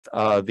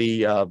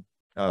the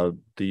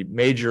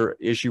major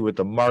issue with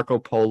the Marco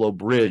Polo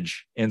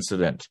Bridge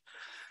incident.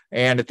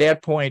 And at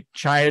that point,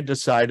 China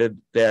decided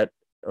that,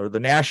 or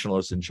the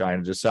nationalists in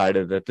China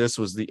decided that this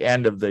was the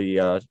end of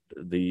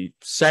the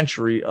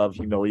century of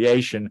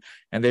humiliation,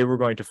 and they were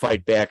going to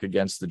fight back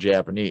against the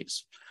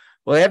Japanese.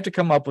 Well, they have to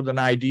come up with an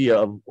idea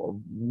of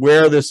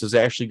where this is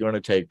actually going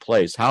to take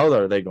place. How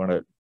are they going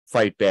to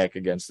fight back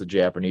against the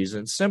Japanese?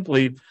 And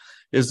simply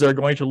is they're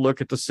going to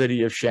look at the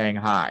city of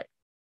Shanghai.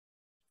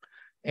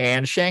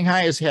 And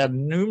Shanghai has had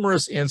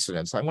numerous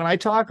incidents. When I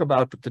talk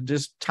about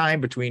this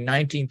time between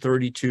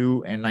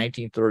 1932 and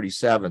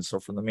 1937, so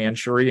from the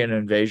Manchurian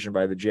invasion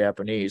by the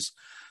Japanese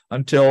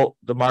until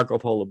the Marco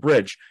Polo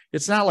Bridge,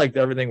 it's not like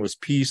everything was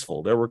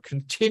peaceful. There were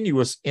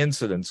continuous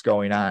incidents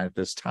going on at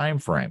this time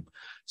frame.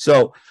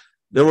 So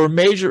there were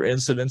major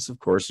incidents, of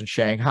course, in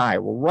Shanghai.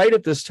 Well, right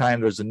at this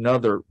time, there's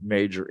another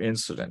major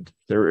incident.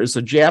 There is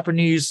a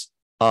Japanese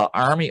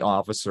army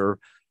officer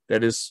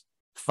that is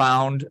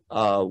found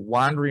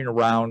wandering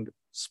around,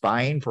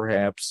 spying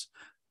perhaps,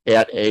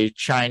 at a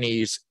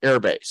Chinese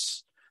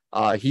airbase.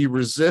 He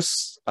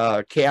resists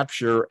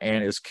capture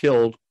and is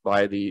killed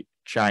by the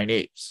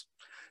Chinese.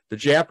 The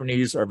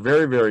Japanese are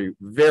very, very,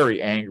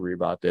 very angry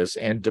about this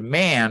and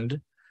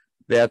demand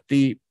that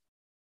the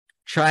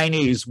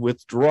Chinese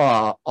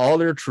withdraw all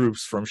their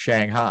troops from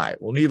Shanghai.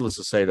 Well, needless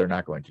to say, they're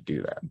not going to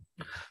do that.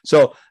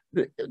 So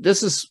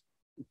this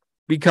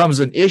becomes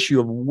an issue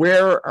of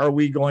where are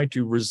we going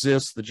to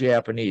resist the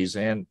Japanese,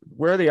 and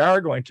where they are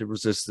going to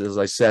resist, as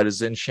I said,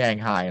 is in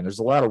Shanghai, and there's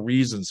a lot of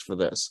reasons for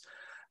this.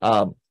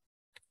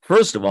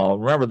 First of all,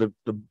 remember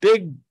the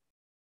big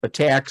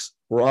attacks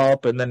were all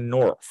up in the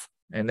north,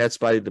 and that's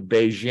by the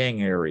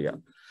Beijing area.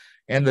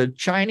 And the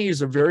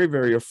Chinese are very,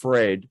 very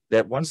afraid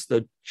that once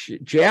the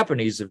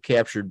Japanese have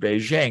captured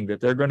Beijing, that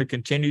they're going to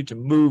continue to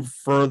move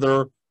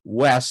further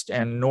west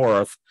and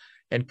north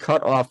and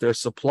cut off their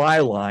supply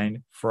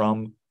line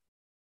from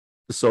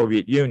the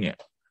Soviet Union.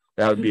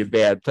 That would be a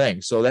bad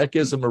thing. So that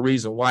gives them a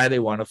reason why they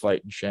want to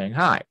fight in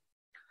Shanghai.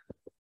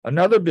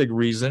 Another big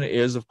reason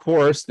is, of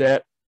course,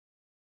 that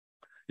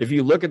if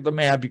you look at the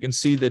map, you can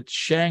see that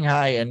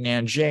Shanghai and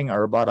Nanjing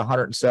are about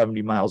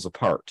 170 miles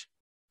apart.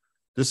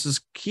 This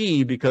is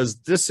key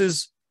because this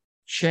is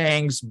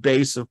Chiang's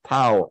base of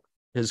power.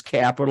 His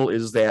capital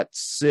is that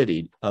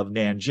city of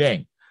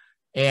Nanjing.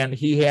 And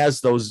he has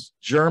those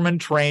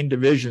German-trained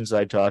divisions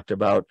I talked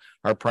about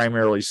are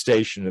primarily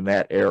stationed in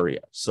that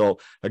area. So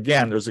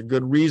again, there's a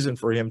good reason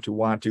for him to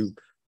want to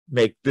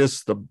make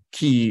this the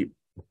key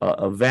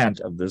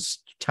event of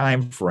this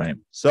time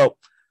frame. So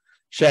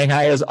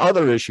Shanghai has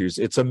other issues.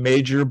 It's a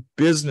major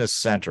business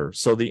center.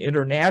 So the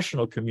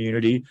international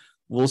community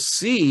will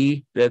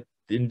see that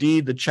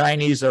indeed the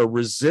Chinese are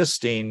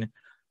resisting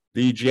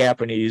the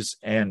Japanese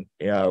and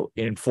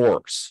in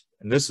force.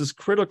 And this is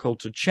critical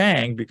to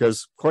Chiang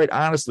because, quite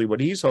honestly, what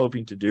he's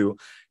hoping to do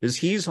is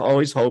he's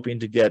always hoping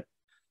to get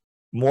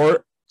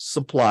more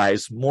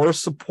supplies, more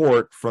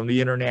support from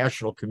the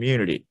international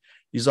community.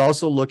 He's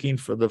also looking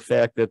for the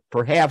fact that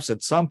perhaps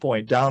at some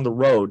point down the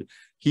road,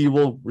 he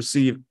will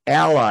receive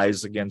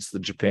allies against the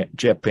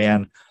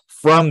Japan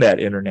from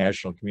that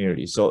international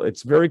community. So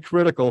it's very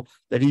critical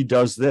that he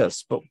does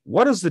this. But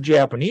what is the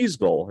Japanese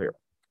goal here?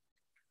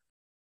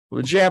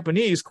 Well, the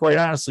Japanese, quite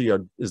honestly,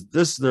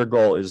 their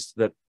goal is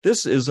that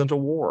this isn't a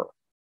war.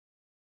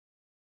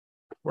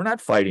 We're not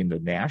fighting the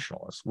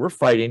nationalists. We're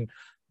fighting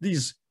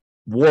these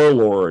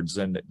warlords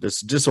and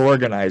this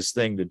disorganized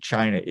thing that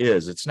China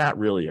is. It's not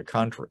really a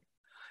country.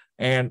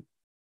 And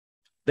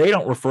they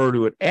don't refer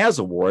to it as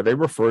a war. They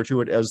refer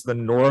to it as the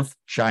North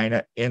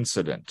China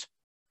Incident.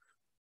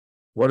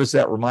 What does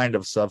that remind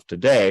us of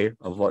today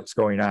of what's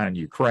going on in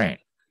Ukraine?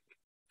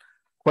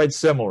 Quite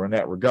similar in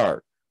that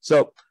regard.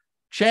 So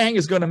Chiang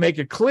is going to make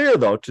it clear,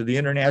 though, to the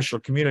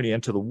international community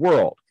and to the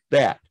world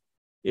that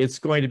it's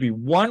going to be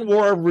one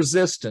war of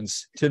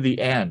resistance to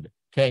the end.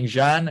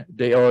 Kangjian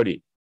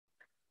Daodi.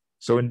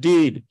 So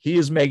indeed, he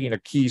is making a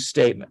key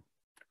statement.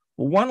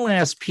 Well, one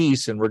last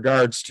piece in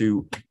regards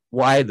to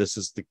why this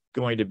is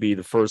going to be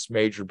the first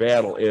major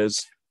battle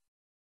is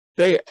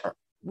they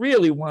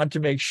really want to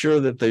make sure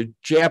that the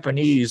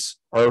Japanese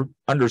are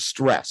under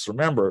stress.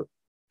 Remember,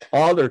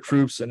 all their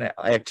troops and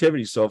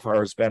activity so far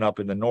has been up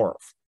in the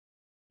north,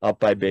 up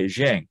by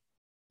Beijing.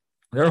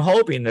 They're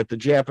hoping that the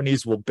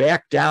Japanese will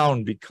back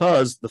down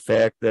because the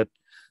fact that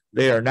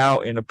they are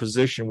now in a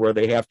position where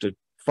they have to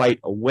fight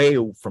away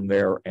from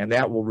there, and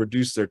that will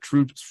reduce their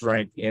troop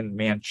strength in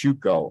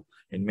Manchukuo,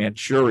 in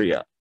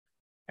Manchuria.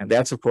 And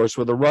that's, of course,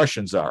 where the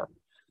Russians are.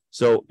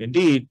 So,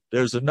 indeed,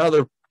 there's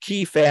another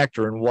key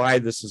factor in why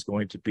this is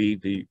going to be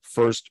the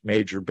first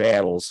major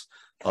battles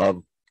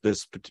of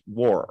this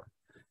war.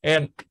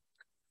 And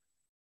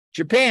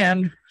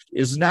Japan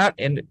is not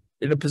in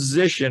a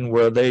position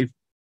where they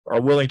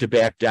are willing to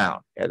back down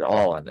at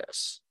all on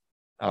this.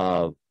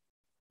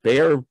 They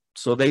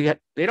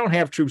don't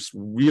have troops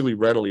really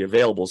readily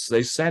available, so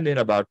they send in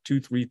about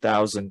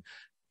 2,000-3,000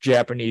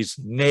 Japanese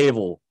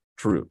naval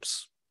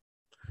troops.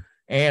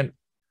 And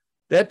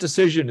that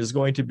decision is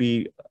going to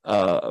be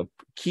a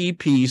key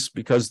piece,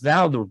 because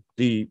now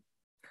the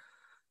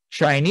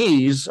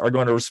Chinese are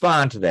going to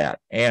respond to that.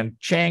 And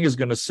Chiang is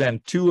going to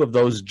send 2 of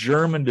those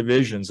German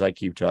divisions I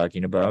keep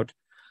talking about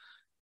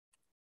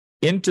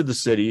into the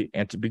city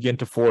and to begin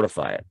to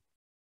fortify it.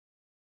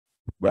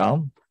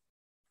 Well,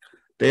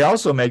 they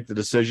also make the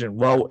decision,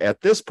 well,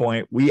 at this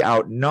point, we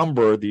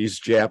outnumber these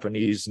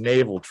Japanese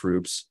naval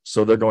troops,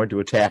 so they're going to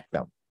attack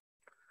them.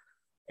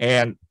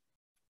 And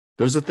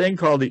there's a thing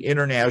called the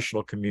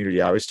international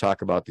community. I always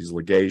talk about these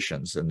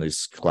legations in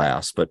this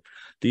class, but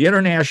the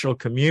international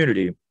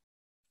community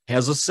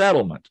has a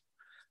settlement.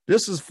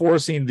 This is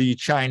forcing the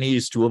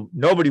Chinese to,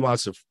 nobody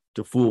wants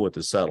to fool with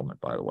the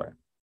settlement, by the way.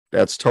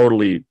 That's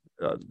totally,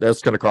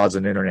 that's going to cause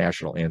an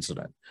international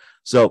incident.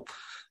 So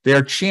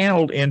they're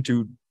channeled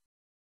into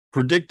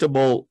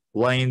predictable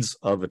lanes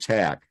of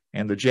attack.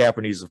 And the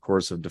Japanese, of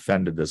course, have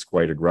defended this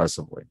quite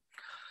aggressively.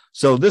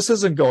 So this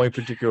isn't going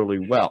particularly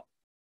well.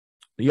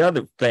 The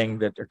other thing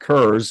that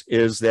occurs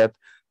is that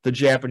the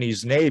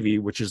Japanese Navy,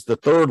 which is the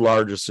 3rd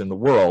largest in the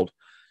world,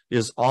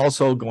 is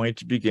also going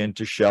to begin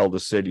to shell the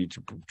city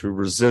to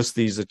resist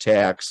these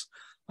attacks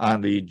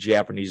on the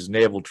Japanese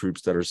naval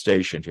troops that are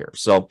stationed here.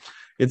 So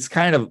it's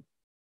kind of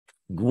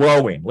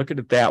growing. Look at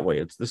it that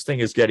way. This thing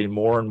is getting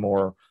more and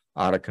more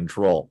out of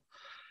control.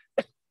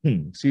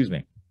 Excuse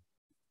me.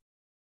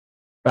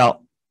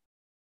 Well,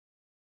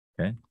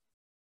 okay.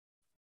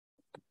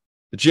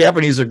 The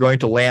Japanese are going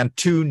to land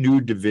 2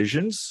 new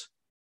divisions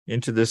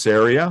into this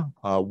area.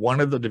 One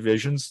of the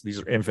divisions, these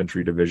are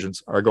infantry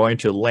divisions, are going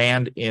to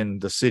land in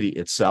the city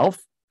itself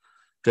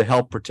to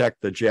help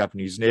protect the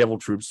Japanese naval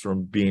troops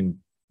from being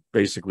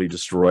basically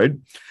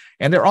destroyed.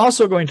 And they're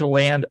also going to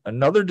land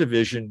another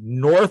division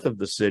north of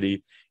the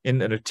city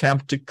in an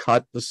attempt to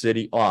cut the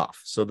city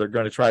off. So they're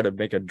going to try to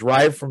make a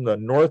drive from the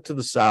north to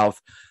the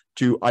south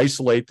to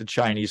isolate the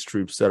Chinese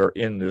troops that are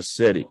in this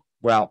city.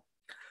 Well,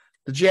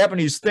 the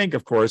Japanese think,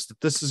 of course,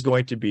 that this is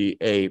going to be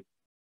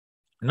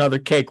another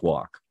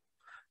cakewalk.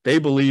 They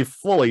believe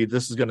fully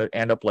this is going to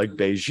end up like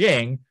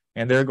Beijing,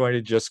 and they're going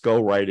to just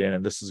go right in,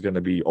 and this is going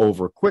to be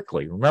over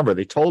quickly. Remember,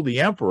 they told the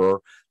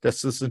emperor that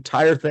this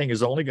entire thing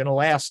is only going to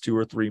last 2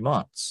 or 3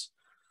 months.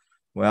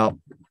 Well,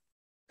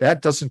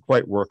 that doesn't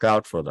quite work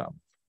out for them.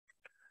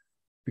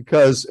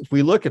 Because if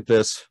we look at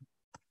this,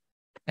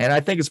 and I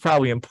think it's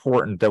probably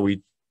important that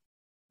we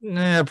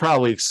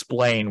probably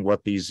explain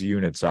what these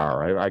units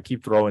are. I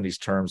keep throwing these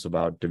terms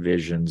about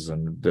divisions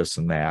and this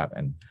and that,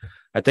 and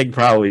I think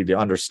probably to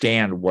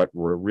understand what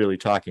we're really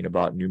talking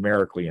about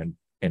numerically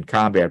and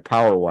combat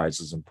power-wise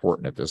is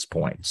important at this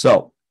point.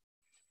 So,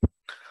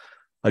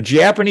 a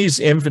Japanese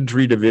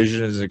infantry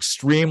division is an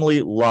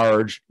extremely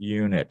large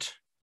unit.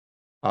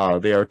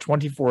 They are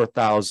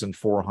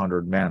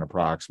 24,400 men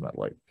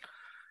approximately.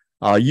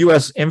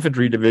 U.S.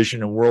 infantry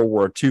division in World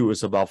War II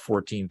is about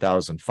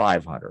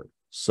 14,500.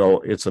 So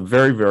it's a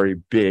very, very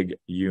big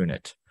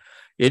unit.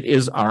 It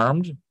is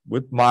armed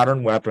with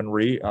modern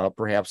weaponry,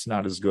 perhaps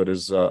not as good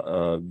as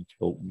a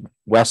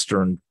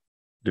Western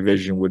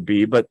division would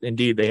be, but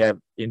indeed they have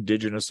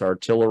indigenous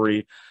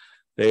artillery.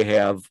 They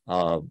have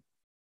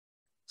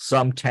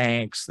some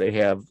tanks. They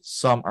have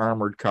some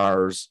armored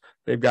cars.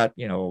 They've got,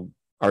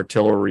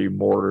 artillery,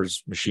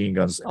 mortars, machine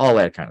guns, all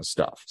that kind of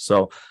stuff.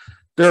 So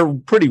they're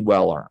pretty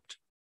well armed.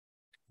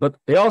 But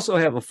they also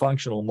have a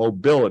functional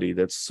mobility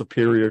that's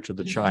superior to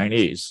the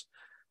Chinese.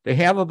 They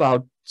have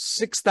about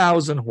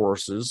 6,000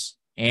 horses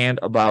and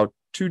about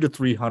 200 to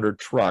 300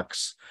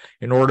 trucks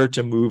in order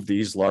to move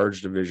these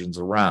large divisions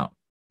around.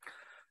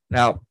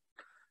 Now,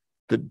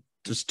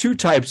 there's 2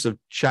 types of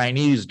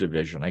Chinese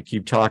division. I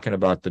keep talking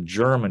about the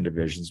German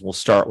divisions. We'll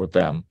start with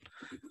them.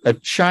 A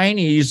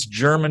Chinese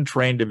German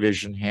trained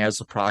division has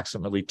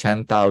approximately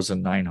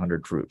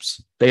 10,900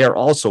 troops. They are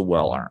also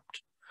well armed.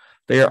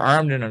 They are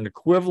armed in an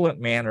equivalent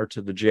manner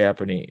to the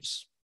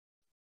Japanese.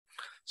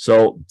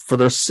 So for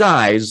their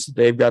size,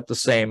 they've got the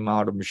same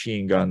amount of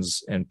machine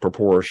guns in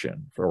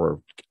proportion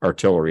for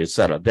artillery,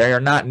 etc. They are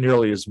not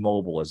nearly as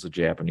mobile as the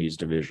Japanese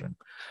division.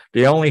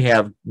 They only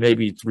have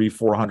maybe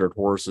 300-400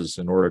 horses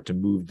in order to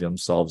move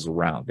themselves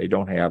around. They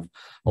don't have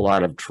a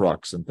lot of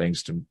trucks and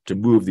things to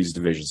move these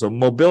divisions. So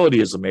mobility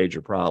is a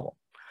major problem.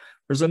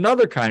 There's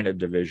another kind of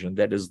division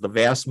that is the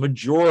vast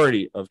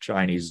majority of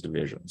Chinese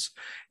divisions.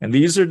 And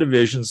these are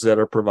divisions that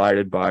are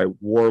provided by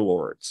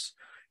warlords.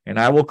 And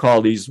I will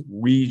call these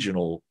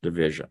regional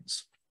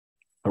divisions.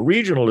 A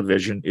regional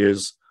division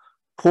is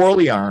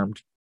poorly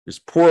armed, is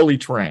poorly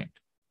trained.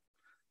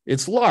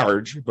 It's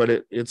large,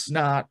 but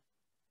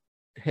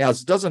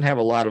doesn't have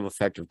a lot of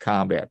effective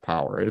combat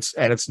power.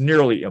 It's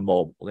nearly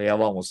immobile. They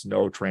have almost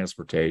no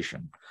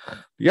transportation.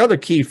 The other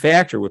key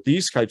factor with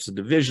these types of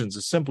divisions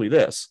is simply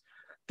this,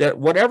 that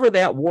whatever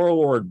that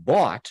warlord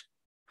bought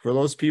for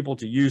those people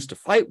to use to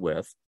fight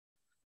with,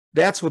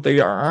 that's what they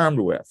are armed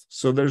with.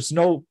 So there's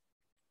no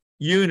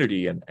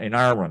unity in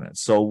armament.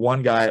 So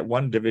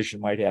one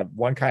division might have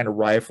one kind of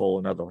rifle,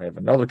 another will have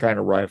another kind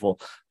of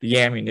rifle. The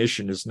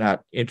ammunition is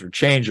not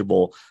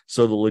interchangeable.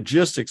 So the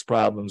logistics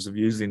problems of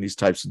using these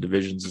types of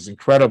divisions is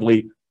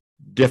incredibly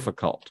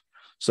difficult.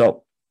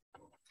 So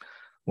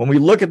When we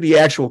look at the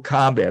actual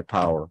combat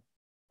power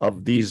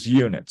of these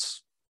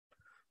units,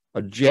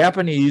 a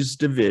Japanese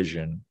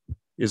division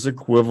is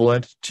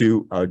equivalent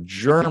to a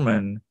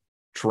German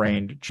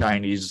trained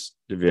Chinese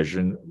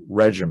division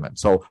regiment.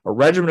 So a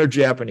regiment of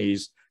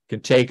Japanese can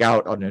take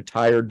out an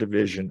entire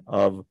division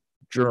of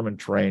German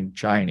trained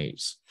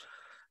Chinese.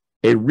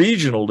 A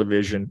regional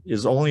division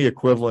is only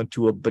equivalent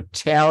to a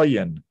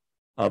battalion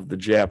of the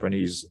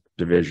Japanese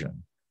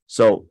division.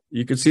 So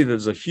you can see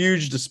there's a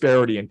huge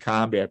disparity in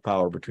combat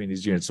power between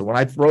these units. So when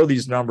I throw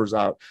these numbers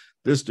out,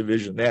 this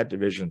division, that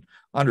division,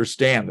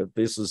 understand that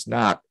this is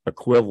not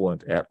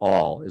equivalent at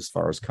all as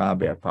far as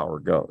combat power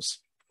goes.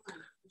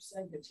 You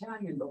said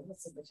battalion, but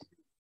what's a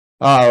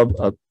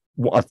battalion?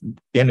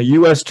 In the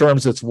U.S.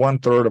 terms, it's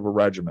 1/3 of a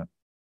regiment.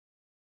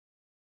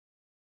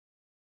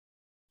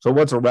 So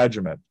what's a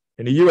regiment?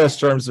 In the U.S.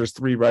 terms, there's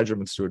 3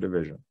 regiments to a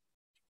division.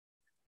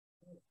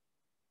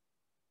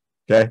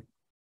 Okay.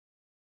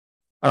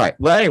 All right.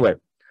 Well, anyway,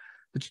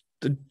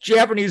 the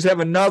Japanese have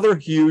another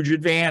huge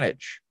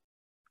advantage.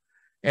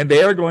 And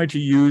they are going to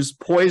use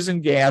poison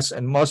gas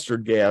and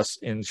mustard gas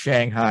in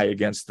Shanghai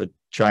against the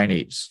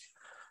Chinese.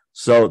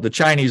 So the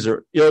Chinese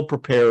are ill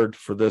prepared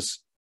for this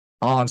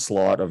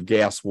onslaught of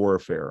gas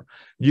warfare.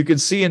 You can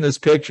see in this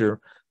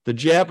picture, the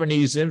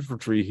Japanese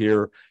infantry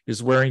here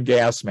is wearing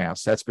gas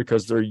masks. That's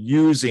because they're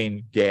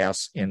using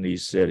gas in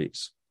these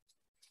cities.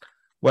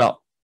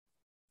 Well,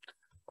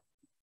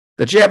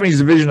 the Japanese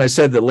division, I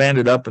said, that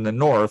landed up in the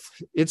north,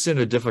 it's in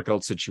a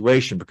difficult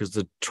situation because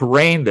the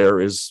terrain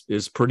there is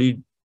pretty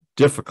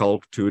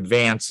difficult to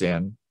advance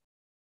in.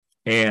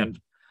 And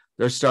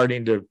they're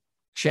starting to,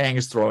 Chiang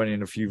is throwing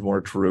in a few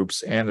more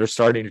troops, and they're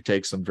starting to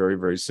take some very,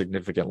 very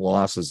significant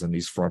losses in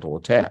these frontal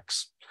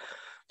attacks.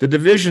 The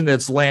division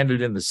that's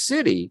landed in the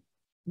city,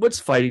 what's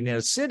fighting in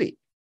a city?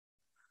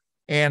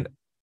 And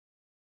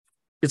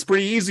it's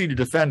pretty easy to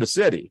defend a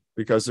city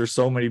because there's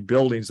so many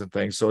buildings and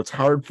things. So it's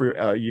hard for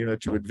a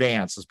unit to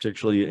advance,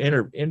 particularly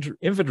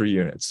infantry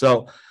units.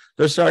 So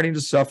they're starting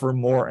to suffer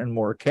more and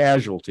more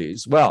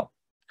casualties. Well,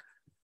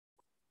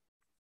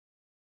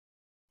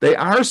 they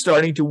are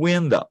starting to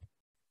win, though.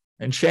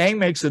 And Chiang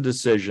makes a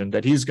decision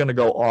that he's going to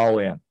go all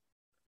in.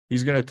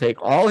 He's going to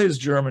take all his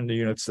German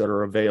units that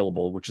are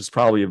available, which is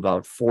probably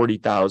about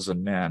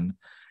 40,000 men,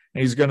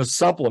 and he's going to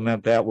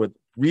supplement that with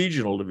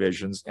regional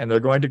divisions, and they're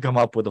going to come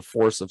up with a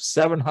force of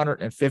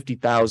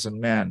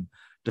 750,000 men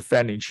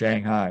defending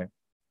Shanghai.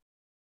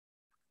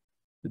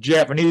 The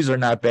Japanese are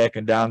not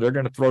backing down. They're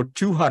going to throw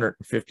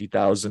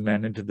 250,000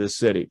 men into this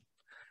city.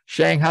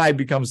 Shanghai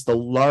becomes the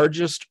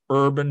largest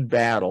urban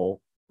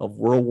battle of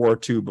World War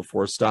II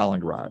before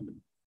Stalingrad.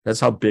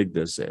 That's how big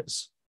this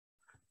is.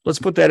 Let's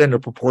put that into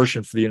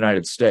proportion for the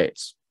United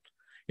States.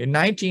 In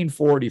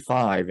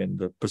 1945, in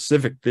the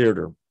Pacific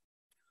Theater,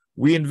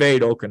 we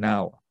invade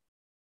Okinawa.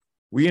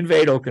 We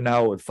invade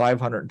Okinawa with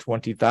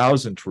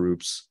 520,000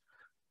 troops,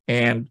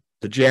 and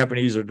the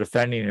Japanese are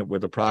defending it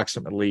with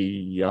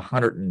approximately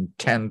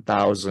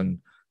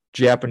 110,000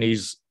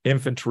 Japanese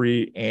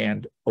infantry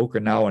and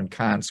Okinawan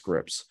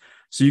conscripts.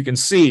 So you can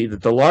see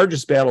that the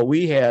largest battle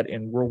we had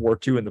in World War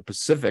II in the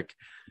Pacific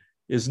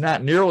is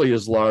not nearly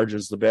as large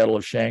as the Battle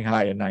of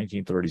Shanghai in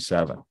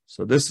 1937.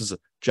 So this is a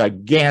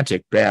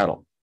gigantic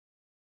battle.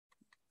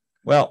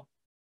 Well,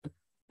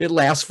 it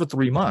lasts for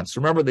 3 months.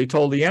 Remember, they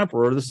told the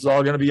emperor this is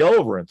all going to be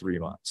over in 3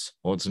 months.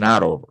 Well, it's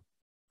not over.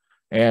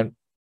 And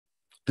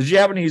the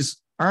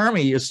Japanese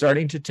army is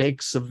starting to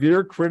take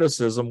severe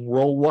criticism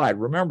worldwide.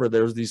 Remember,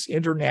 there's these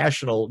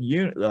international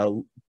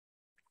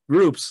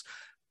groups.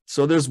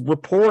 So there's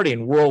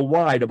reporting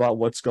worldwide about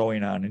what's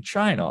going on in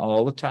China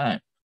all the time.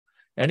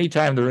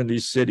 Anytime they're in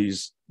these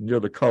cities near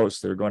the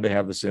coast, they're going to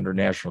have this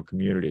international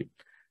community.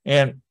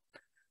 And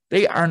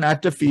they are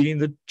not defeating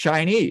the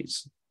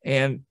Chinese.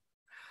 And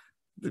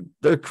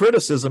the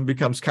criticism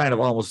becomes kind of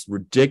almost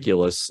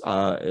ridiculous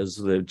as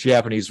the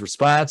Japanese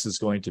response is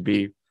going to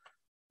be,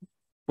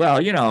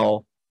 well, you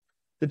know,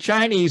 the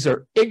Chinese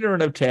are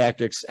ignorant of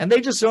tactics and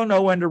they just don't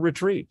know when to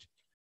retreat.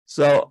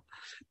 So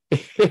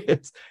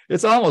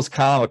it's almost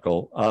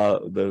comical,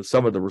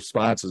 some of the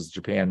responses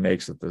Japan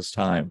makes at this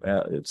time.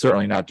 It's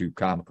certainly not too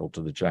comical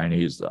to the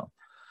Chinese, though.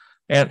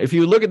 And if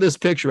you look at this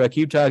picture, I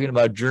keep talking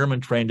about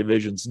German trained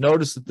divisions.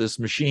 Notice that this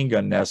machine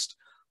gun nest,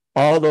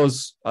 all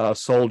those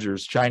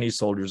soldiers, Chinese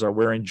soldiers, are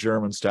wearing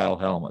German-style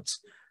helmets.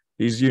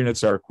 These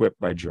units are equipped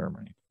by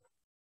Germany.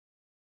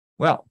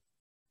 Well,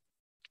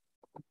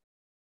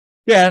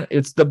 yeah,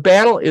 the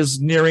battle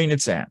is nearing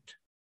its end.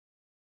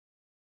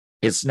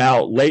 It's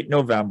now late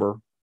November,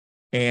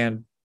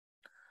 and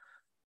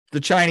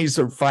the Chinese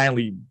are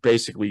finally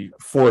basically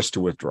forced to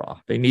withdraw.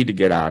 They need to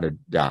get out of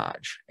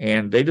Dodge.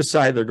 And they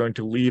decide they're going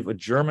to leave a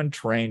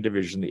German-trained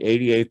division, the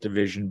 88th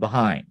Division,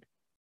 behind.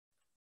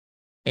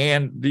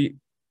 And the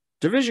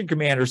division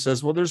commander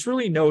says, well, there's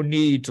really no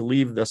need to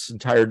leave this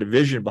entire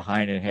division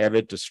behind and have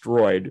it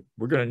destroyed.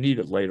 We're going to need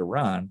it later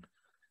on.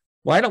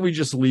 Why don't we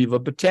just leave a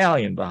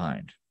battalion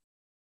behind?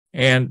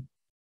 And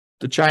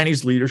the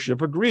Chinese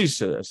leadership agrees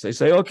to this. They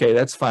say, okay,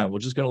 that's fine. We're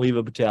just going to leave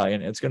a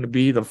battalion. It's going to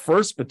be the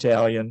 1st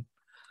Battalion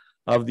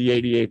of the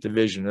 88th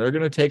Division. They're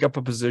going to take up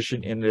a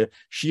position in the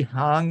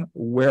Shihang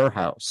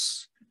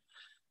Warehouse,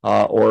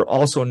 or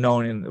also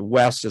known in the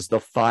West as the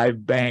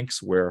Five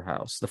Banks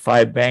Warehouse. The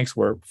Five Banks,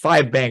 where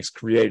 5 banks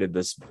created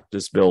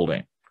this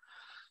building.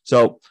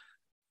 So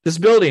this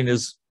building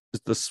is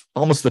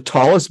almost the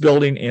tallest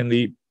building in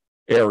the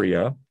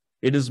area.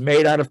 It is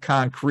made out of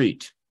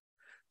concrete.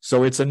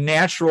 So it's a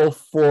natural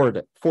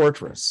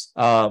fortress.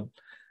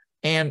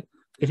 And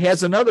it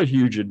has another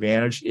huge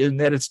advantage in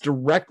that it's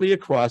directly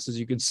across, as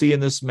you can see in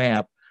this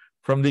map,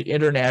 from the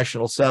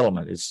international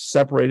settlement. It's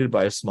separated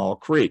by a small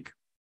creek.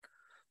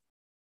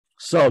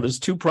 So there's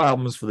 2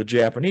 problems for the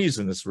Japanese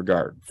in this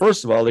regard.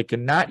 First of all, they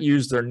cannot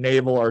use their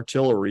naval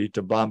artillery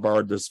to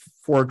bombard this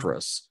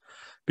fortress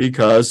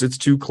because it's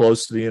too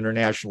close to the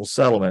international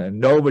settlement,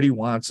 and nobody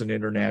wants an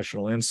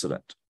international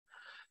incident.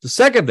 The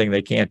second thing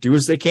they can't do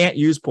is they can't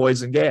use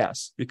poison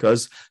gas,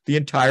 because the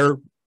entire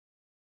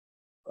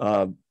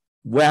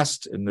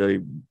West and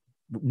the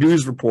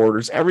news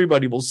reporters,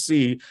 everybody will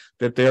see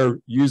that they're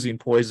using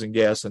poison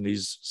gas in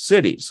these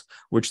cities,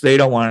 which they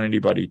don't want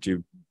anybody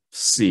to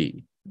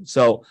see.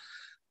 So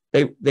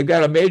they've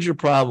got a major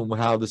problem with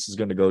how this is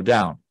going to go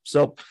down.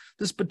 So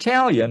this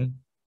battalion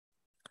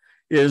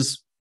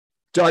is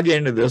dug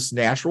into this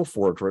natural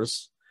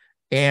fortress,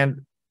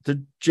 and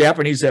the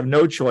Japanese have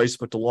no choice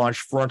but to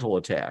launch frontal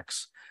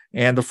attacks.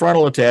 And the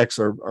frontal attacks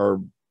are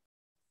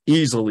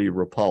easily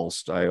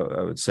repulsed, I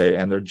would say,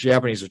 and the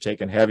Japanese are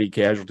taking heavy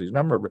casualties.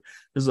 Remember,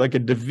 there's like a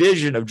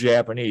division of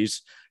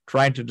Japanese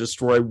trying to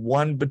destroy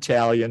 1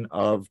 battalion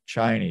of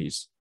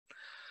Chinese.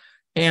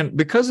 And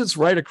because it's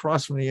right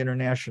across from the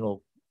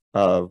international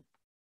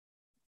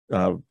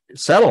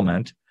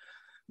settlement,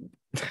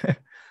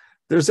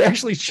 there's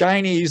actually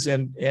Chinese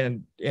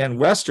and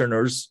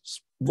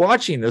Westerners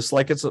watching this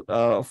like it's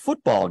a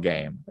football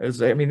game.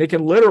 I mean, they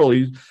can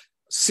literally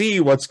see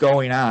what's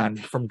going on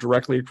from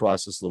directly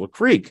across this little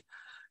creek.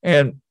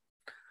 And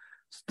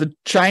the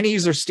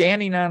Chinese are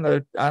standing on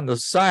the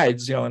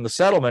sides, in the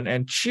settlement,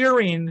 and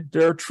cheering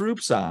their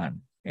troops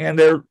on. And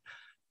they're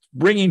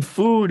bringing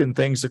food and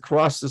things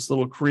across this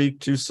little creek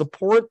to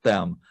support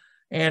them.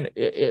 And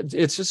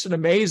it's just an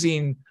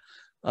amazing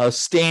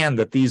stand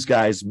that these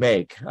guys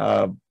make.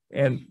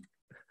 And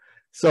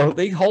so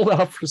they hold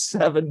out for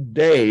 7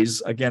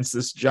 days against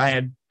this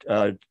giant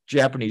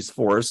Japanese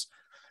force.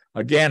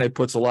 Again, it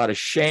puts a lot of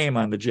shame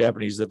on the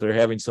Japanese that they're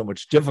having so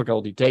much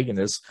difficulty taking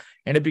this,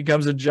 and it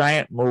becomes a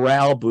giant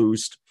morale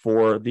boost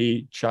for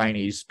the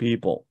Chinese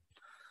people.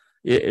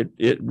 It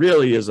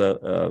really is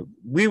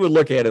we would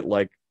look at it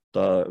like,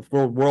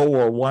 for World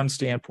War I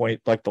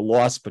standpoint, like the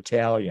Lost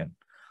Battalion,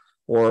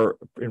 or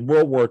in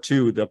World War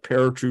II, the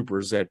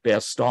paratroopers at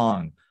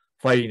Bastogne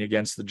fighting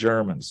against the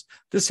Germans.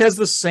 This has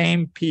the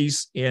same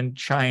piece in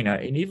China,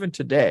 and even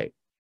today.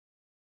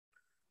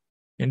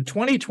 In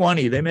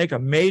 2020, they make a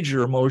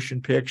major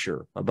motion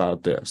picture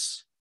about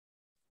this.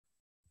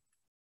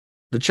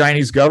 The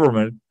Chinese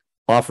government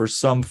offers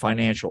some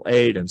financial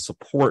aid and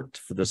support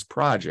for this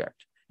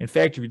project. In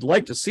fact, if you'd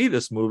like to see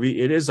this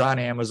movie, it is on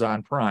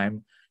Amazon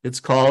Prime. It's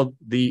called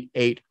The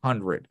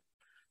 800,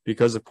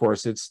 because, of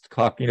course, it's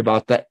talking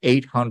about the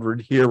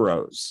 800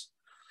 heroes,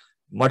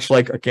 much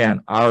like,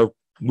 again, our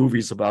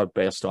movies about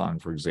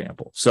Bastogne, for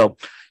example. So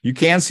you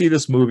can see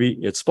this movie.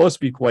 It's supposed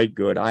to be quite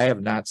good. I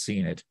have not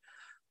seen it,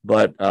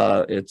 but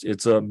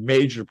it's a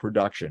major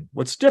production.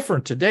 What's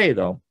different today,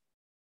 though,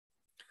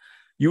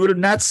 you would have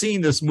not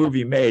seen this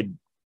movie made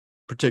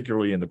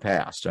particularly in the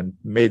past and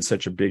made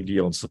such a big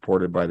deal and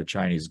supported by the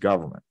Chinese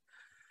government,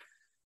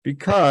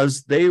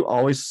 because they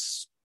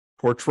always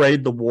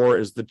portrayed the war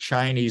as the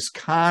Chinese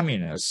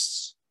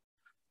communists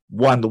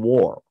won the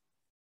war.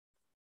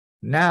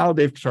 Now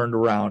they've turned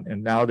around,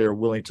 and now they're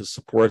willing to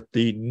support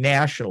the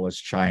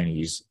nationalist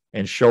Chinese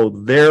and show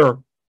their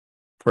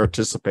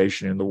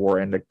participation in the war,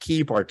 and the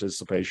key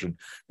participation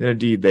that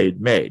indeed they'd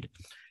made.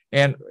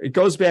 And it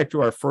goes back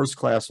to our first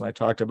class when I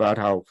talked about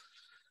how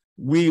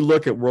we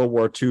look at World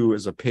War II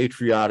as a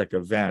patriotic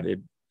event. It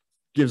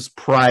gives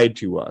pride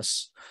to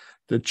us.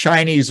 The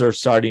Chinese are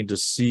starting to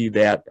see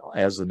that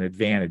as an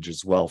advantage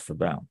as well for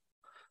them,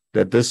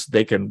 that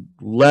they can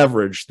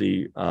leverage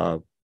the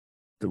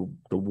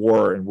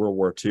war in World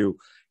War II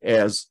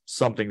as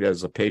something that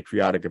is a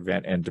patriotic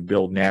event and to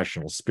build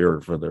national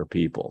spirit for their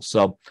people.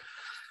 So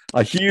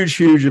a huge,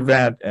 huge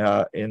event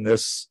in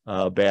this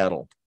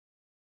battle.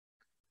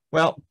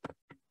 Well,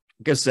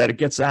 like I said, it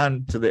gets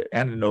on to the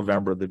end of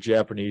November. The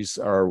Japanese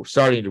are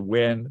starting to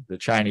win. The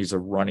Chinese are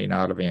running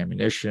out of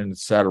ammunition,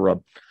 etc.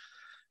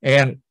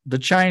 And the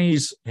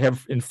Chinese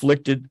have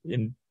inflicted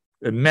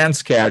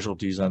immense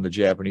casualties on the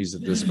Japanese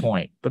at this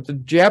point. But the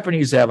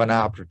Japanese have an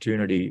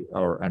opportunity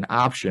or an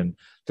option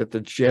that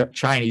the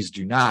Chinese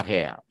do not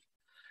have.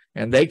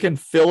 And they can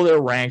fill their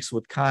ranks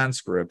with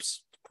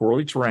conscripts,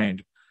 poorly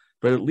trained,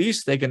 but at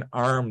least they can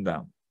arm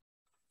them.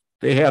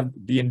 They have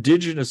the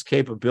indigenous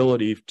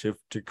capability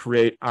to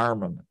create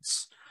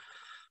armaments.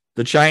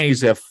 The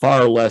Chinese have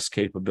far less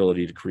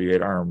capability to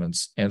create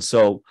armaments. And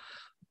so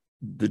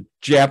the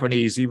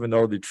Japanese, even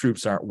though the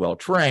troops aren't well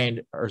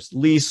trained, or at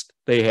least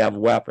they have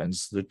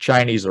weapons. The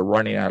Chinese are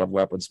running out of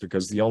weapons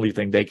because the only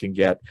thing they can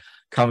get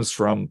comes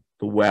from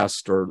the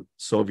West or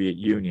Soviet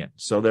Union.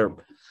 So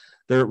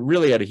they're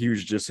really at a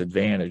huge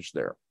disadvantage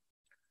there.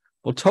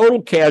 Well,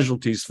 total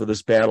casualties for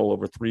this battle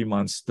over 3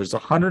 months, there's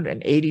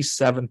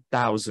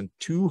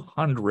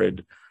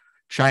 187,200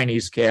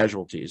 Chinese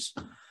casualties.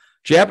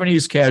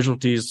 Japanese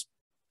casualties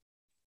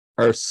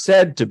are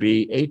said to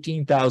be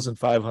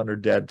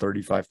 18,500 dead,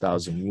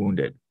 35,000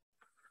 wounded.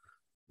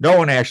 No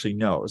one actually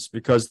knows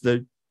because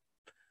the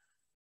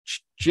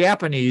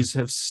Japanese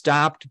have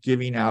stopped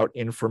giving out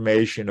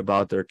information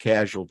about their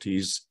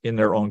casualties in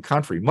their own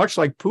country, much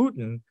like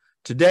Putin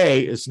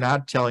today is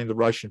not telling the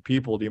Russian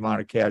people the amount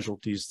of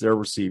casualties they're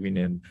receiving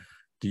in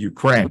the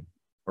Ukraine,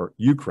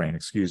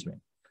 excuse me.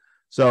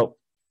 So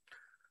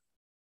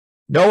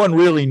no one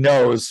really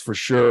knows for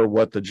sure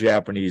what the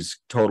Japanese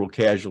total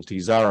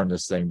casualties are in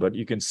this thing, but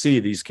you can see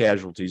these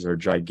casualties are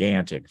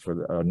gigantic for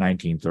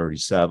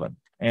 1937.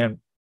 And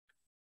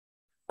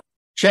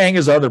Chiang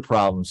has other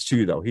problems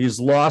too, though. He's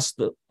lost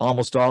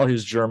almost all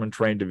his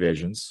German-trained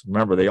divisions.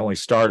 Remember, they only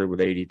started with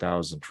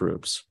 80,000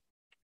 troops.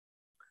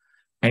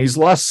 And he's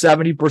lost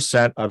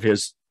 70% of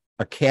his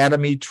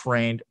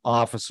academy-trained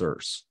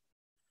officers.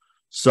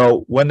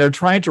 So when they're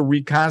trying to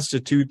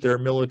reconstitute their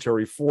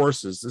military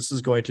forces, this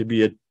is going to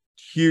be a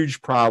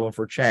huge problem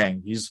for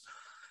Chiang. He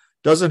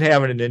doesn't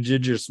have an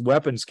indigenous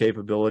weapons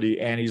capability,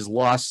 and he's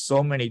lost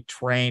so many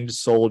trained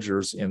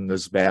soldiers in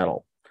this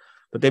battle.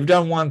 But they've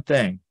done one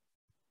thing.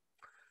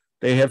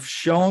 They have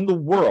shown the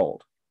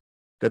world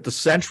that the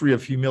century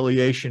of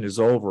humiliation is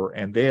over,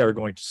 and they are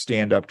going to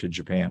stand up to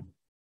Japan.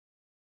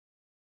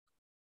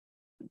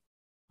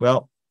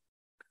 Well,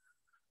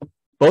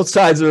 both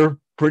sides are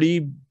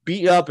pretty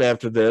beat up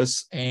after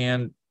this,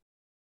 and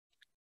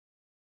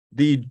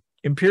the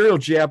Imperial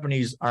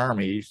Japanese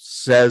Army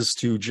says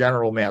to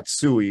General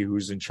Matsui,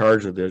 who's in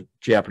charge of the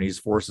Japanese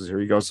forces here,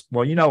 he goes,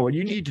 well, you know, what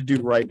you need to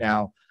do right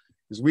now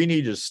is we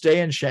need to stay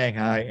in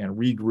Shanghai and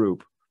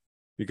regroup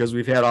because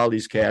we've had all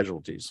these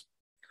casualties.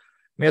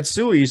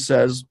 Matsui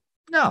says,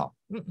 no,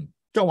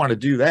 don't want to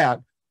do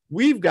that.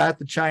 We've got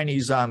the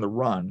Chinese on the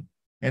run,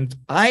 and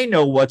I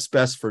know what's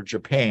best for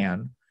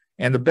Japan.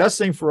 And the best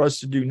thing for us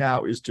to do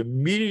now is to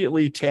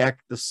immediately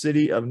attack the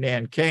city of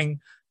Nanking,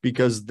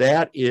 because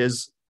that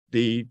is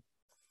the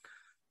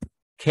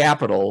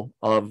capital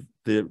of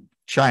the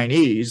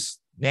Chinese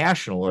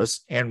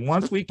nationalists. And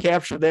once we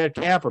capture that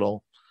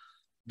capital,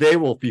 they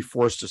will be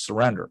forced to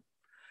surrender.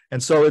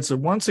 And so it's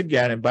once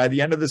again, and by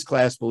the end of this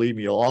class, believe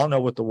me, you'll all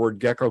know what the word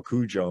Gekko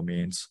Kujo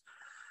means,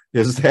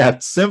 is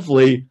that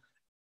simply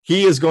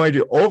he is going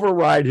to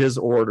override his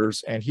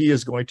orders, and he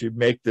is going to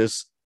make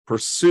this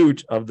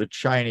pursuit of the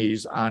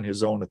Chinese on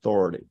his own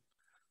authority.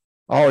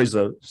 Always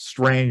a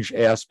strange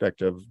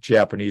aspect of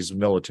Japanese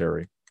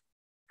military.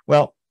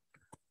 Well,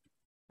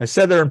 I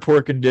said they're in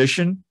poor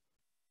condition,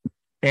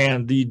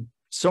 and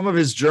some of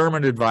his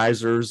German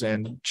advisors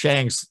and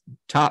Chiang's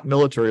top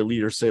military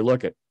leaders say,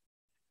 look,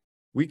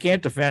 we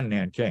can't defend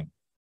Nanking.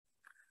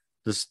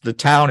 The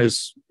town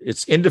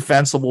it's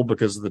indefensible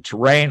because of the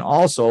terrain.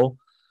 Also,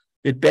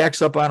 it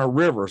backs up on a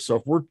river.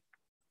 So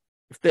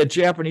if the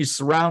Japanese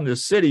surround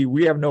this city,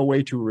 we have no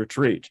way to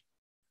retreat.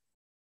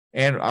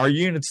 And our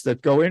units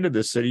that go into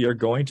this city are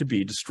going to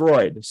be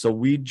destroyed. So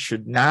we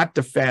should not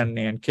defend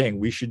Nanking.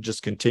 We should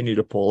just continue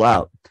to pull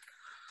out.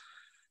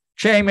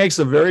 Chiang makes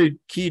a very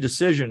key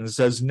decision and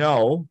says,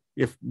 no,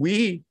 if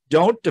we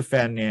don't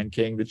defend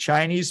Nanking, the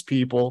Chinese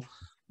people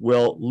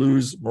will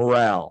lose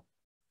morale.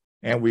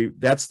 And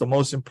that's the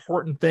most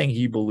important thing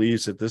he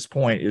believes at this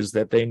point, is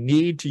that they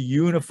need to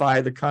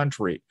unify the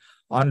country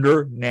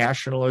under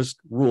nationalist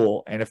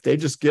rule. And if they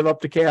just give up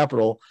the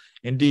capital,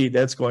 indeed,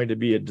 that's going to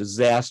be a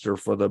disaster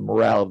for the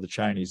morale of the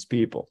Chinese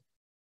people.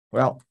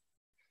 Well,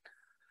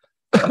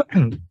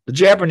 the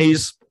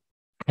Japanese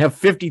have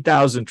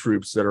 50,000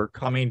 troops that are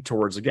coming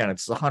towards, again,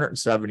 it's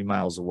 170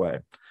 miles away.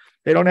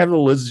 They don't have the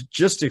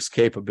logistics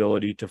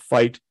capability to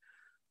fight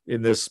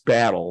in this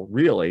battle,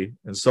 really.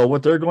 And so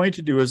what they're going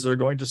to do is they're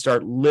going to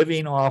start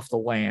living off the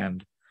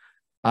land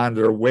on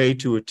their way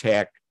to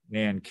attack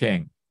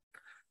Nanking.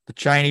 The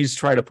Chinese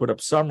try to put up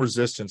some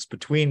resistance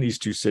between these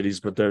two cities,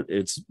 but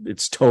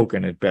it's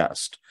token at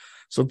best.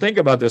 So think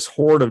about this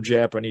horde of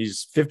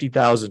Japanese,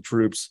 50,000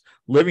 troops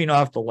living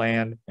off the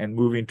land and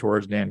moving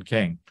towards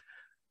Nanking.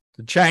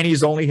 The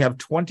Chinese only have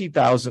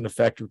 20,000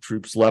 effective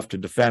troops left to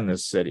defend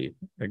this city.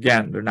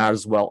 Again, they're not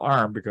as well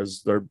armed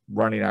because they're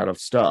running out of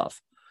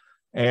stuff.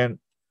 And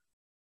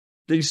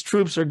these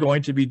troops are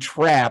going to be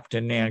trapped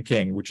in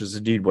Nanking, which is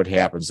indeed what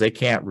happens. They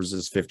can't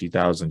resist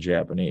 50,000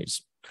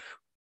 Japanese.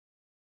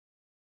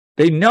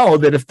 They know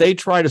that if they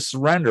try to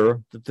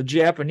surrender, that the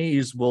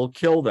Japanese will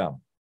kill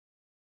them.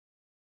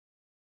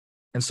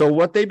 And so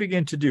what they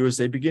begin to do is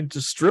they begin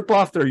to strip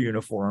off their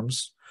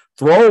uniforms,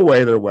 throw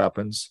away their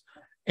weapons,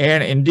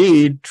 and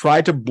indeed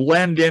try to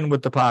blend in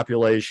with the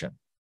population.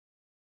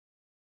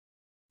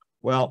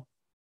 Well,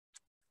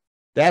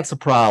 that's a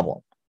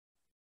problem,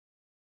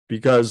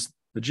 because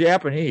the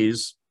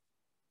Japanese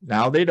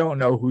Now they don't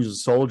know who's a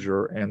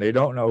soldier and they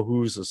don't know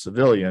who's a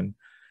civilian.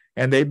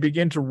 And they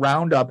begin to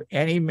round up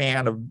any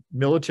man of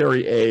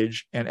military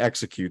age and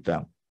execute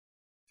them.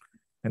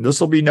 And this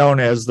will be known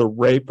as the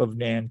Rape of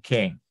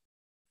Nanking.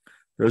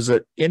 There's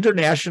an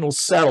international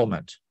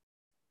settlement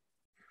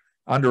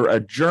under a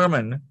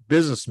German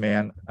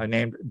businessman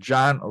named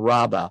John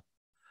Rabe.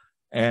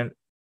 And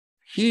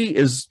he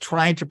is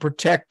trying to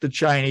protect the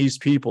Chinese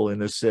people in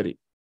this city.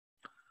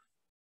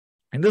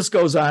 And this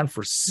goes on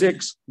for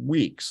 6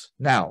 weeks.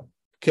 Now,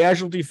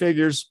 casualty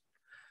figures,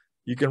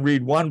 you can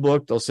read one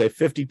book, they'll say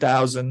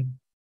 50,000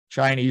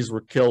 Chinese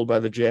were killed by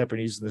the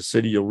Japanese in the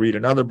city. You'll read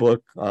another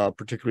book,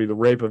 particularly The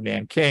Rape of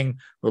Nanking,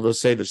 where they'll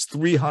say there's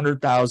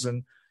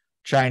 300,000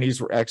 Chinese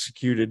were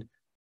executed.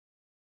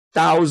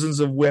 Thousands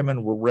of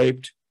women were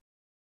raped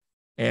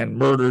and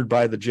murdered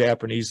by the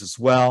Japanese as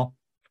well.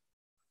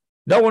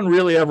 No one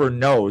really ever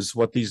knows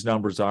what these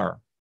numbers are.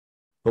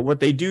 But what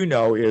they do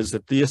know is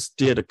that this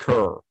did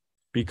occur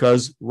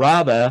because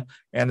Rabe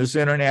and this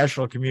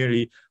international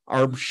community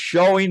are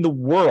showing the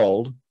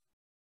world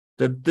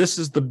that this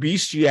is the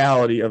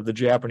bestiality of the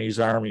Japanese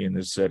army in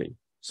this city.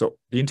 So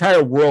the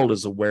entire world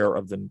is aware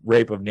of the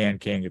rape of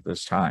Nanking at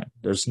this time.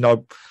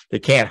 They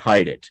can't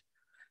hide it.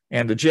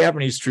 And the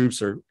Japanese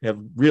troops have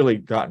really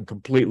gotten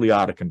completely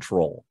out of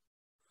control.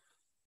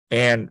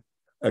 And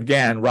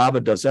again,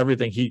 Rabe does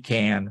everything he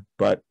can,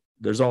 but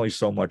there's only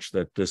so much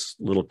that this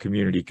little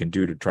community can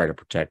do to try to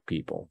protect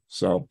people.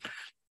 So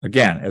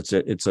again, it's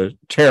a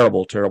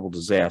terrible, terrible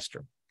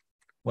disaster.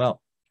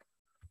 Well,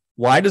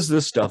 why does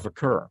this stuff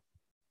occur?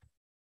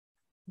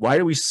 Why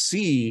do we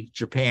see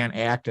Japan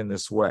act in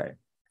this way?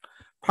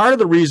 Part of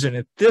the reason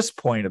at this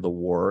point of the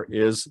war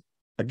is,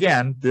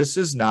 again, this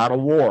is not a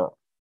war.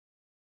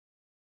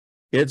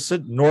 It's a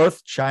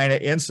North China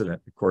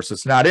incident. Of course,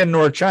 it's not in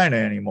North China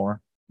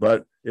anymore,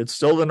 but it's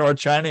still the North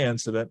China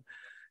incident.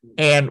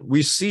 And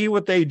we see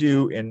what they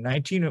do in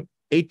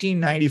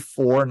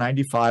 1894,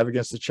 95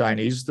 against the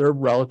Chinese. They're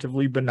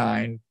relatively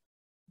benign,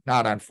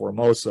 not on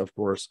Formosa, of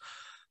course,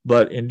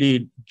 but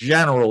indeed,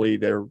 generally,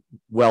 they're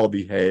well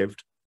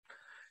behaved.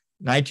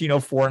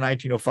 1904,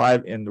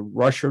 1905 in the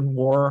Russian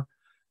war,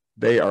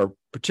 they are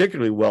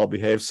particularly well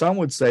behaved. Some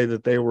would say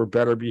that they were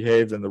better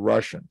behaved than the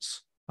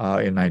Russians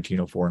in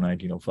 1904,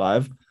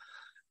 1905.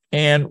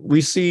 And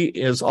we see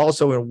is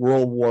also in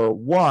World War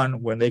I,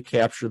 when they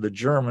capture the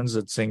Germans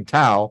at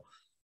Tsingtao,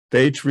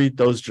 they treat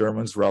those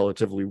Germans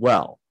relatively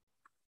well.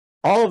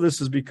 All of this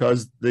is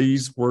because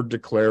these were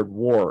declared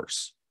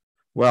wars.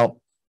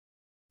 Well,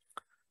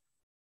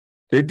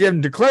 they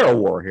didn't declare a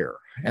war here.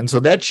 And so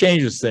that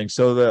changes things.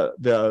 So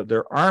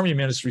their army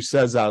ministry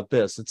says out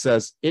this. It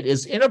says, it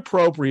is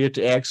inappropriate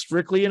to act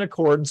strictly in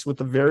accordance with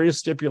the various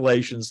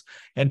stipulations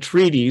and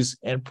treaties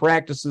and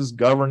practices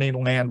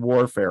governing land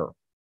warfare.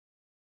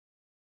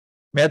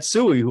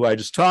 Matsui, who I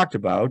just talked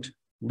about,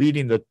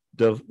 leading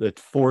the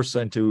force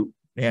into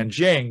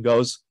Nanjing,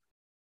 goes,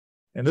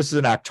 and this is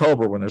in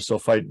October when they're still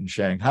fighting in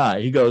Shanghai,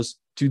 he goes,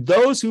 to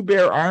those who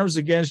bear arms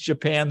against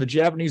Japan, the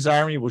Japanese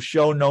army will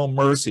show no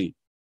mercy.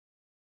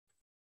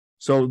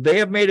 So they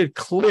have made it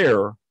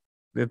clear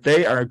that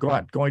they are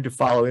going to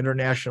follow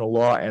international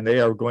law, and they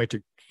are going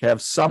to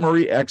have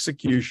summary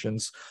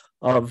executions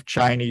of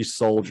Chinese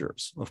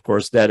soldiers. Of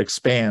course, that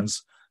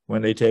expands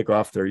when they take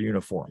off their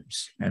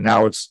uniforms, and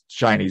now it's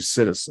Chinese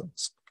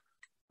citizens.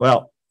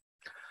 Well,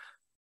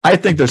 I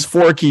think there's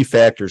 4 key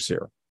factors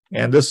here,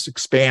 and this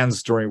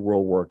expands during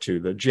World War II.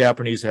 The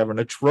Japanese have an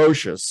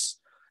atrocious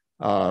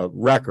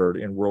record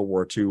in World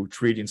War II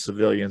treating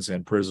civilians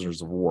and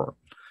prisoners of war,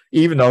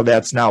 even though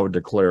that's now a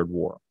declared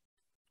war.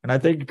 And I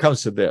think it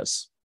comes to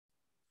this.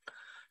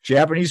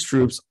 Japanese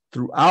troops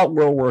throughout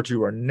World War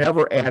II are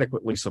never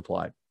adequately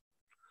supplied.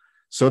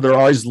 So they're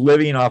always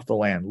living off the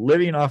land.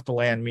 Living off the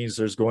land means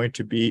there's going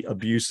to be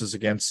abuses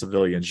against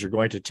civilians. You're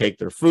going to take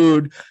their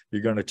food.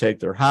 You're going to take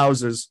their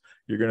houses.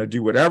 You're going to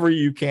do whatever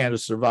you can to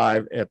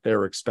survive at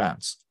their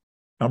expense.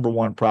 Number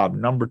one problem.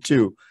 Number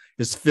 2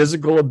 is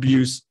physical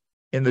abuse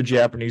in the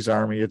Japanese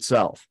army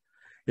itself.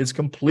 It's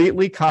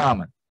completely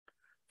common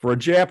for a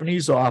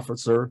Japanese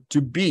officer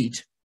to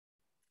beat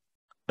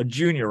a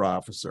junior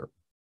officer.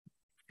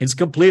 It's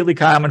completely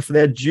common for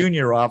that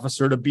junior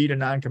officer to beat a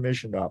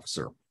non-commissioned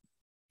officer.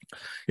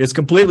 It's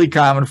completely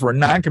common for a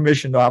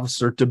non-commissioned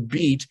officer to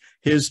beat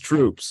his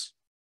troops.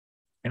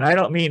 And I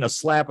don't mean a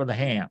slap of the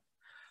hand.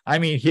 I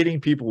mean hitting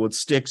people with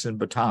sticks and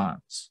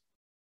batons.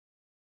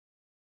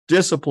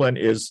 Discipline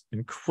is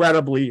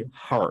incredibly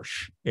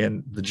harsh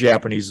in the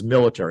Japanese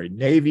military,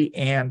 Navy,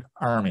 and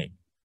Army.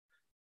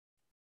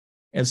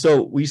 And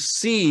so we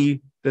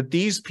see that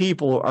these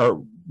people are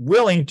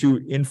willing to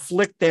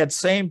inflict that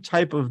same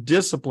type of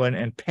discipline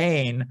and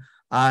pain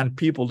on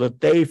people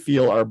that they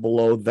feel are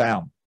below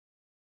them.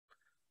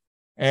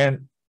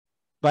 And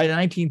by the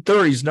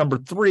 1930s, number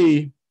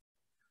 3,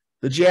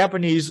 the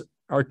Japanese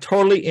are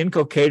totally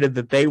inculcated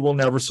that they will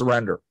never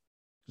surrender.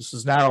 This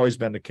has not always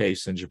been the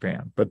case in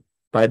Japan, but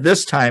by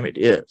this time it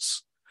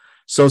is.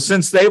 So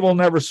since they will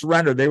never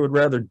surrender, they would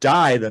rather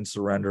die than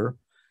surrender.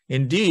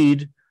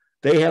 Indeed,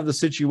 they have the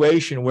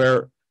situation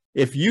where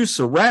if you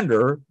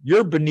surrender,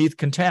 you're beneath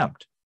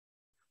contempt.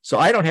 So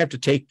I don't have to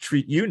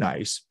treat you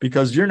nice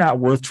because you're not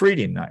worth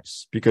treating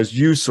nice because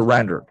you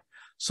surrendered.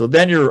 So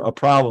then you're a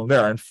problem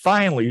there. And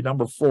finally,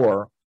 number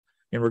 4,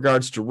 in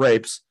regards to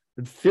rapes,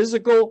 the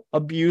physical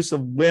abuse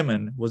of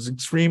women was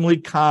extremely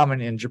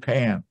common in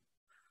Japan.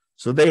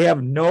 So they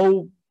have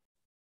no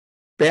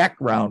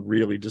background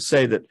really to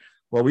say that,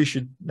 well, we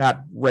should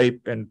not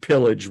rape and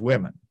pillage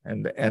women.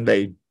 And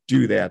they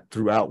do that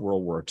throughout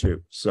World War II.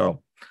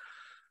 So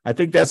I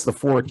think that's the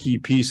 4 key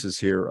pieces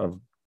here of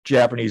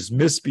Japanese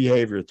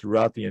misbehavior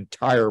throughout the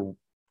entire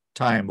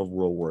time of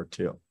World War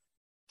II.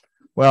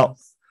 Well,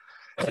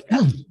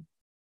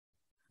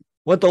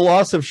 with the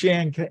loss of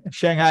Shanghai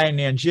and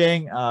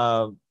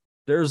Nanjing,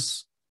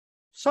 there's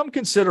some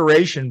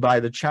consideration by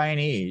the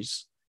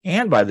Chinese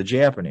and by the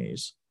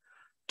Japanese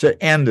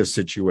to end this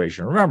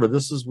situation. Remember,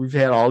 we've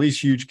had all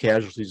these huge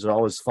casualties,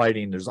 all this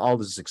fighting, there's all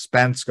this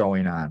expense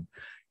going on.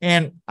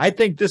 And I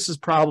think this is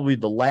probably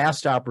the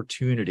last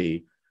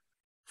opportunity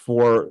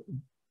for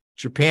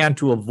Japan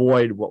to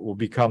avoid what will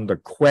become the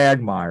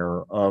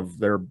quagmire of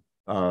their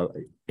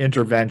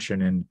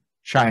intervention in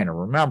China.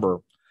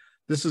 Remember,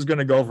 this is going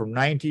to go from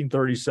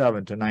 1937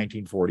 to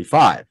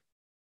 1945.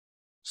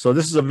 So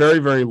this is a very,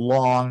 very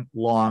long,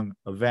 long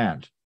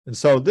event. And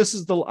so this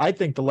is, I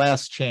think, the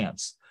last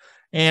chance.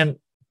 And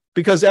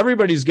because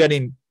everybody's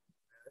getting,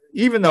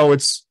 even though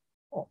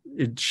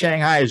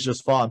Shanghai is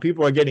just fallen,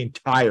 people are getting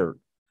tired.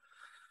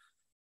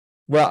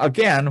 Well,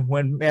 again,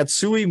 when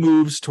Matsui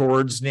moves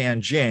towards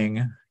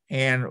Nanjing,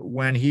 and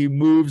when he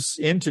moves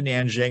into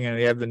Nanjing and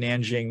they have the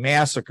Nanking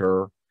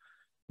Massacre,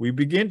 we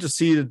begin to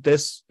see that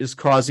this is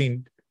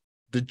causing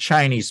the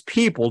Chinese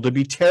people to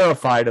be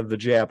terrified of the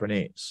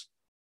Japanese,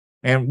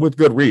 and with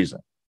good reason.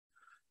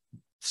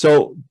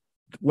 So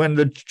when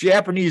the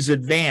Japanese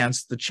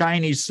advance, the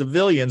Chinese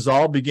civilians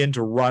all begin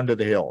to run to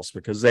the hills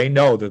because they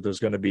know that there's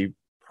going to be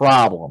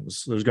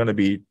problems. There's going to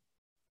be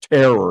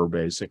terror,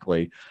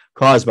 basically,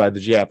 caused by the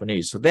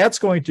Japanese. So that's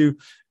going to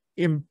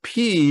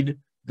impede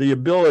the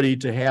ability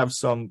to have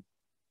some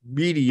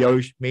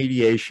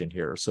mediation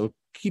here. So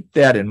keep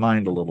that in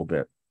mind a little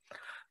bit.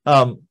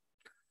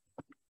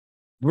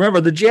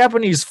 Remember, the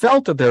Japanese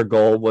felt that their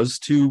goal was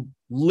to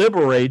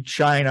liberate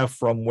China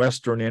from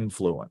Western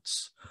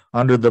influence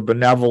under the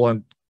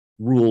benevolent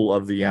rule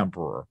of the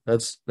emperor.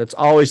 That's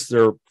always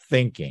their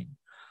thinking.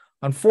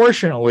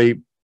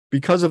 Unfortunately,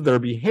 because of their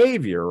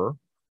behavior,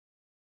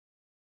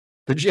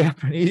 the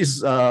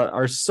Japanese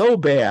are so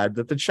bad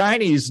that the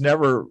Chinese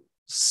never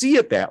see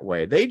it that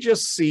way. They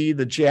just see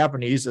the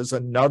Japanese as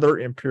another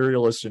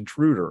imperialist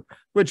intruder,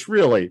 which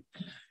really,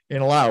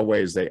 in a lot of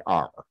ways, they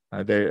are.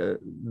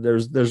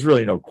 There's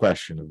really no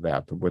question of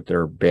that with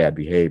their bad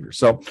behavior.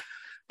 So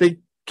they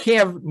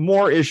have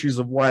more issues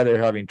of why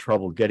they're having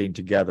trouble getting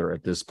together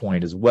at this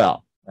point as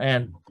well.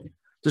 And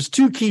there's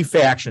 2 key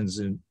factions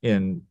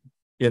in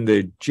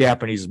the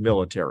Japanese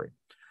military.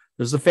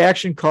 There's a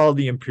faction called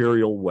the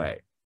Imperial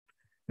Way.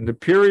 And the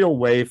Imperial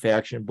Way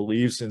faction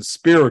believes in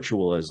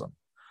spiritualism.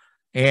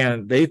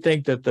 And they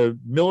think that the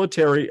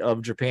military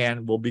of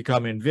Japan will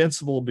become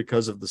invincible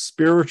because of the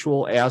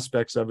spiritual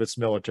aspects of its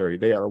military.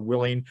 They are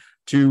willing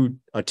to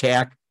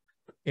attack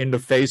in the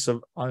face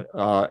of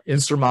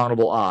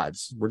insurmountable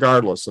odds,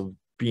 regardless of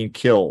being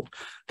killed.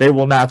 They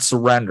will not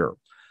surrender.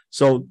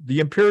 So the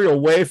Imperial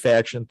Way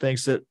faction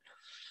thinks that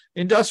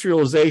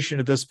industrialization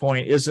at this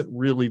point isn't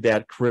really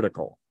that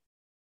critical.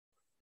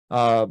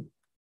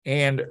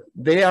 And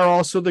they are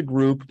also the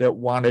group that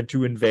wanted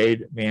to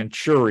invade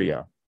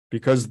Manchuria,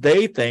 because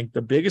they think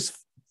the biggest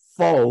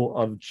foe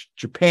of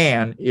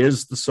Japan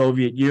is the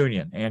Soviet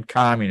Union and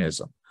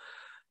communism.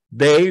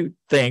 They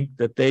think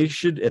that they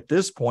should, at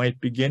this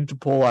point, begin to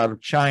pull out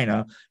of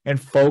China and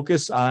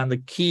focus on the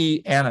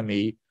key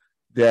enemy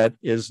that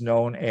is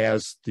known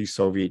as the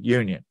Soviet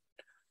Union.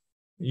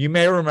 You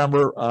may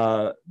remember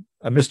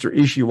Mr.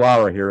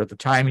 Ishiwara here. At the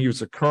time he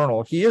was a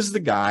colonel. He is the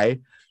guy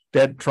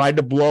that tried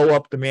to blow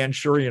up the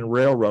Manchurian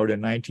Railroad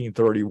in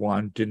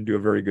 1931. Didn't do a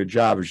very good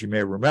job, as you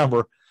may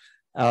remember.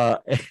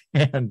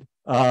 And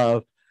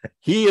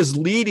he is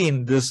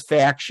leading this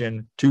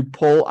faction to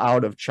pull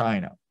out of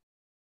China.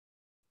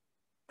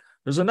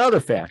 There's another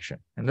faction,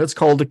 and that's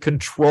called the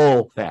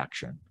Control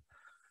faction.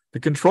 The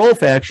Control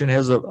faction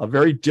has a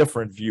very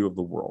different view of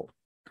the world.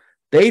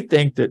 They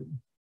think that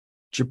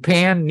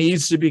Japan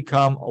needs to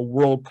become a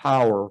world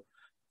power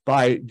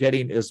by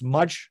getting as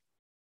much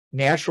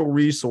natural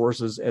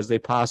resources as they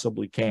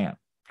possibly can.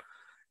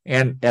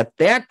 And at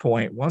that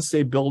point, once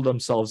they build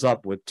themselves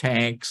up with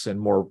tanks and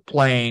more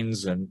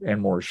planes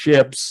and more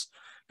ships,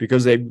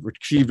 because they've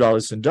achieved all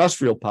this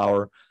industrial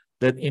power,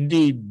 that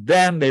indeed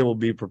then they will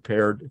be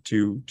prepared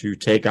to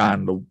take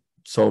on the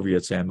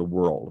Soviets and the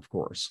world, of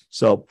course.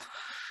 So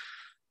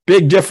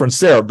big difference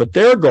there. But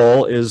their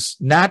goal is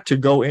not to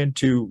go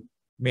into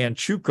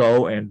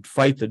Manchukuo and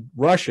fight the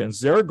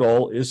Russians. Their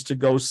goal is to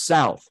go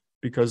south,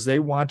 because they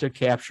want to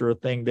capture a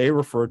thing they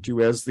refer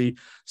to as the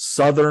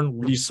Southern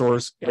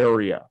Resource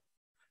Area.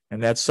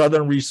 And that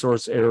Southern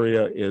Resource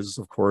Area is,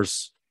 of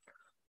course,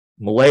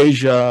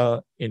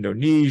 Malaysia,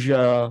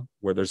 Indonesia,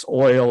 where there's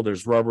oil,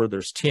 there's rubber,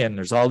 there's tin,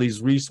 there's all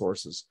these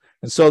resources.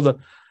 And so the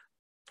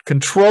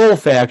control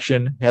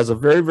faction has a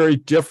very, very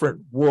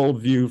different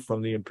worldview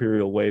from the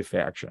imperial way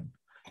faction.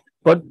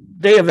 But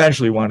they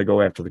eventually want to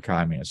go after the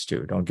communists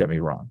too, don't get me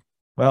wrong.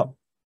 Well,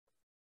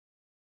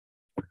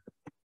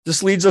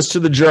 this leads us to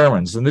the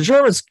Germans. And the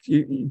Germans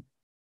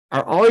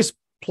are always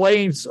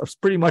playing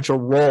pretty much a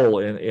role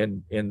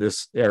in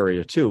this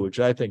area too, which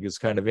I think is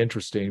kind of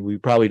interesting. We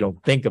probably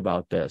don't think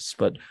about this,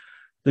 but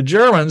the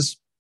Germans,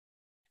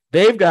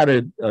 they've got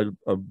a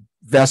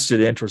vested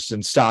interest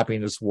in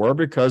stopping this war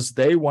because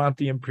they want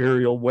the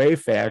imperial way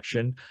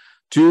faction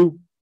to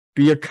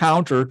be a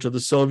counter to the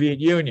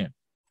Soviet Union.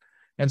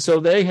 And so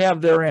they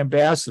have their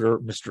ambassador,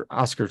 Mr.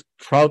 Oscar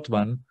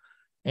Trautmann,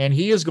 and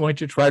he is going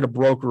to try to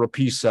broker a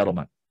peace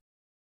settlement.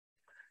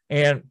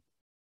 And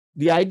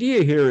the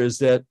idea here is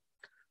that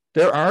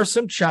there are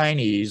some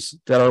Chinese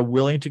that are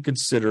willing to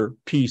consider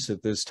peace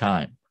at this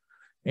time.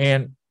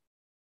 And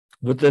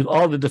with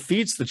all the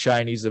defeats the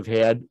Chinese have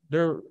had,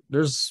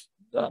 there's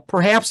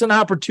perhaps an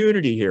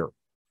opportunity here.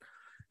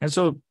 And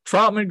so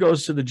Trautmann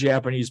goes to the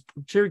Japanese,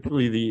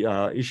 particularly the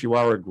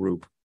Ishiwara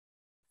group.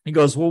 He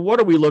goes, well, what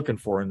are we looking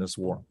for in this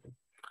war?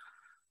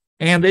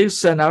 And they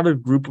send out a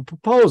group of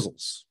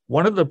proposals.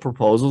 One of the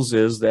proposals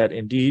is that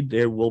indeed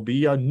there will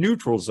be a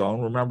neutral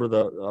zone. Remember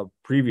the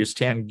previous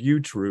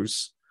Tangu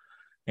truce.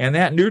 And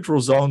that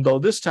neutral zone, though,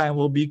 this time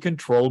will be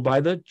controlled by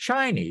the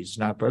Chinese,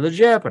 not by the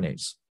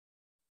Japanese.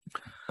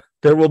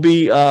 There will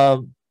be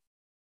other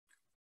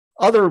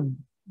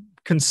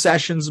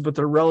concessions, but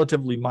they're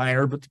relatively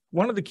minor. But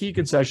one of the key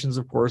concessions,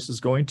 of course, is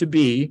going to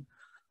be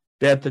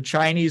that the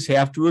Chinese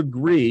have to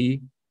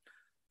agree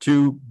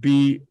to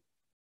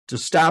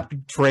stop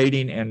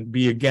trading and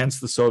be against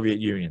the Soviet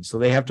Union. So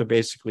they have to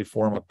basically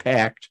form a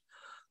pact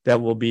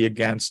that will be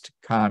against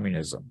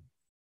communism.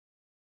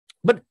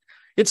 But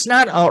it's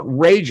not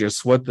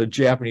outrageous what the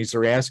Japanese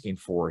are asking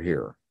for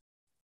here.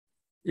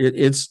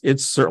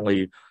 It's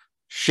certainly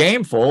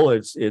shameful.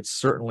 It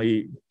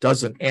certainly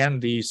doesn't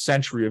end the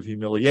century of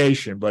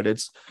humiliation, but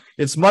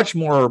it's much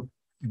more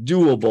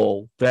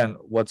doable than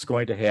what's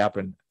going to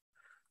happen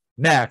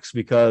next,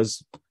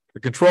 because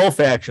the control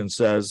faction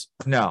says,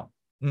 no,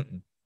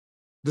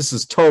 this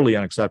is totally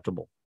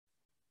unacceptable.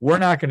 We're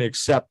not going to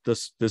accept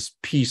this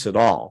peace at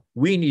all.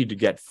 We need to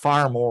get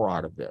far more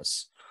out of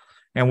this.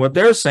 And what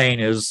they're saying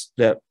is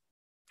that,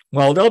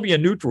 well, there'll be a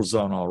neutral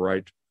zone, all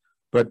right,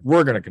 but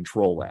we're going to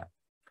control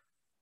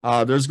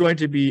that. There's going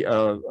to be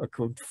a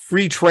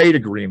free trade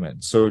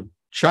agreement. So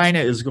China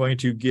is going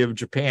to give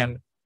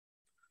Japan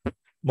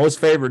most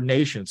favored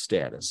nation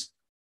status.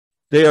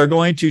 They are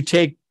going to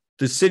take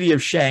the city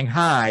of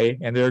Shanghai,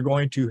 and they're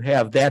going to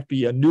have that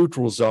be a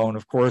neutral zone,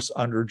 of course,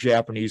 under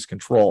Japanese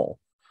control.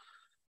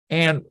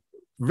 And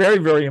very,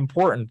 very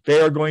important, they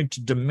are going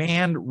to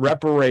demand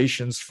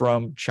reparations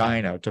from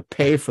China to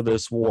pay for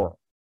this war.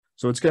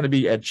 So it's going to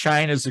be at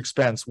China's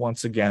expense,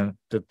 once again,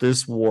 that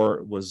this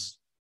war was,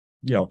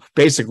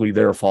 basically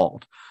their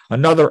fault.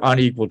 Another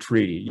unequal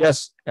treaty.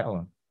 Yes,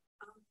 Ellen.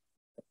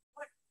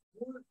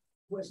 What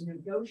was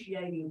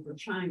negotiating for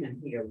China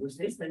here? Was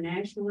this the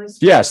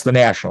nationalists? Yes, the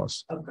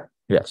nationalists. Okay.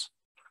 Yes.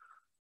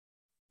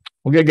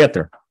 We're going to get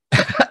there.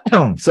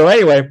 So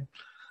anyway,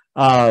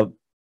 the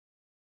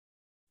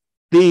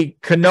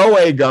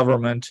Konoe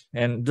government,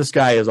 and this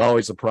guy is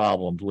always a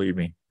problem, believe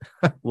me.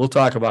 We'll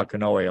talk about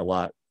Konoe a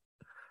lot.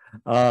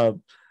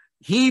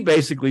 He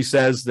basically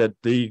says that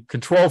the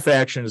control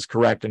faction is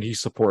correct and he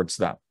supports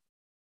them.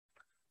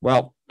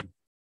 Well,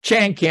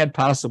 Chiang can't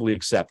possibly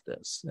accept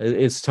this.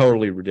 It's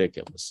totally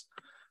ridiculous.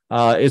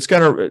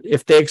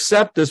 If they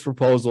accept this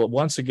proposal,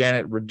 once again,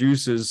 it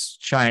reduces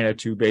China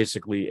to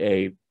basically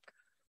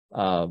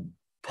a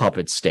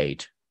puppet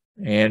state.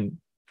 And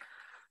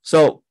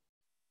so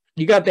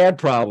you got that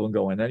problem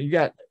going. Then you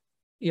got,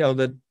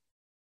 the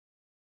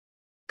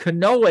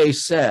Konoe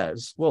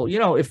says, well,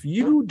 if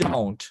you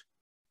don't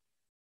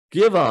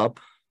give up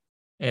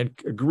and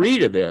agree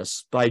to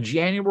this by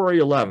January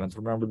 11th,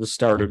 remember this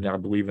started, I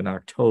believe, in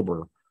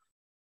October,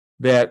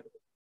 that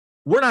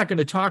we're not going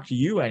to talk to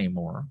you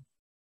anymore.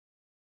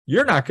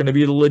 You're not going to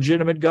be the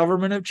legitimate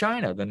government of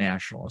China, the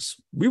nationalists.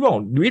 We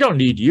don't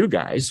need you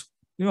guys.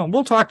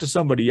 We'll talk to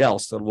somebody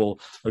else that will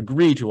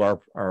agree to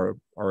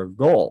our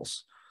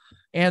goals.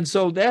 And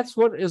so that's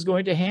what is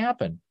going to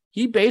happen.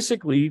 He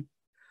basically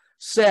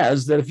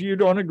says that if you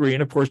don't agree,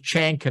 and of course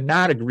Chiang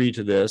cannot agree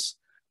to this,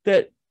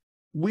 that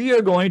we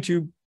are going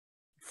to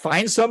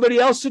find somebody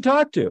else to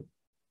talk to.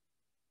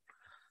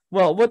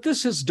 Well, what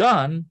this has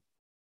done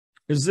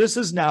is this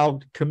has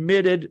now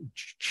committed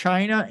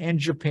China and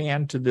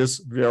Japan to this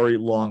very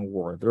long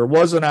war. There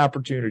was an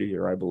opportunity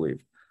here, I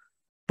believe.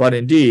 But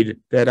indeed,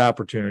 that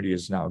opportunity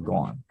is now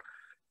gone.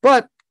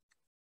 But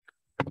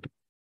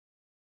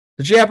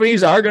the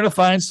Japanese are going to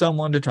find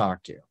someone to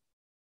talk to.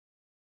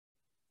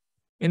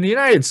 In the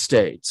United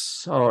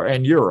States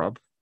and Europe,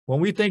 when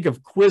we think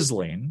of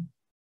Quisling,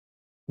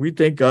 we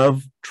think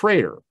of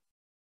traitor,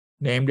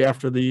 named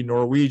after the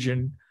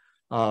Norwegian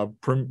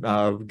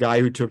guy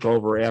who took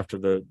over after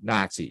the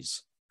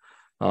Nazis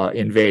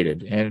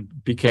invaded and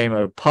became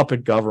a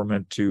puppet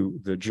government to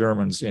the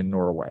Germans in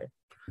Norway.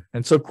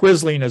 And so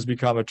Quisling has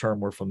become a term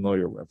we're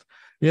familiar with.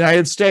 The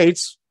United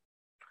States,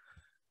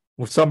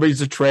 if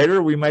somebody's a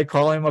traitor, we might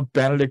call him a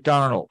Benedict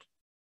Arnold.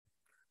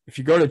 If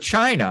you go to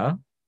China,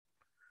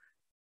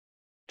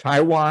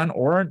 Taiwan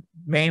or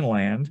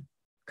mainland,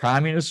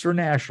 communist or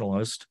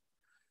nationalist,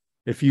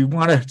 if you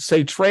want to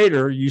say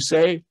traitor, you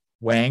say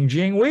Wang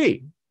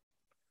Jingwei.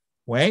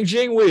 Wang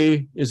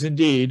Jingwei is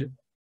indeed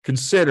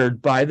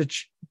considered by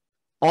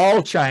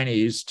all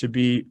Chinese to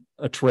be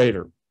a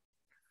traitor.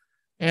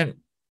 And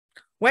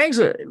Wang's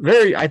a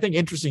very, I think,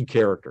 interesting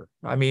character.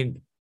 I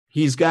mean,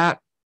 he's an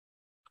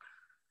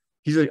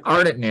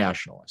ardent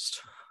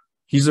nationalist.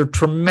 He's a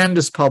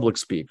tremendous public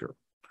speaker.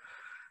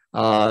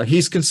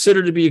 He's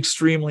considered to be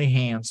extremely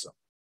handsome.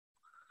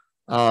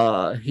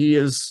 He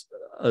is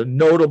a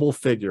notable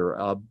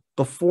figure.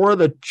 Before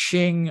the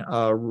Qing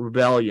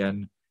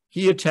rebellion,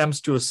 he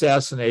attempts to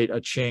assassinate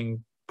a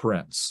Qing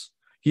prince.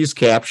 He's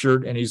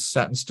captured and he's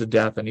sentenced to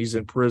death and he's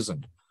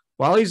imprisoned.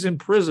 While he's in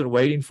prison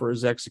waiting for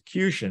his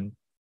execution,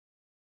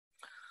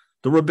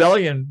 the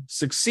rebellion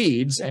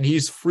succeeds and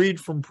he's freed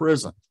from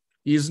prison.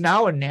 He is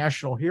now a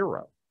national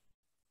hero.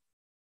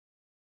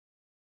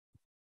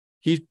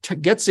 He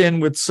gets in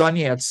with Sun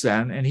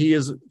Yat-sen, and he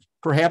is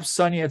perhaps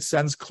Sun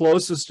Yat-sen's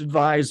closest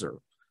advisor.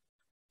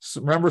 So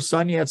remember,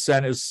 Sun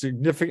Yat-sen is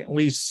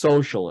significantly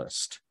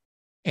socialist.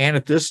 And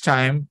at this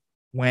time,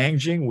 Wang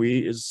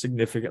Jingwei is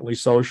significantly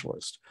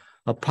socialist.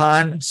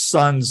 Upon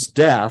Sun's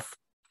death,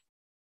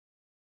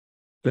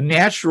 the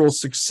natural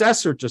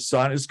successor to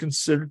Sun is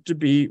considered to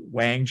be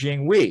Wang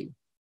Jingwei.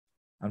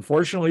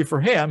 Unfortunately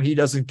for him, he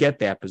doesn't get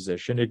that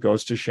position. It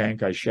goes to Chiang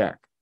Kai-shek.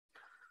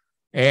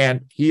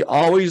 And he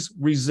always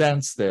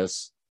resents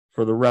this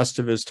for the rest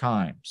of his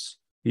times.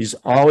 He's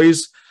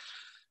always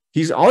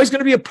going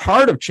to be a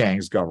part of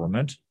Chiang's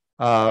government,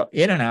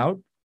 in and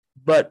out,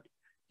 but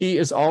he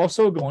is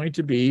also going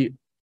to be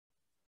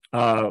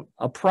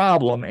a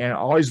problem and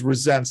always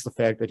resents the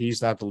fact that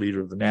he's not the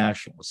leader of the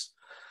nationalists.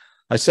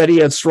 I said he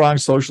had strong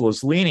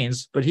socialist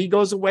leanings, but he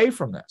goes away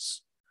from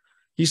this.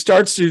 He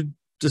starts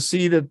to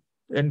see that,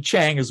 and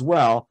Chiang as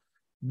well,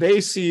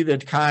 they see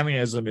that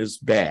communism is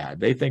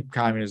bad. They think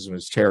communism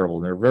is terrible.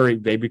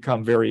 They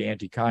become very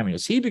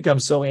anti-communist. He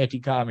becomes so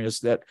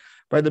anti-communist that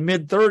by the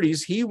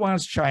mid-30s, he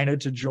wants China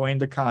to join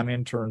the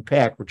Comintern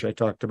Pact, which I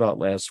talked about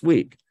last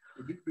week.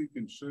 Would he be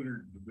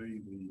considered to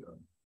be the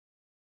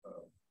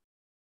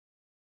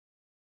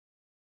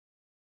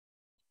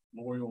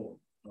loyal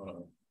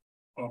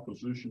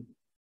opposition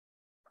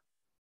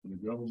to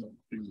the government?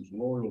 He was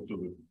loyal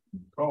to the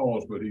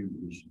cause, but he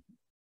was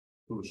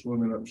sort of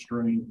swimming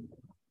upstream.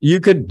 You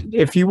could,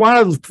 if you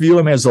want to view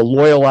him as a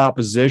loyal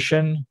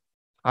opposition,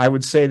 I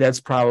would say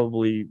that's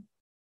probably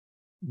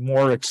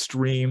more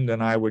extreme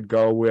than I would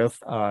go with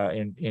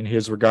in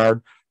his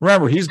regard.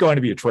 Remember, he's going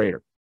to be a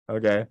traitor.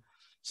 Okay,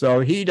 so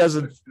he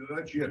doesn't.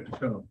 That's yet to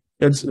come.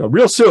 It's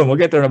real soon. We'll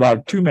get there in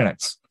about 2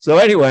 minutes. So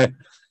anyway,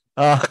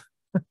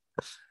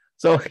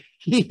 so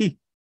he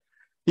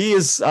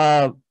is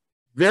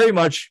very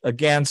much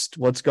against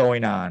what's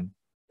going on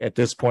at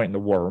this point in the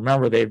war.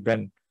 Remember, they've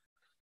been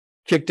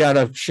kicked out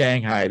of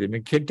Shanghai. They've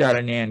been kicked out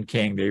of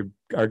Nanking. They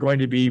are going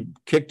to be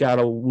kicked out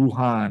of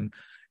Wuhan.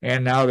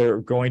 And now they're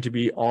going to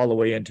be all the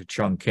way into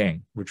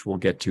Chongqing, which we'll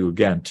get to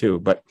again, too.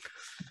 But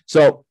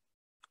so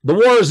the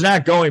war is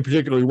not going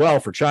particularly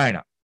well for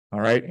China. All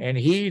right. And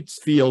he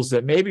feels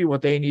that maybe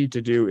what they need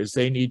to do is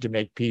they need to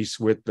make peace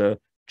with the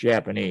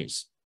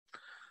Japanese.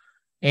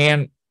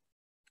 And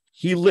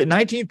in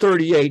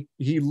 1938,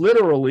 he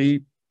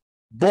literally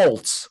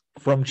bolts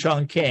from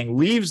Chongqing,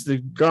 leaves the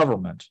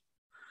government,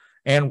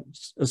 and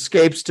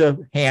escapes to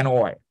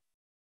Hanoi.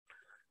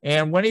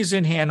 And when he's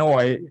in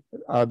Hanoi,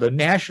 the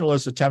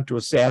nationalists attempt to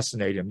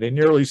assassinate him. They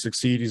nearly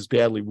succeed. He's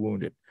badly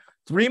wounded.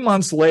 3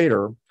 months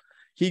later,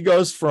 he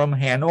goes from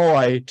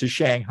Hanoi to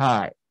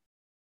Shanghai.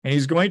 And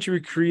he's going to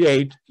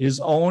create his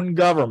own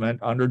government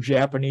under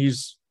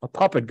Japanese, a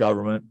puppet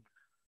government,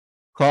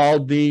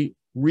 called the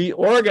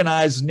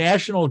Reorganized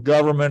National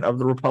Government of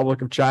the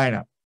Republic of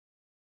China.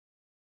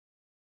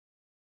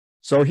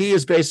 So he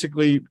is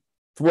basically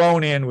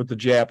thrown in with the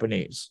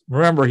Japanese.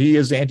 Remember, he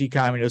is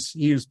anti-communist.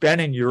 He has been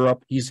in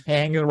Europe. He's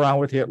hanging around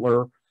with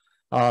Hitler.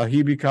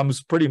 He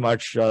becomes pretty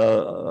much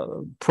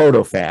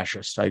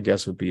proto-fascist, I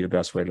guess would be the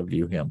best way to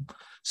view him.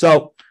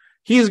 So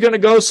he's going to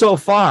go so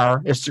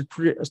far as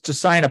to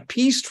sign a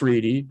peace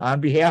treaty on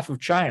behalf of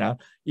China,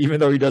 even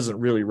though he doesn't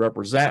really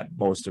represent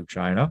most of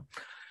China.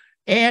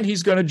 And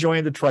he's going to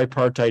join the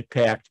Tripartite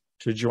Pact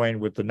to join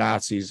with the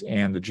Nazis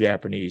and the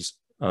Japanese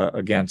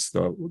against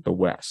the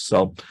West.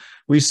 So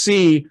we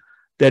see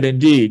that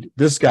indeed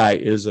this guy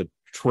is a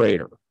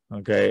traitor.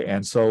 Okay.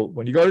 And so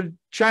when you go to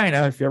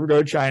China, if you ever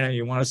go to China and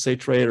you want to say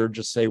traitor,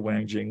 just say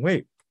Wang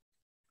Jingwei.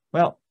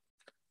 Well,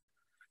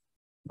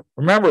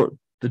 remember,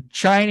 the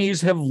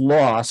Chinese have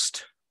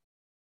lost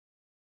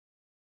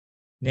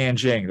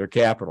Nanjing, their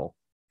capital.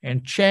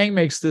 And Chiang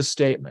makes this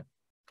statement.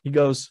 He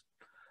goes,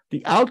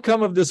 The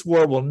outcome of this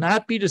war will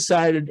not be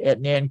decided at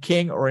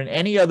Nanking or in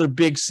any other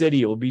big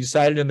city. It will be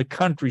decided in the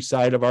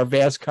countryside of our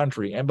vast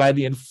country and by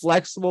the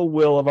inflexible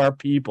will of our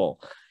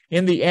people.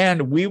 In the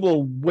end, we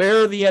will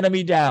wear the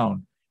enemy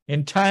down.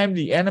 In time,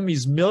 the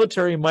enemy's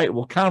military might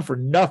will count for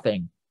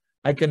nothing.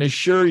 I can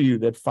assure you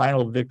that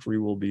final victory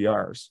will be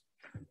ours.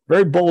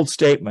 Very bold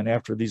statement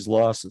after these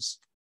losses.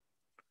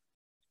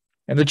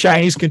 And the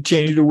Chinese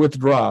continue to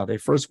withdraw. They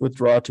first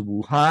withdraw to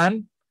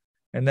Wuhan,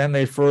 and then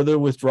they further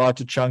withdraw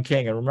to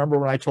Chongqing. And remember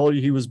when I told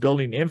you he was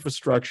building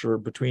infrastructure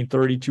between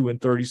 32 and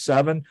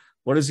 37?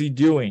 What is he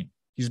doing?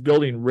 He's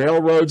building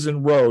railroads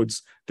and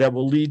roads that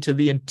will lead to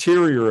the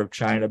interior of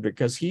China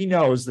because he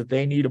knows that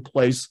they need a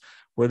place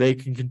where they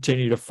can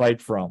continue to fight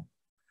from.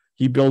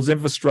 He builds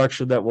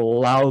infrastructure that will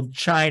allow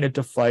China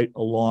to fight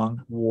a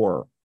long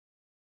war.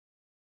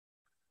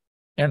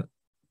 And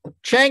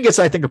Chiang gets,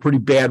 I think, a pretty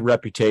bad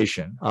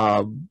reputation.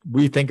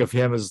 We think of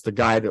him as the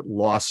guy that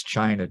lost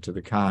China to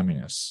the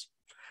communists,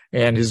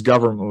 and his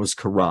government was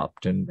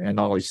corrupt and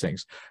all these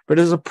things. But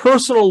as a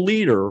personal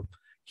leader,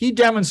 he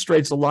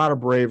demonstrates a lot of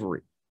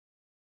bravery,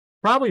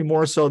 probably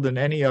more so than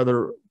any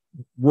other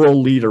world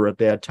leader at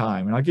that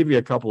time. And I'll give you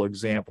a couple of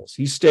examples.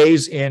 He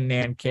stays in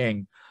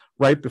Nanking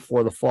right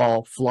before the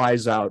fall,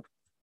 flies out.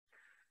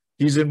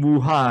 He's in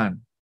Wuhan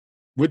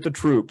with the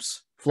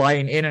troops,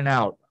 flying in and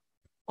out,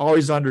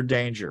 always under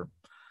danger.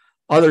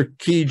 Other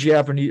key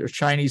Japanese or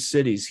Chinese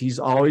cities, he's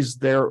always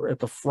there at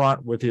the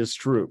front with his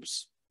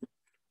troops.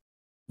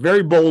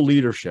 Very bold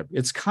leadership.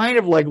 It's kind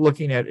of like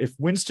looking at if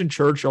Winston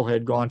Churchill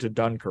had gone to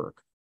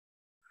Dunkirk.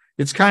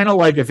 It's kind of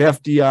like if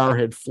FDR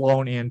had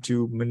flown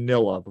into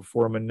Manila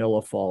before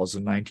Manila falls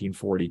in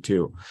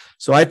 1942.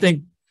 So I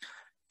think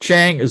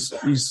Chiang is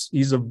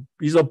he's a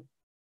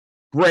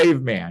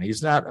brave man.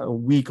 He's not a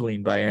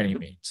weakling by any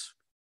means.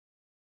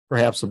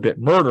 Perhaps a bit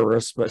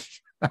murderous, but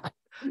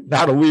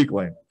not a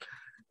weakling.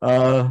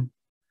 And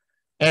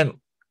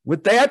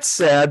with that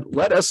said,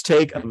 let us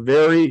take a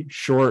very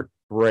short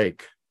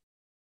break.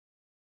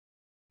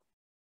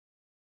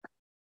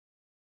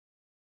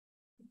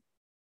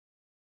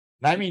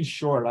 I mean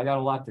short. I got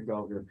a lot to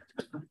go here.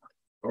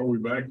 Are we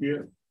back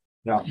yet?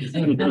 No.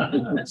 Soon enough.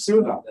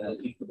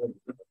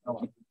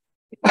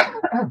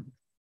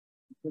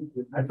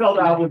 I felt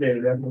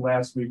obligated after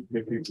last week to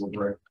give people a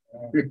break.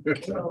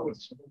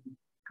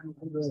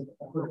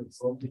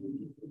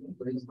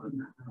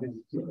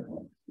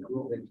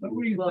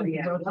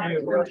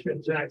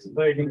 Russians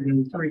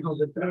activating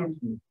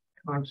 300,000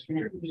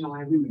 conscripts.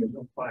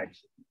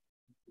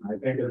 I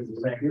think it's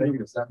the same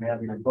thing as them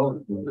having a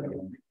vote.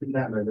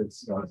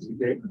 It's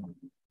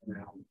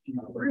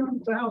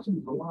 300,000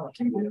 is a lot of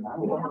people.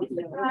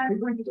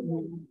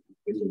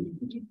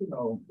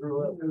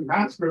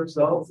 Conscripts,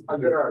 though,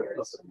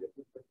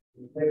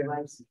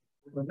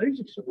 Well, these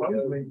are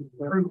supposedly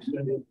troops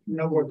that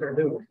know what they're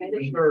doing.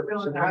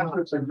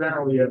 conscripts are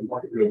generally at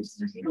one group.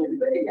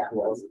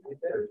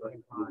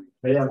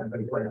 They haven't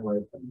been playing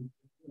with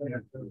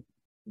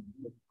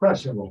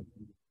questionable.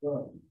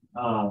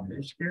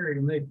 It's scary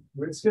to me.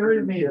 It's scary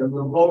to me. The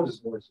vote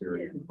is more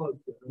scary.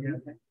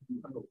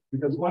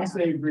 Because once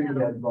they agree to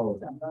that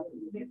vote,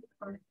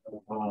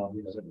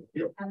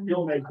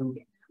 you'll make the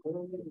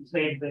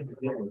same thing to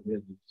deal with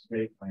his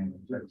state plan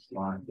and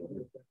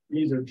Czechoslovakia.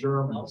 These are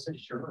Germans.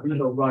 These are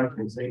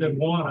Russians. They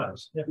want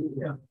us. Yeah. They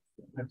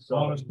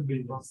want us to be.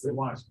 They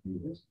want us to be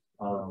this.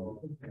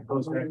 It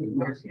goes back to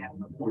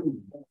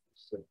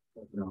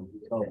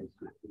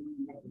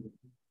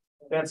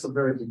that's a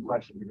very good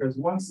question because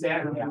once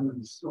that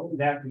happens,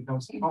 that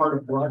becomes part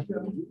of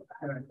Russia.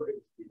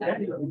 That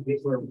becomes a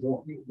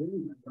war.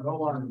 No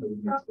longer.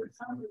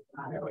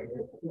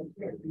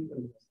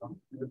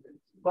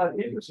 But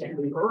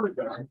interestingly,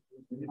 Erdogan,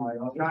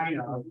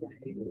 China,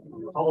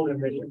 told him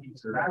that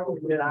he's not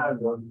going to get out of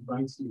the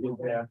once he did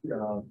that.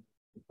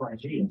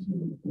 Chinese.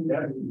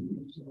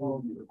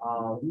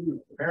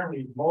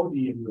 Apparently,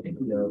 Modi in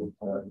India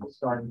is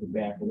starting to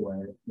back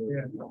away.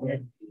 Yeah.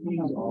 And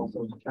he's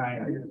also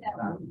China.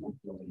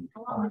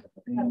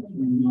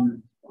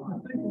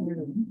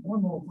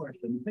 One more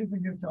question. The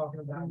thing you're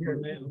talking about here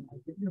now,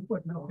 you're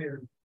putting up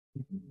here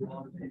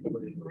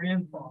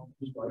grandfathers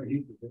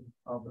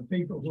of the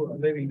people who are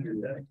living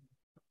today.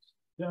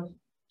 Just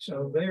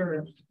so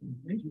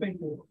these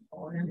people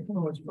are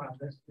influenced by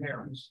their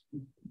parents.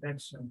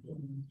 That's the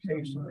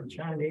case of the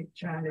Chinese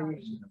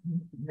nowadays.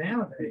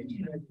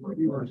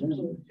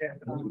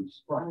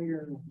 Japanese.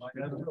 Like I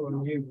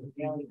told you,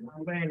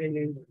 planning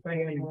in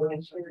Japan, they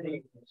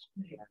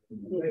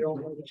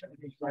don't know the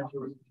Chinese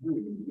culture.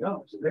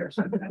 No, so there's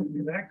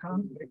that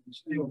conflict is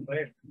still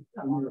there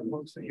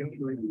amongst the young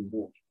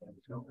people.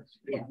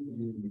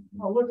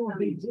 Oh, look at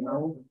these,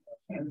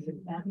 and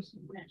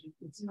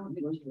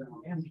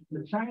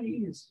the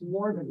Chinese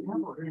more than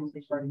ever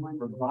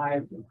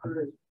provide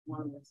for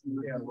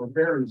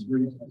various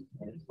reasons.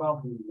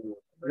 Well,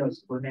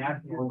 because for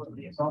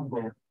nationalism, some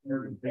for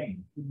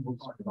everything. We'll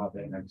talk about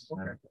that next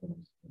time.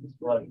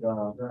 But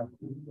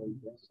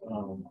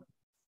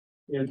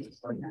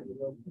It's like,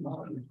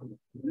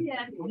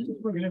 yeah, I'm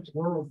just looking at the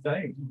world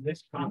thing.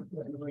 This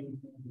conflict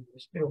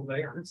is still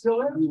there. It's still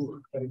there.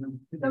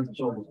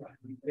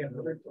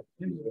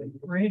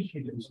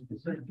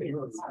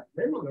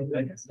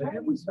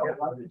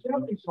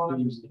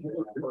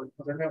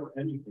 They're never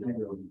educated.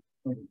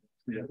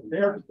 Yeah,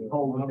 they're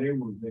told they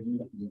were.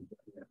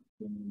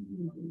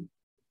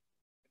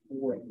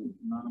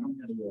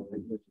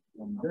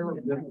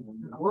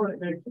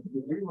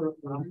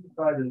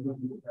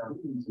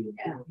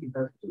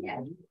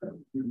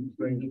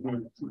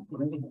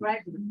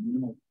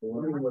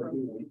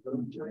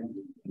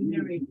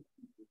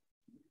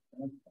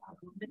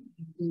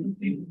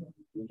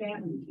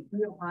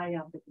 Real high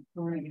up at the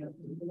corner.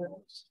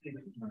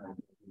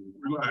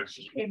 Relax.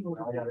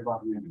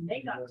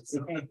 They got to stay.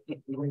 I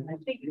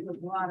think it was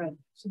a lot of.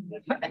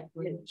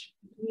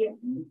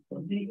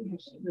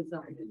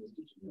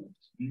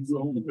 You go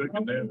home and take a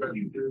nap.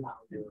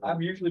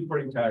 I'm usually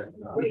pretty tired.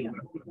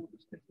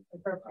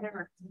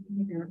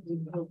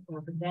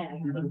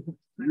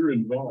 You're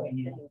involved.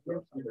 Easy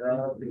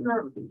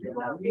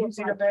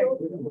to make.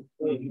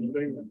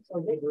 A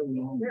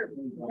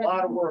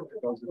lot of work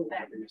goes into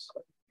this.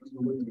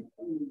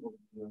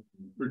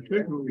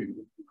 Particularly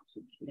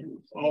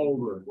all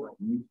the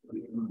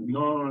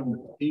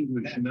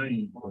non-English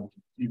names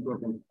keep up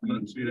with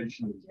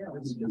pronunciation.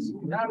 It's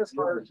not as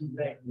hard as you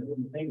think.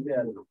 You think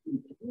that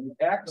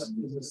X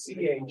is a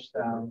CH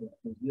sound,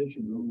 and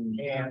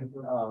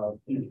so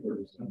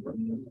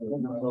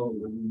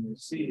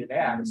C and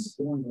X is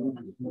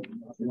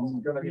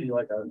going to be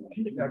like a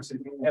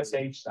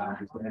SH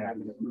sound.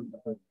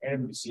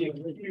 And if you see a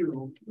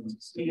Q, it's a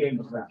CH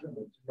sound.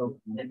 So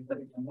it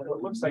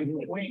looks like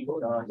Queen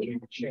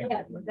change.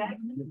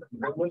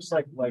 It looks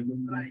like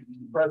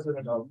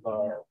president of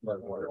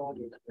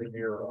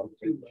here of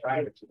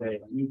China today,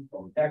 XI,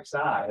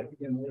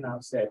 now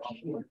said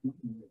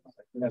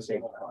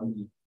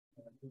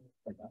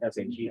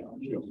SHG.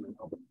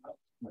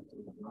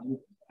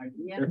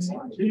 Yeah.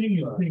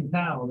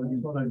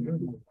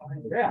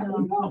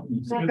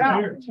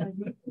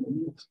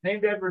 It's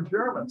named after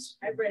Germans.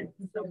 I read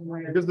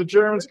somewhere. Because the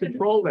Germans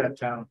control that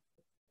town.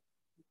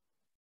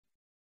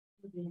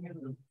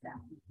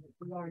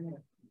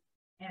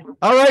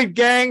 All right,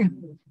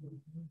 gang.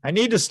 I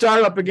need to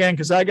start up again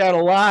because I got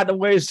a lot of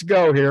ways to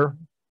go here.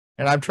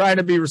 And I'm trying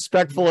to be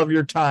respectful of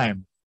your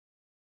time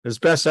as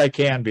best I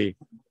can be.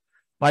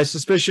 My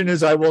suspicion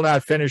is I will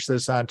not finish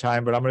this on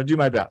time, but I'm going to do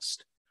my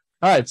best.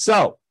 All right,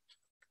 so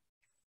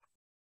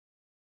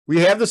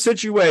we have the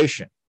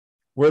situation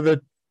where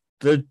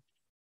the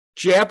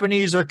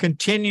Japanese are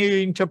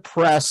continuing to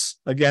press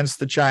against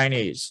the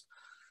Chinese.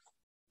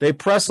 They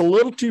press a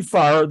little too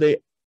far. They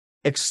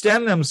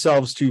extend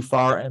themselves too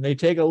far, and they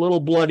take a little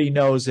bloody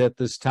nose at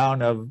this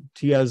town of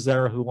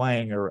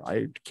Tianzerhuang, or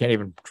I can't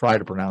even try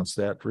to pronounce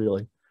that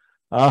really.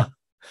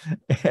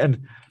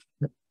 And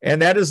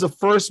that is the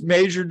first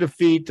major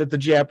defeat that the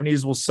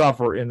Japanese will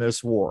suffer in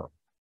this war.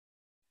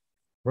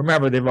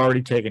 Remember, they've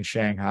already taken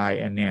Shanghai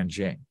and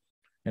Nanjing,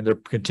 and they're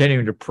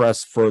continuing to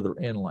press further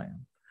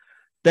inland.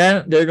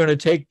 Then they're going to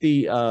take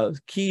the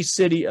key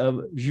city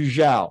of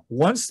Zhuzhou.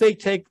 Once they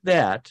take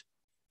that,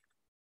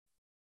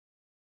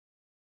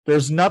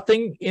 there's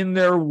nothing in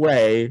their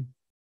way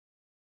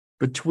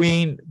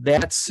between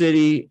that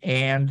city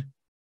and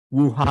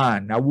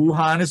Wuhan. Now,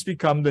 Wuhan has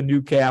become the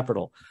new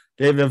capital.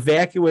 They've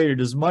evacuated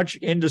as much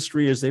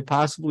industry as they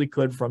possibly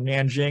could from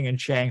Nanjing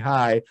and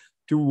Shanghai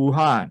to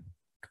Wuhan.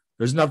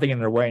 There's nothing in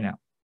their way now.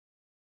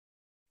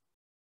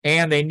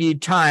 And they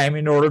need time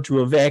in order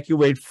to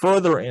evacuate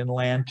further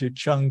inland to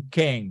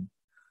Chongqing,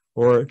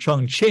 or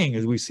Chongqing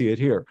as we see it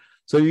here.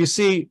 So you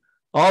see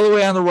all the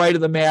way on the right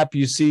of the map,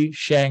 you see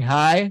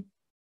Shanghai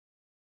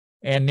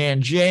and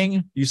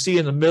Nanjing. You see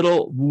in the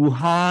middle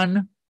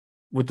Wuhan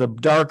with the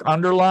dark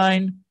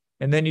underline,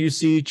 and then you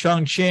see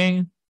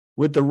Chongqing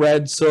with the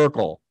red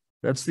circle.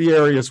 That's the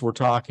areas we're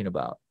talking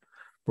about.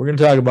 We're going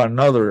to talk about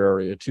another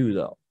area too,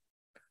 though,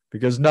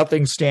 because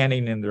nothing's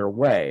standing in their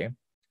way.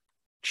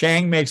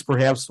 Chiang makes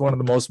perhaps one of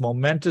the most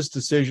momentous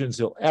decisions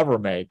he'll ever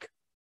make,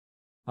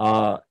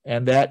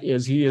 and that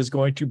is he is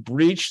going to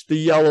breach the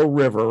Yellow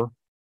River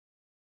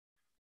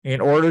in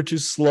order to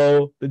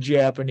slow the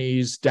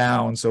Japanese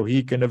down so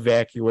he can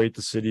evacuate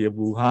the city of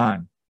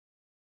Wuhan.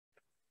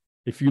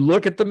 If you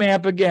look at the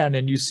map again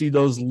and you see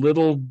those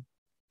little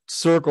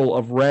circle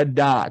of red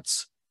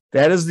dots,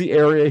 that is the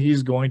area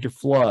he's going to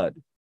flood.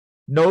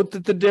 Note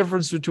that the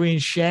difference between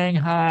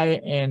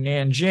Shanghai and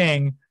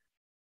Nanjing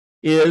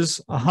is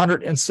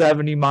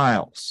 170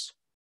 miles.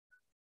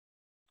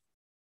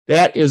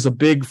 That is a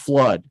big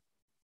flood.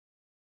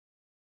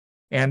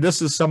 And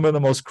this is some of the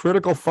most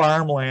critical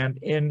farmland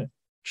in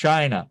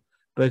China.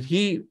 But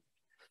he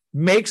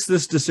makes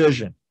this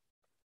decision.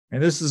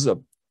 And this is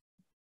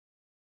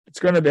it's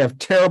going to have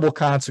terrible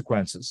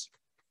consequences.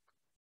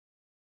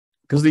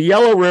 Because the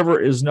Yellow River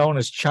is known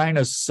as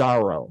China's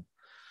sorrow.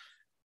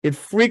 It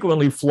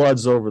frequently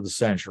floods over the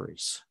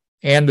centuries.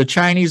 And the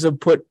Chinese have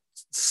put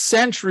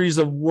centuries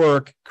of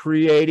work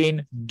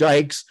creating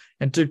dikes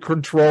and to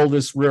control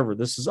this river.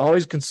 This is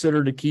always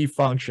considered a key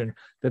function,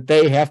 that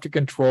they have to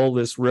control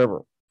this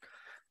river.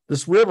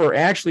 This river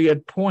actually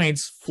at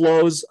points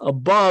flows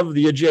above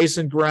the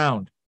adjacent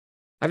ground.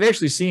 I've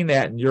actually seen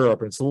that in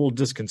Europe. It's a little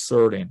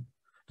disconcerting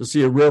to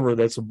see a river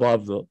that's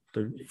above the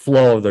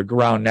flow of the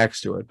ground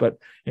next to it. But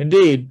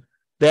indeed,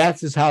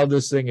 that is how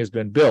this thing has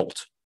been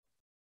built.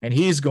 And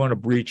he's going to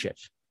breach it.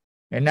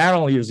 And not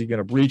only is he going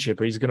to breach it,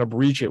 but he's going to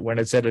breach it when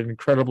it's at an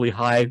incredibly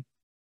high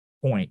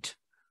point.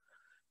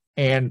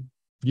 And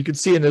you can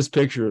see in this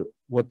picture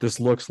what this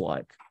looks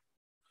like.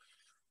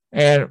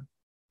 And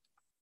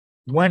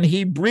when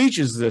he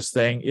breaches this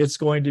thing, it's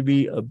going to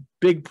be a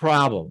big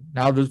problem.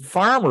 Now, the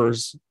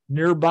farmers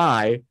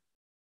nearby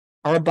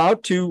are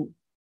about to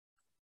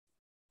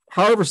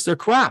harvest their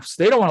crops.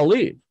 They don't want to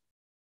leave.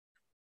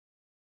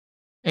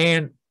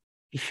 And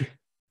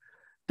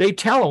they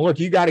tell them, look,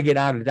 you got to get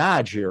out of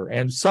Dodge here.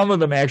 And some of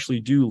them actually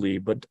do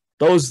leave, but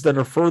those that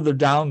are further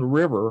down the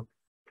river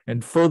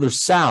and further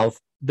south,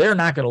 they're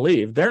not going to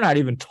leave. They're not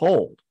even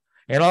told.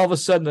 And all of a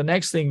sudden, the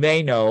next thing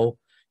they know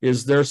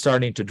is they're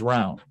starting to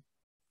drown.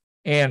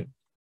 And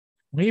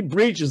when he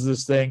breaches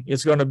this thing,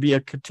 it's going to be a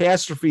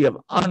catastrophe of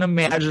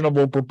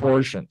unimaginable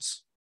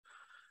proportions.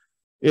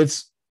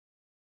 It's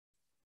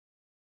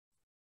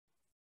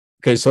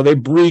okay, so they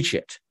breach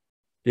it.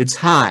 It's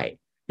high.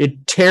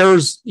 It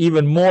tears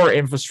even more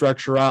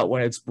infrastructure out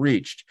when it's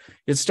breached.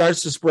 It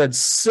starts to spread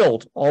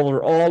silt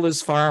over all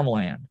this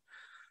farmland.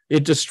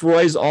 It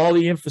destroys all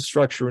the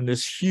infrastructure in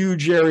this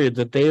huge area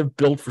that they have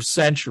built for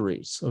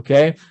centuries,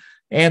 okay?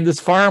 And this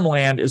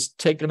farmland is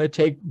going to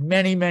take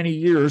many, many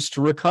years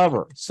to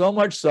recover. So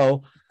much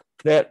so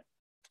that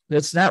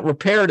it's not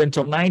repaired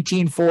until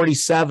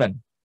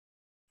 1947.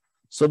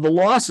 So the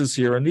losses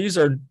here, and these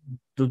are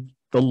the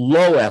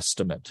low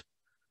estimate,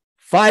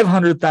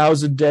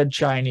 500,000 dead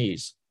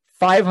Chinese.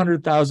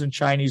 500,000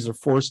 Chinese are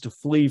forced to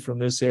flee from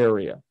this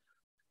area.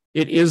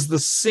 It is the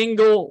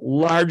single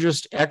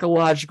largest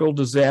ecological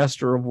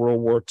disaster of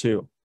World War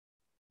II.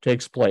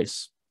 Takes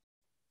place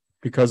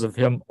because of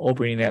him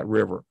opening that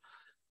river.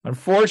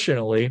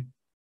 Unfortunately,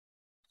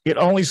 it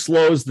only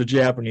slows the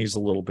Japanese a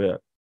little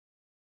bit.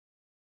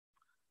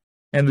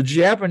 And the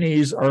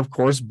Japanese are, of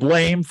course,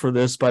 blamed for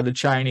this by the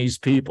Chinese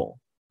people.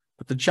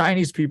 But the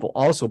Chinese people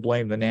also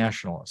blame the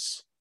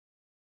nationalists.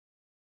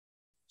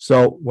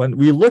 So when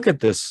we look at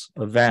this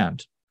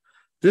event,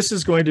 this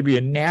is going to be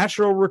a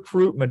natural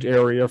recruitment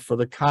area for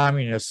the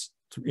communists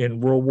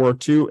in World War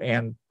II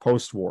and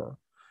post-war.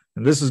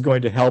 And this is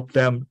going to help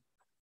them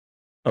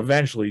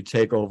eventually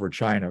take over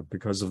China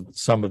because of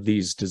some of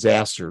these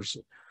disasters.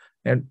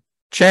 And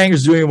Chiang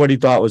is doing what he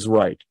thought was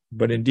right.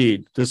 But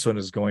indeed, this one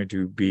is going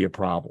to be a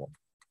problem.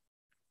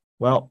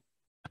 Well,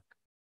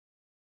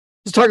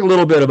 let's talk a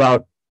little bit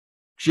about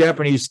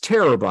Japanese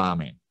terror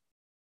bombing.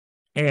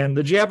 And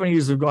the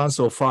Japanese have gone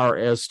so far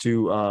as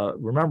to,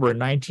 remember in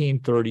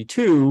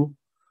 1932,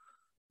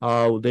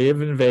 they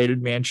have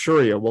invaded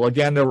Manchuria. Well,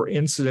 again, there were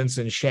incidents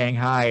in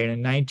Shanghai, and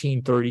in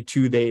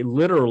 1932, they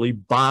literally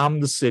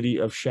bombed the city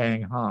of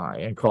Shanghai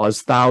and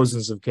caused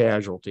thousands of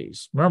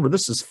casualties. Remember,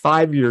 this is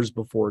 5 years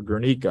before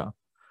Guernica.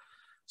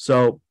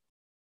 So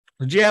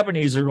the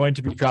Japanese are going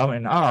to become,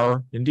 and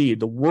are indeed,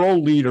 the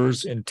world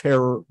leaders in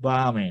terror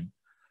bombing.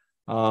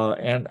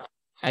 And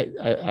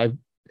I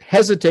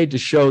hesitate to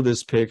show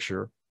this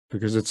picture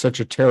because it's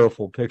such a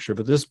terrible picture,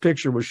 but this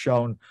picture was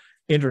shown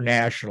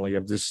internationally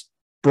of this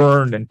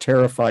burned and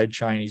terrified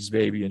Chinese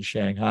baby in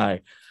Shanghai.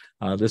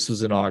 This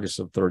was in August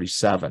of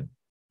 1937.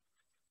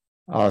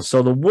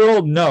 So the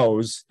world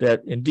knows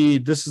that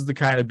indeed this is the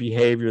kind of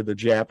behavior the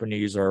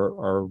Japanese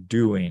are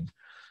doing.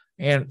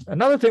 And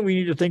another thing we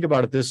need to think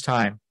about at this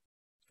time,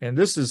 and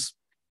this is,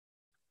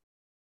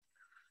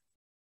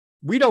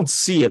 we don't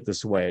see it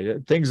this way.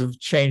 Things have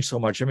changed so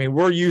much. I mean,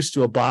 we're used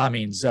to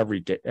bombings every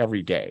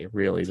day,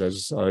 really.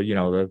 There's,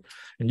 in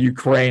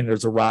Ukraine,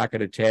 there's a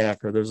rocket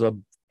attack or there's a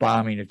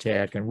bombing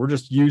attack, and we're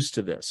just used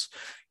to this.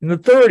 In the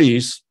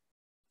 1930s,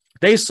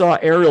 they saw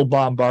aerial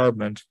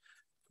bombardment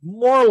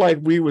more like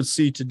we would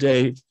see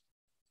today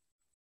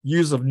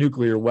use of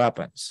nuclear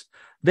weapons.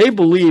 They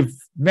believed,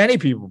 many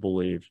people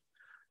believed,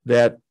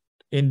 that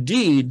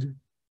indeed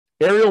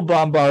aerial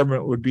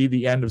bombardment would be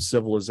the end of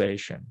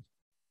civilization.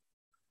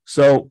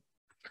 So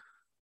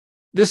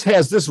this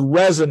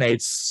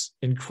resonates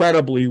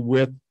incredibly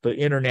with the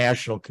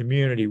international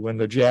community when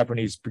the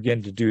Japanese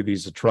begin to do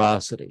these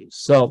atrocities.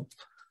 So,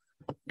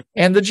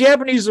 and the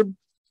Japanese are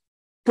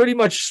pretty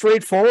much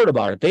straightforward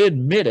about it. They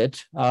admit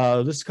it.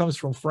 This comes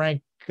from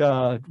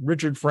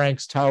Richard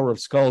Frank's Tower of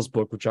Skulls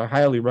book, which I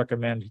highly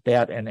recommend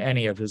that and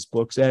any of his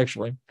books,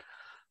 actually.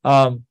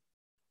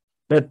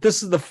 That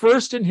this is the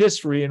first in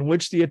history in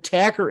which the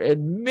attacker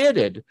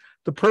admitted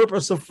the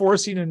purpose of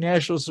forcing a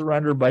national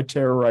surrender by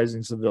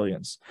terrorizing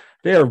civilians.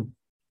 They are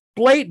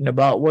blatant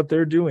about what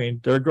they're doing.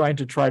 They're going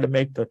to try to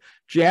make the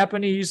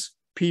Chinese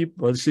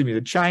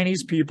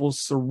people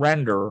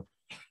surrender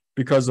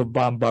because of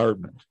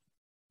bombardment.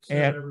 So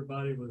and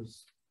everybody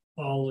was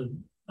all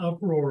in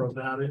uproar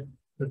about it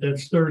But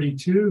that's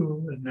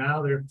 32, and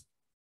now they're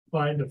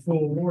fighting the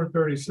full war,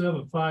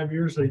 37. 5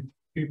 years,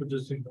 people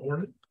just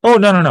ignored it. Oh,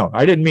 no.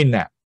 I didn't mean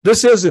that.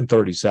 This is in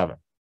 37.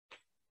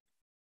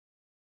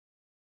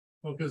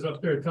 Well, because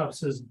up there, top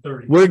says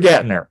 30. We're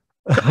getting there.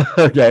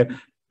 Okay.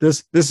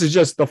 This is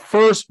just the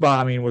first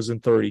bombing was in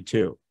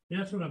 32.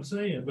 That's what I'm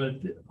saying. But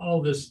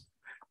all this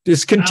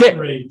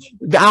outrage,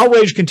 the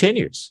outrage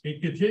continues.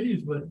 It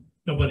continues, but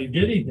nobody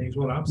did anything, is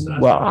what I'm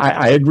saying. Well,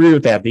 I agree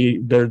with that.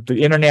 The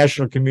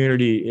international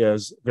community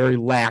is very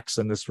lax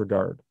in this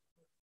regard.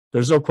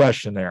 There's no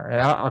question there.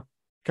 And I'll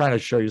kind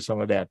of show you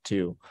some of that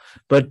too.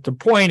 But the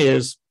point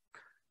is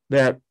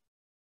that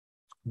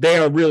they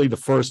are really the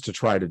first to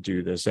try to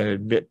do this and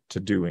admit to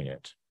doing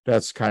it.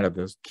 That's kind of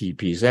the key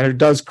piece. And it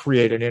does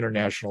create an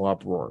international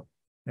uproar.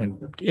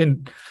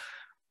 And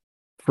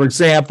for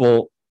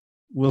example,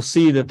 we'll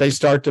see that they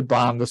start to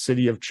bomb the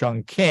city of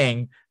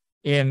Chongqing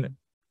in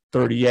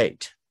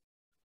 38.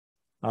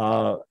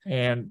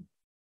 And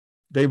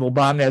they will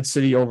bomb that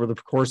city over the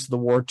course of the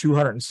war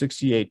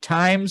 268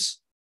 times.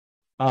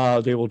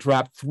 They will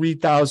drop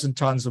 3,000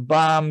 tons of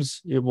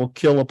bombs. It will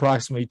kill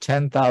approximately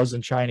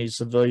 10,000 Chinese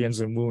civilians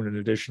and wound an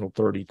additional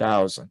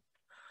 30,000.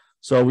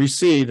 So we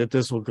see that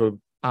this will go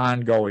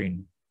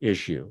ongoing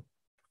issue.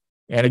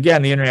 And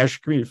again, the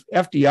international community,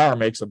 FDR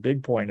makes a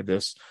big point of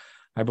this,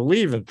 I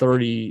believe in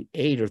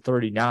 38 or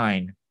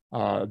 39,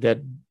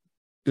 that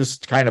this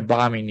kind of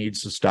bombing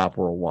needs to stop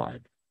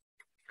worldwide.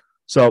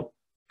 So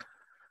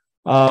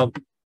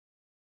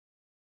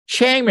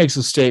Chang makes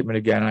a statement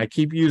again, and I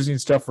keep using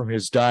stuff from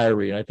his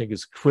diary, and I think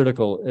it's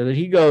critical. That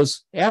he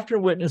goes, after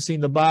witnessing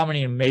the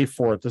bombing on May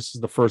 4th, this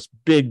is the first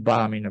big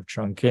bombing of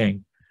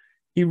Chongqing,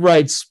 he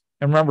writes,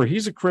 and remember,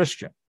 he's a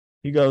Christian.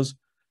 He goes,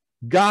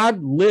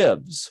 God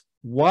lives.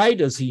 Why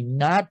does he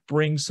not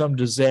bring some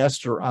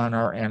disaster on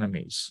our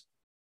enemies?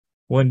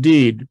 Well,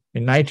 indeed,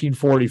 in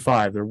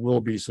 1945, there will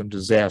be some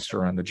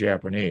disaster on the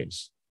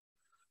Japanese.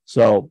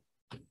 So,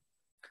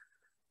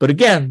 but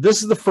again,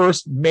 this is the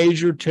first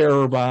major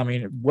terror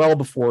bombing well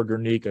before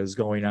Guernica is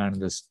going on in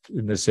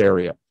this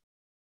area.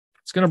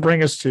 It's going to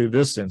bring us to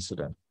this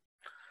incident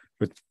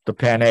with the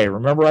Panay.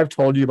 Remember, I've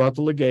told you about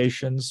the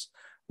legations.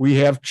 We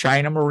have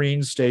China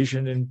Marines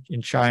stationed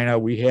in China.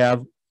 We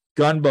have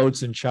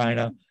gunboats in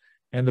China.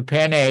 And the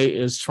Panay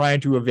is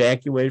trying to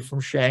evacuate from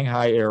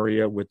Shanghai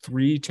area with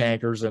 3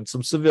 tankers and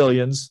some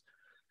civilians.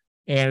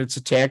 And it's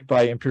attacked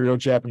by Imperial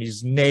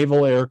Japanese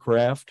naval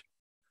aircraft.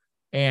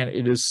 And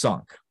it is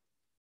sunk.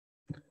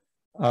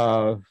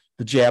 The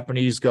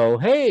Japanese go,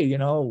 hey,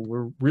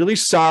 we're really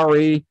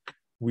sorry.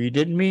 We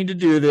didn't mean to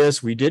do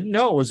this. We didn't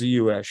know it was a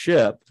U.S.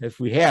 ship. If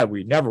we had,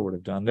 we never would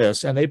have done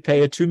this. And they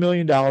pay a $2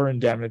 million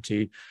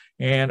indemnity.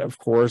 And of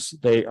course,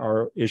 they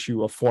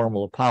issue a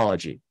formal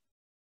apology.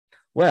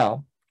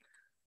 Well,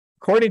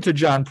 according to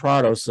John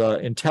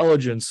Prados,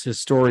 intelligence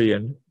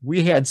historian,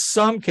 we had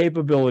some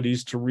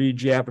capabilities to read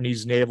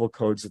Japanese naval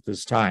codes at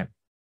this time.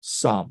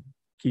 Some.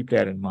 Keep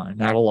that in mind.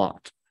 Not a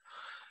lot.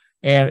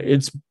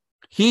 And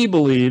he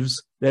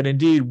believes that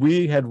indeed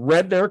we had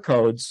read their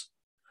codes,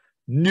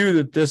 knew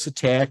that this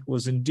attack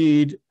was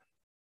indeed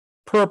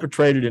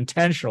perpetrated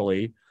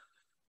intentionally.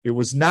 It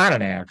was not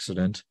an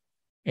accident.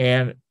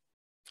 And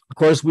of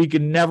course, we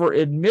can never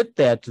admit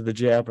that to the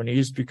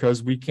Japanese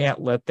because we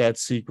can't let that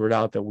secret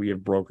out that we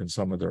have broken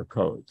some of their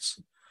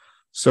codes.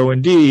 So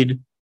indeed,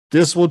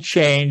 this will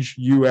change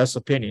U.S.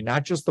 opinion,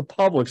 not just the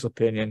public's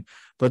opinion,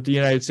 but the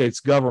United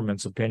States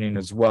government's opinion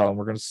as well. And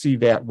we're going to see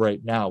that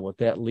right now, what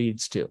that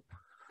leads to.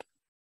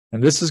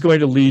 And this is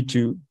going to lead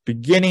to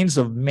beginnings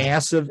of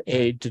massive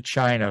aid to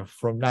China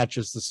from not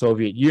just the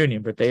Soviet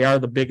Union, but they are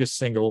the biggest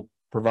single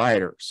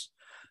providers.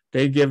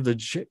 They give the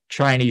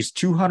Chinese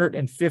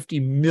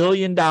 $250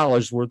 million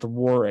worth of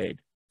war aid,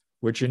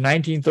 which in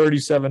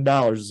 1937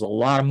 dollars is a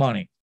lot of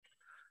money.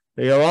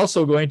 They are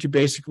also going to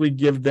basically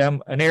give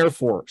them an air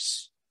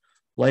force.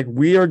 Like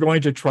we are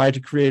going to try to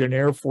create an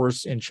air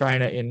force in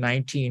China in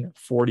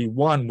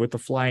 1941 with the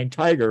Flying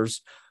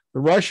Tigers.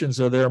 The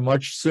Russians are there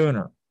much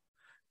sooner.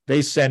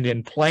 They send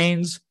in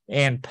planes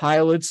and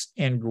pilots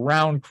and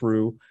ground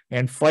crew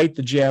and fight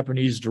the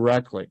Japanese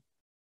directly.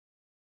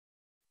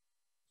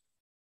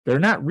 They're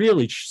not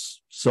really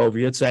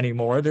Soviets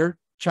anymore. They're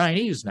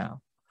Chinese now.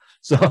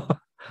 So,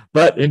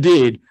 but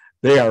indeed,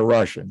 they are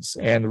Russians.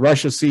 And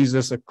Russia sees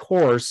this, of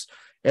course,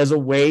 as a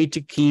way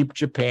to keep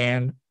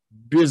Japan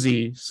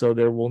busy so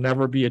there will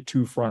never be a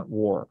two-front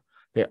war.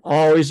 Their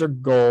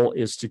goal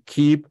is to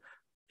keep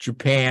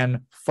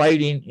Japan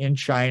fighting in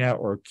China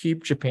or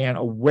keep Japan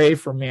away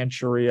from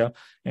Manchuria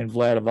and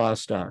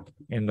Vladivostok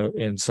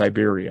in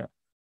Siberia.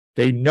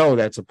 They know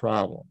that's a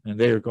problem, and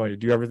they are going to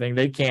do everything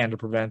they can to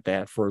prevent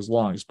that for as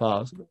long as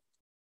possible.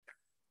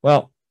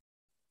 Well,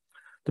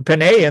 the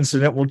Panay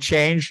incident will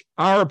change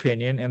our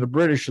opinion and the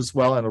British as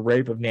well, and the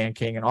rape of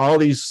Nanking and all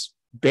these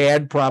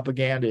bad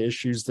propaganda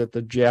issues that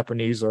the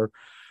Japanese are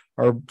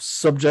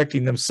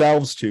subjecting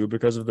themselves to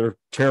because of their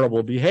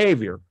terrible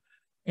behavior.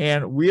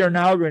 And we are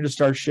now going to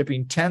start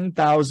shipping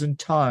 10,000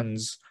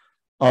 tons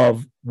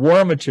of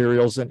war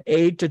materials and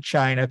aid to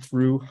China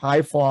through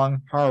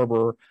Haiphong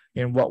Harbor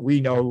in what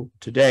we know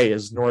today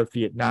as North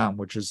Vietnam,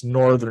 which is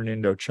northern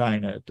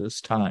Indochina at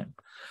this time.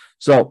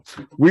 So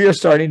we are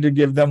starting to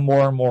give them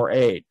more and more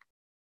aid.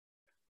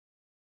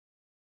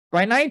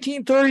 By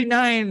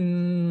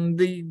 1939,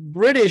 the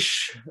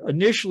British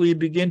initially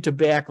begin to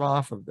back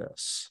off of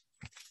this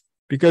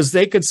because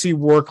they could see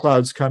war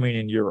clouds coming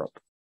in Europe.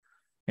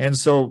 And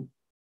so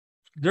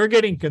they're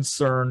getting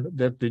concerned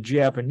that the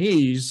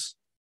Japanese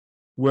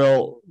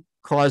will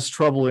cause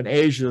trouble in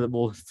Asia that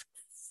will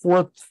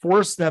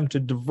force them to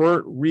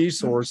divert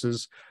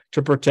resources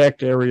to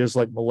protect areas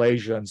like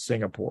Malaysia and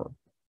Singapore.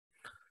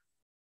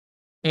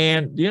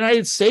 And the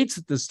United States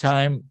at this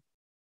time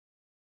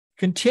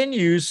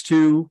continues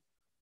to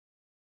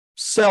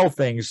sell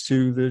things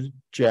to the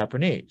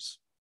Japanese.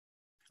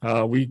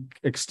 We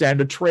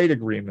extend a trade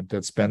agreement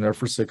that's been there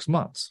for 6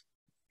 months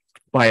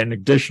by an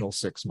additional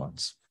 6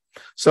 months.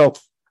 So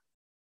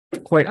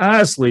quite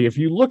honestly, if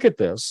you look at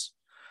this,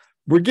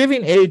 we're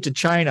giving aid to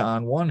China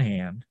on one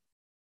hand,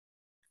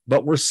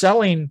 but we're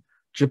selling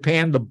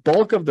Japan the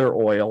bulk of their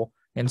oil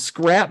and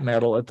scrap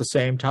metal at the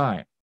same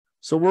time.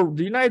 So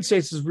the United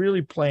States is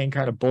really playing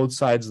kind of both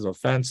sides of the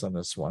fence on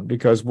this one,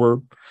 because we're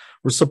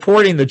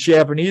supporting the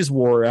Japanese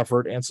war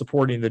effort and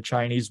supporting the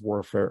Chinese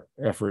warfare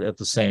effort at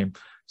the same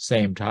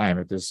time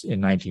in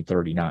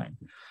 1939.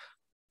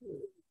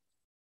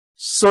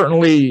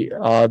 Certainly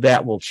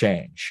that will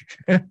change.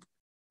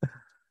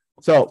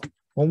 So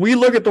when we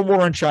look at the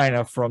war in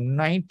China from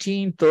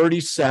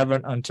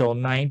 1937 until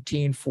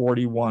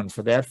 1941,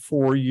 for that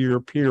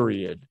 4-year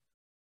period,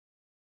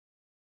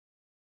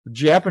 the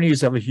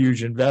Japanese have a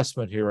huge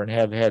investment here and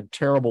have had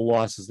terrible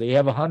losses. They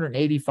have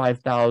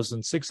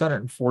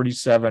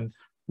 185,647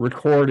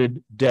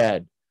 recorded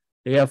dead.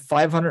 They have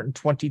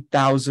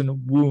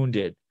 520,000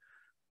 wounded.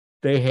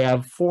 They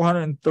have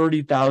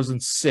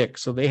 430,000 sick.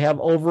 So they have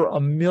over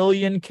 1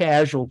 million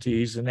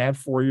casualties in that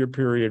 4-year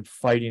period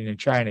fighting in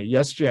China.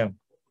 Yes, Jim?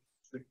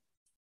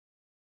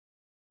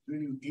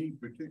 Any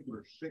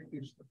particular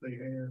sickness that they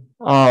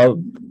have?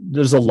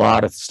 There's a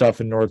lot of stuff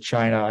in North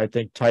China. I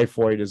think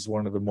typhoid is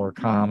one of the more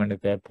common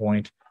at that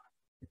point.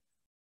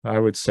 I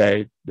would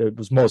say it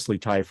was mostly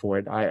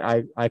typhoid.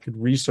 I could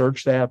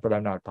research that, but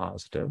I'm not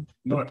positive.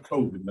 Not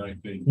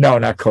COVID-19. No,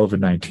 not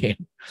COVID-19.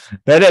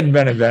 That hadn't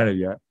been invented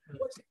yet.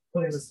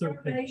 Was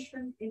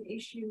starvation an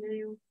issue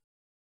now?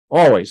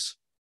 Always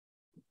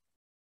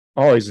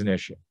an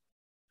issue.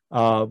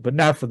 But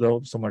not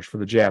for so much for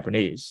the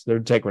Japanese. They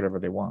would take whatever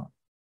they want.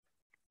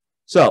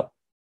 So,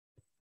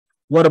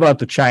 what about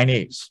the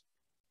Chinese?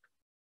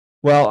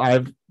 Well,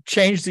 I've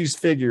changed these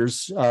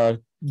figures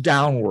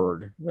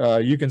downward.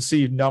 You can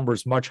see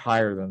numbers much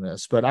higher than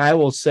this, but I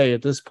will say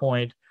at this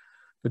point,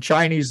 the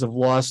Chinese have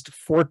lost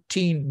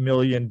 14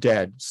 million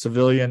dead,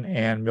 civilian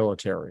and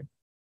military.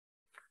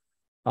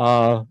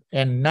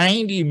 And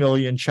 90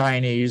 million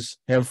Chinese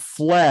have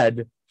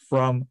fled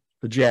from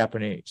the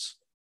Japanese.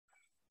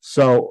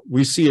 So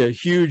we see a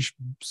huge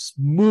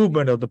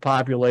movement of the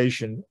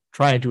population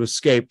trying to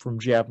escape from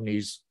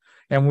Japanese.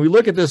 And when we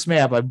look at this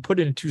map, I've put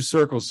it in 2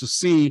 circles to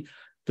see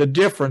the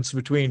difference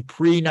between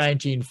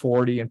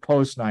pre-1940 and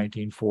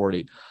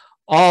post-1940.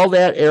 All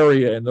that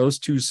area in those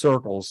 2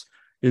 circles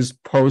is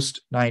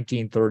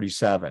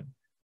post-1937.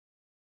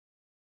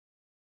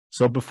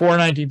 So before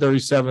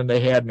 1937, they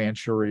had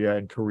Manchuria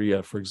and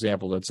Korea, for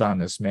example, that's on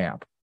this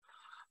map.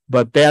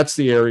 But that's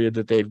the area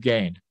that they've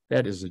gained.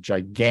 That is a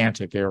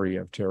gigantic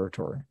area of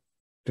territory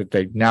that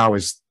they now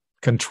is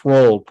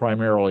controlled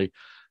primarily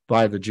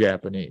by the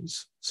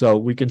Japanese. So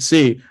we can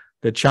see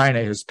that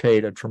China has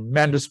paid a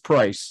tremendous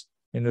price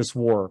in this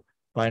war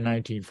by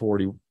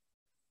 1940.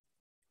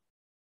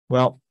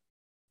 Well,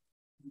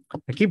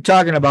 I keep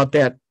talking about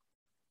that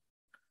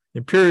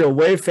Imperial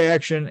Wei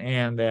faction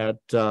and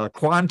that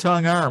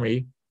Kwantung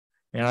Army,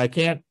 and I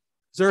can't.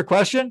 Is there a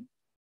question?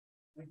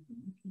 You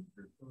keep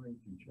referring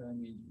to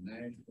Chinese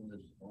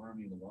nationalist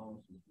army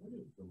losses. What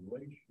is the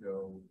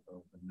ratio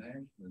of the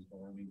nationalist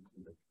army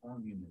to the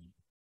communist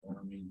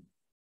army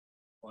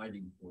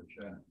fighting for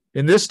China?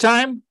 In this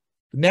time,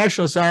 the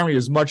nationalist army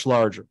is much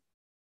larger.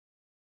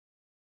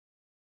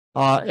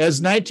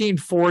 As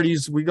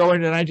 1940s, we go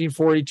into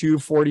 1942,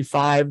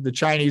 45, the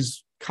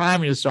Chinese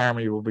Communist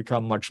Army will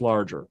become much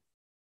larger.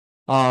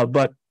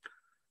 But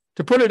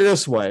to put it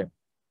this way,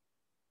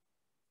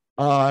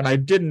 and I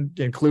didn't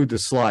include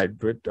this slide,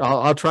 but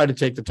I'll try to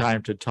take the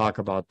time to talk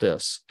about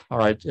this. All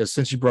right,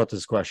 since you brought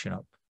this question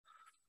up.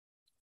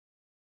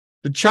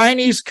 The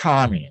Chinese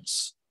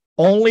Communists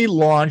only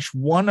launched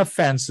one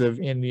offensive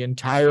in the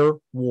entire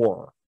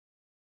war.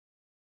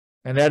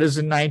 And that is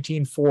in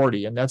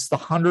 1940, and that's the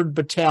 100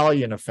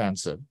 Battalion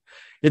Offensive.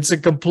 It's a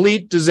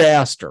complete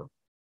disaster.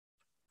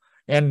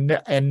 And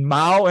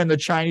Mao and the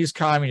Chinese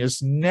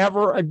Communists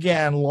never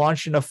again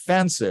launched an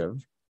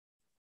offensive,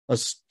 a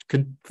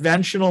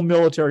conventional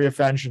military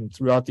offensive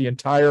throughout the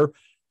entire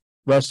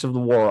rest of the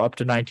war up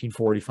to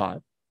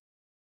 1945.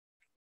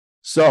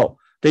 So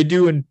they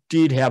do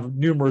indeed have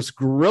numerous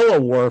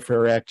guerrilla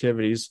warfare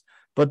activities,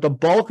 but the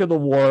bulk of the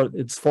war,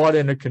 it's fought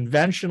in a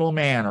conventional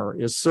manner,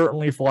 is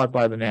certainly fought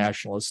by the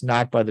nationalists,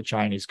 not by the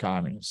Chinese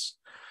Communists.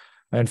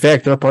 In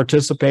fact, their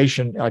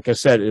participation, like I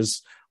said,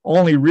 is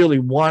only really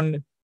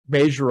one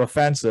major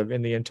offensive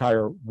in the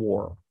entire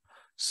war.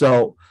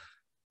 So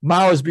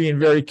Mao is being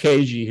very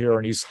cagey here,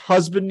 and he's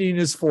husbanding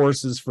his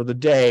forces for the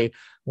day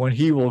when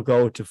he will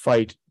go to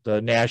fight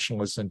the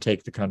nationalists and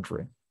take the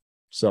country.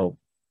 So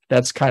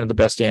that's kind of the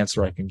best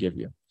answer I can give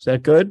you. Is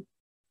that good?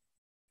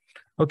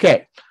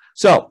 Okay,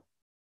 so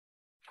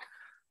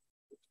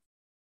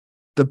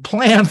the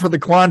plan for the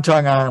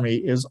Kwantung Army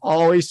is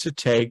always to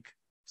take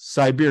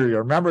Siberia.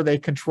 Remember, they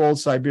controlled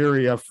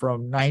Siberia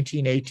from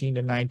 1918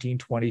 to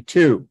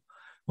 1922,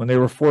 when they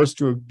were forced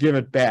to give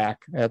it back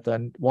at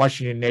the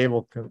Washington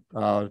Naval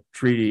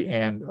Treaty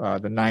and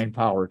the Nine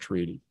Power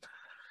Treaty.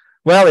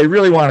 Well, they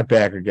really want it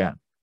back again.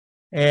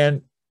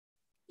 And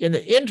in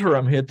the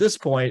interim, at this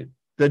point,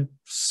 the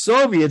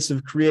Soviets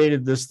have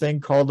created this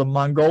thing called the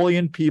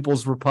Mongolian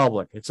People's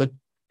Republic. It's a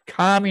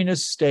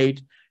communist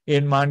state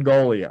in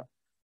Mongolia.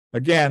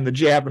 Again, the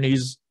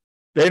Japanese,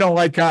 they don't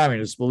like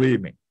communists, believe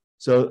me.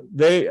 So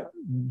they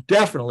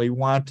definitely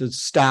want to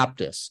stop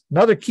this.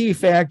 Another key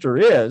factor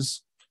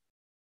is,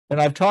 and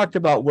I've talked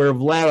about where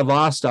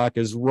Vladivostok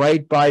is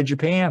right by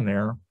Japan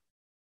there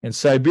in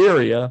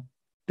Siberia,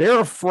 they're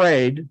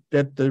afraid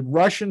that the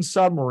Russian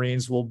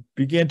submarines will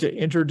begin to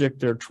interdict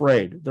their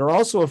trade. They're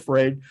also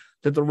afraid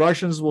that the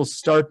Russians will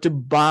start to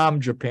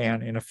bomb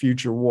Japan in a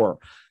future war.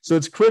 So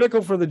it's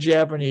critical for the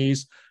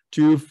Japanese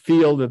to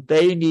feel that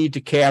they need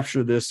to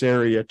capture this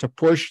area to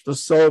push the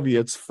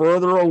Soviets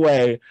further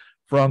away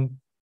from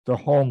the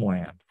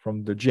homeland,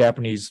 from the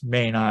Japanese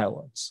main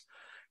islands.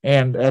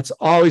 And that's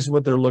always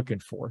what they're looking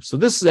for. So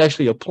this is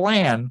actually a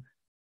plan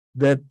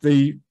that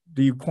the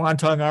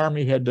Kwantung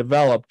Army had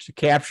developed to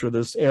capture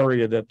this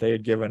area that they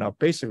had given up,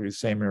 basically the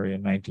same area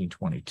in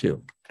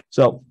 1922.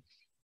 So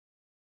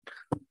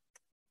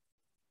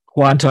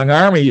Kwantung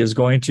Army is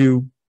going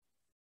to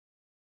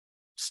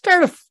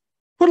start to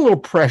put a little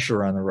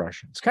pressure on the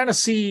Russians, kind of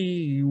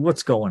see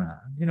what's going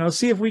on,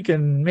 see if we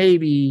can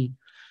maybe,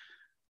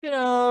 see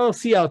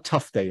how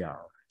tough they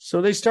are.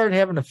 So they start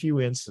having a few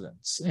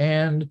incidents,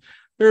 and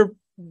they're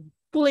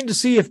willing to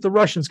see if the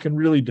Russians can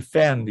really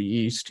defend the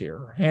East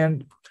here.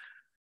 And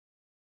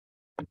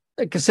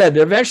like I said,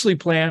 the eventually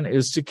plan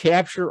is to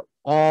capture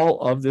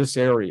all of this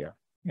area.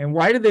 And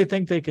why do they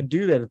think they can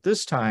do that at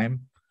this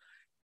time?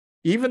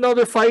 Even though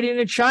they're fighting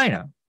in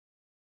China,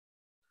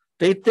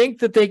 they think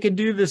that they can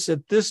do this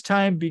at this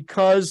time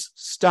because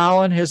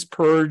Stalin has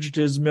purged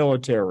his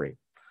military.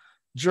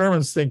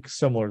 Germans think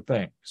similar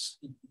things.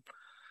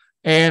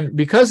 And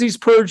because he's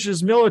purged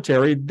his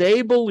military,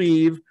 they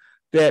believe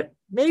that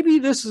maybe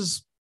this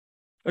is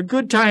a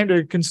good time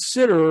to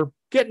consider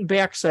getting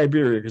back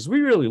Siberia, because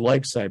we really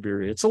like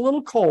Siberia. It's a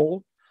little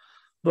cold,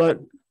 but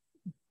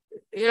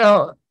we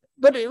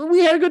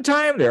had a good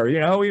time there.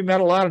 We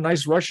met a lot of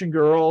nice Russian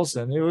girls,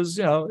 and it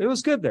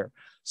was good there.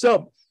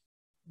 So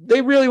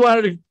they really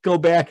wanted to go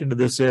back into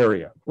this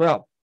area.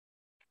 Well,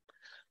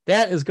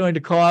 that is going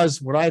to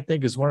cause what I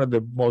think is one of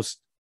the most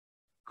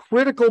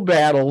critical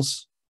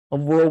battles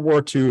of World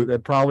War II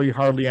that probably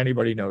hardly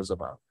anybody knows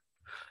about.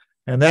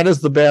 And that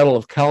is the Battle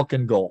of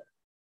Khalkhin Gol.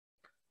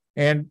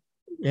 And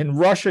in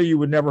Russia, you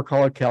would never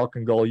call it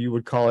Khalkhin Gol, you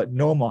would call it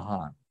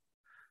Nomahan.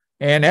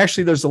 And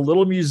actually, there's a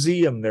little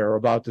museum there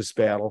about this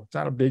battle. It's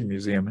not a big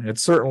museum, and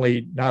it's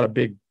certainly not a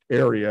big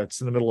area.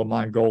 It's in the middle of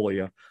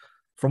Mongolia.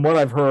 From what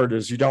I've heard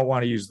is you don't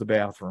want to use the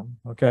bathroom,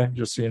 okay?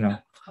 Just so you know.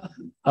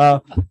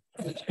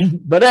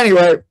 But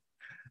anyway,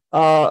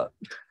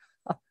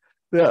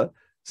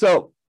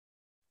 so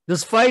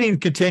this fighting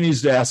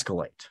continues to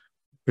escalate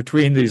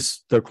between the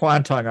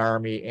Kwantung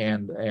Army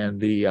and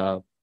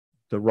the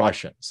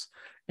Russians.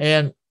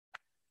 And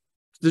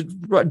the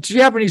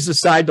Japanese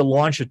decide to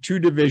launch a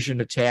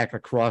 2-division attack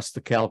across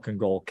the Khalkhin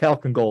Gol.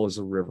 Khalkhin Gol is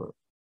a river.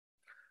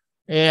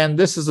 And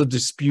this is a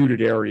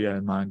disputed area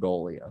in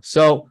Mongolia.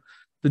 So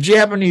the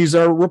Japanese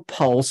are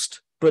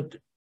repulsed, but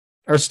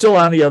are still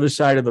on the other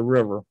side of the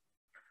river.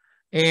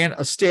 And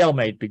a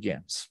stalemate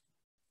begins.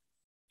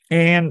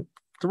 And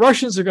the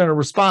Russians are going to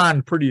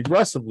respond pretty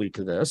aggressively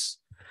to this.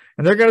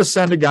 And they're going to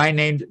send a guy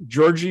named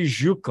Georgy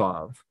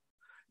Zhukov.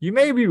 You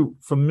may be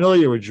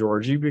familiar with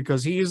Georgy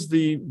because he's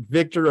the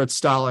victor at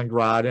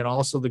Stalingrad and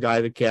also the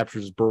guy that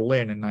captures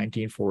Berlin in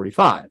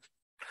 1945.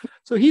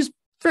 So he's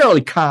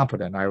fairly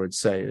competent, I would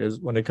say,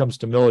 when it comes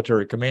to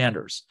military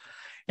commanders.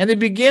 And they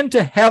begin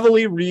to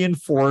heavily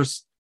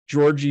reinforce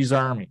Georgy's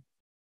army.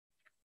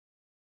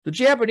 The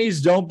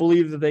Japanese don't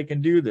believe that they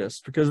can do this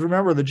because,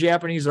 remember, the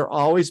Japanese are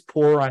always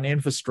poor on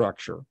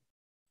infrastructure.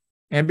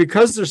 And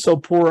because they're so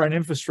poor on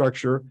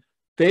infrastructure,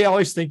 they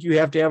always think you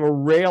have to have a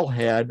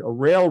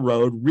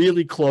railroad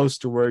really close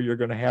to where you're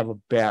going to have a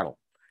battle.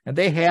 And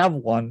they have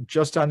one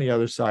just on the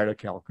other side of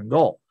Khalkhin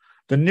Gol.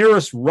 The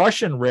nearest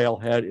Russian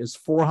railhead is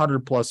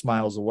 400 plus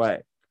miles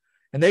away.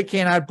 And they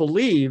cannot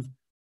believe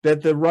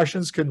that the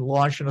Russians can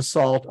launch an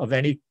assault of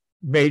any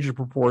major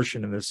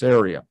proportion in this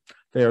area.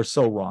 They are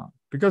so wrong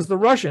because the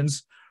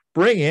Russians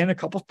bring in a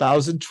couple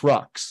thousand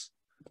trucks.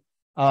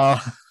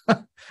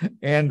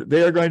 And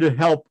they are going to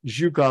help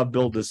Zhukov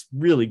build this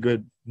really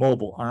good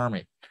mobile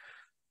army.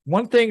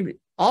 one thing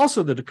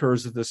also that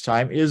occurs at this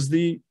time is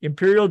the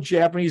Imperial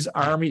Japanese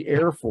Army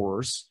Air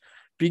Force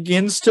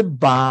begins to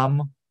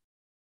bomb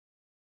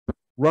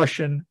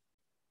Russian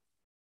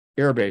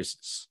air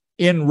bases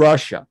in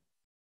Russia.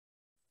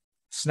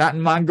 It's not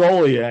in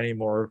Mongolia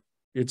anymore.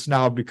 It's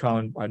now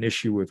become an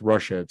issue with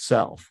Russia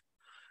itself.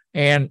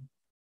 And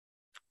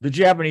the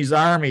Japanese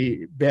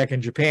army back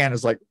in Japan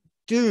is like,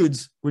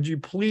 dudes, would you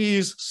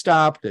please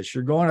stop this?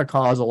 You're going to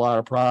cause a lot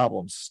of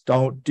problems.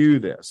 Don't do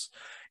this.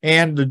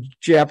 And the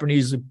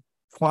Japanese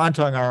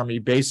Kwantung army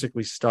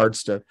basically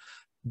starts to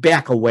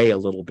back away a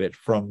little bit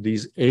from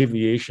these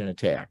aviation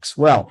attacks.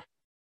 Well,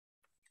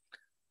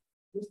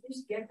 Is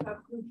this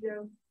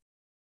Gekko-Kujo?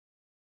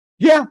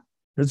 yeah,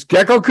 it's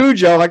Gecko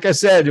Kujo. Like I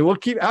said,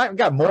 I've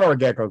got more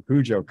Gecko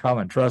Kujo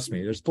coming. Trust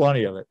me, there's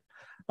plenty of it.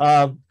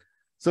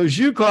 So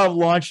Zhukov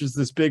launches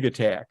this big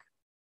attack,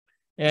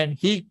 and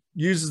he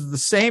uses the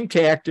same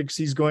tactics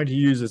he's going to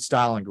use at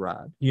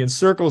Stalingrad. He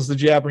encircles the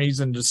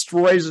Japanese and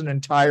destroys an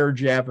entire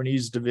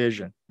Japanese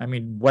division. I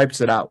mean,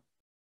 wipes it out.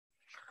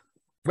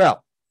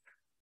 Well,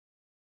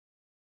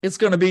 it's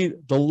going to be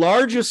the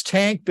largest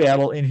tank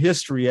battle in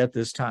history at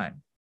this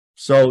time.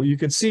 So you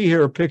can see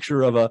here a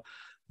picture of a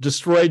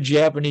destroyed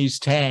Japanese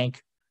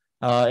tank,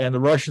 and the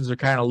Russians are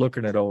kind of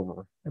looking it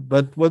over.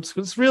 But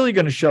what's really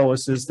going to show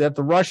us is that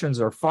the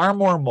Russians are far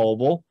more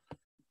mobile.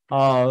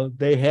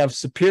 They have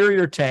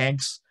superior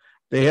tanks.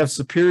 They have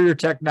superior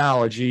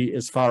technology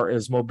as far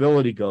as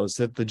mobility goes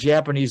that the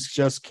Japanese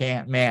just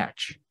can't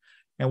match.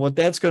 And what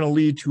that's going to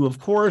lead to, of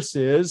course,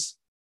 is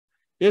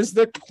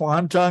the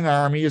Kwantung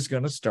army is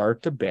going to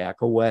start to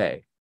back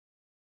away.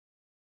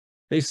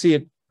 They see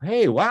it,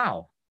 hey,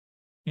 wow,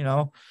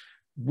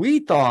 we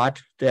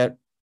thought that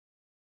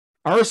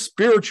our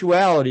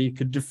spirituality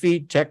could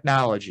defeat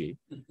technology.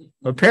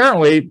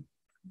 Apparently,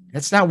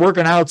 it's not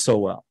working out so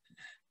well.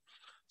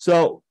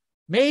 So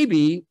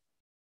maybe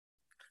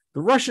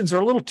the Russians are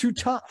a little too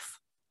tough.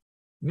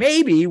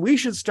 Maybe we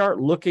should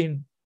start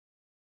looking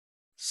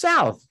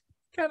south,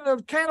 kind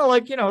of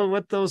like,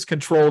 what those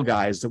control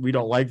guys that we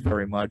don't like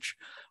very much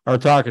are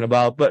talking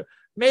about. But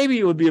maybe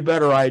it would be a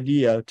better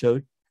idea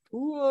to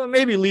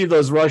maybe leave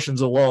those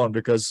Russians alone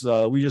because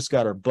we just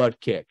got our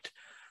butt kicked.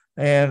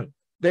 And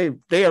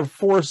they are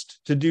forced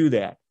to do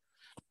that.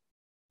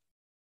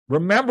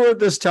 Remember at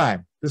this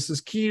time, this is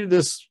key to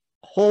this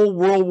whole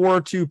World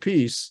War II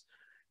peace,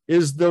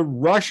 is the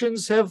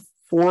Russians have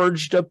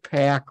forged a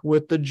pact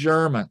with the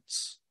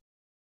Germans.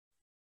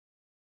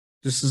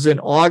 This is in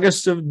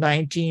August of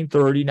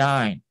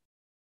 1939.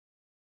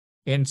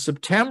 In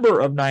September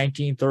of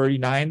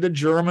 1939, the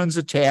Germans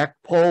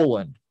attacked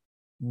Poland.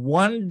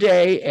 One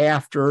day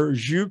after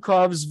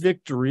Zhukov's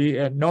victory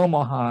at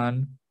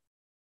Nomonhan,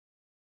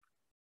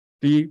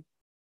 the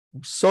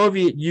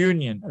Soviet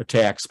Union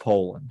attacks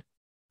Poland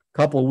a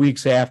couple of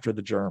weeks after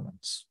the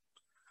Germans.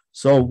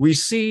 So we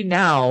see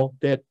now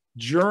that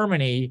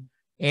Germany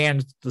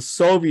and the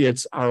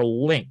Soviets are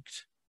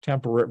linked,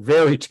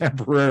 very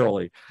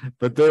temporarily,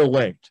 but they're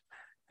linked.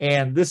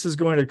 And this is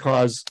going to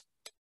cause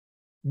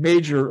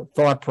major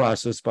thought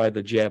process by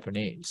the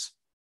Japanese.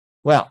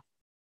 Well,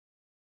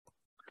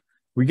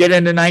 we get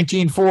into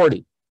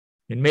 1940.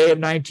 In May of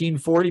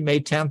 1940, May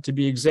 10th to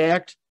be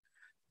exact,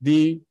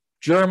 the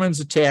Germans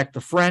attack the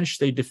French.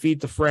 They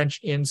defeat the French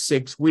in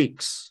 6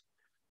 weeks.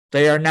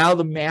 They are now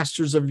the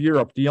masters of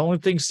Europe. The only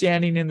thing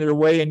standing in their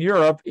way in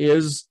Europe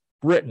is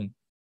Britain.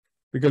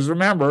 Because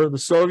remember, the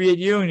Soviet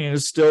Union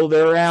is still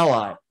their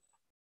ally.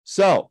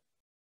 So,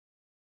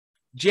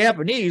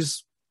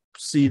 Japanese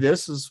see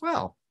this as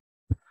well.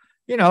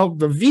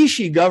 The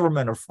Vichy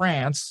government of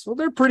France, well,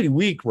 they're pretty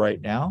weak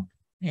right now.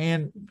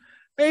 And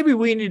maybe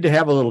we need to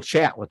have a little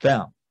chat with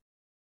them.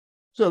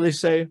 So they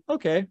say,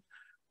 okay,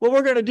 what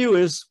we're going to do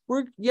is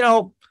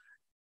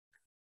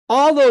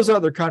all those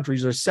other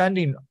countries are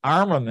sending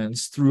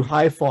armaments through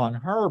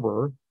Haiphong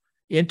Harbor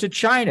into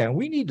China. And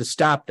we need to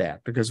stop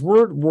that because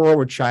we're at war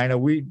with China.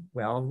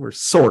 We're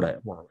sort of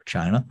at war with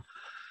China.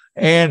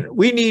 And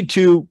we need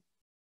to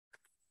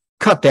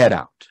cut that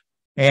out.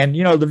 And,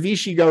 the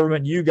Vichy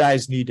government, you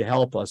guys need to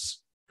help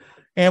us.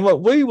 And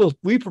what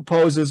we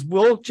propose is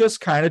we'll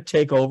just kind of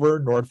take over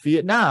North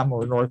Vietnam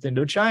or North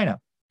Indochina.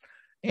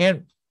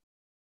 And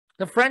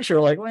the French are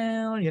like,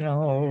 well,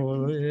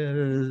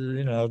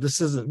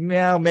 this isn't,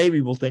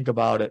 maybe we'll think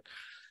about it.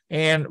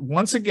 And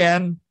once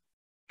again,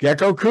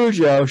 Gecko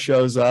Kujo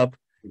shows up,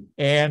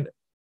 and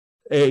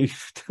the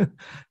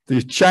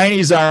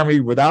Chinese army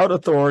without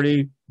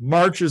authority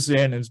marches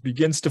in and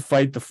begins to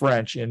fight the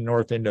French in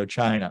North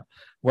Indochina.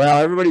 Well,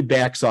 everybody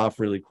backs off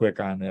really quick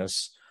on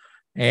this.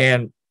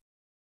 And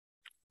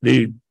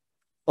the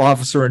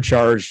officer in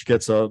charge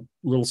gets a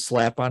little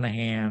slap on the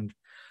hand.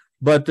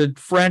 But the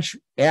French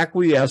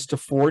acquiesced to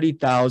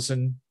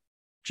 40,000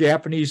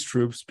 Japanese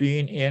troops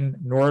being in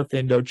North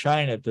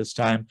Indochina at this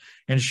time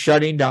and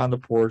shutting down the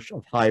port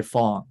of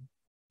Haiphong.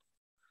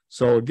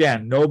 So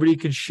again, nobody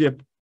can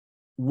ship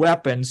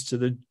weapons to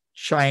the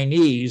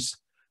Chinese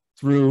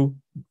through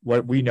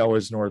what we know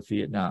as North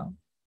Vietnam.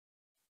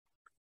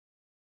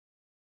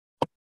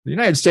 The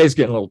United States is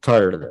getting a little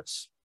tired of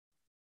this.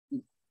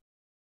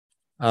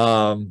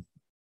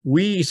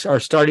 we are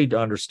starting to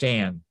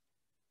understand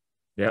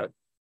that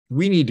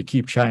we need to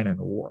keep China in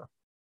the war.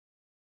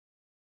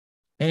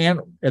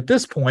 And at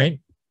this point,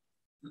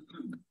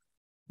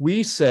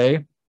 we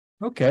say,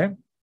 okay,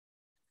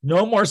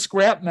 no more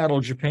scrap metal,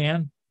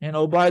 Japan. And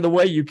oh, by the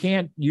way, you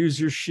can't use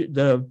your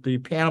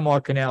the Panama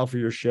Canal for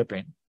your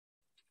shipping.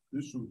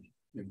 This was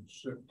in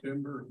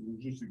September. It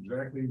was just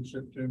exactly in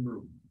September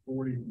of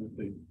 40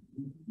 that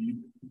the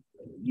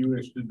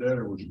U.S. did that,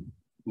 or was it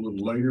a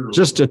little later?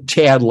 Just a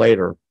tad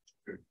later.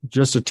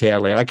 Just a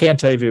tad later. I can't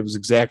tell you if it was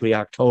exactly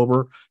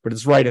October, but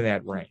it's right in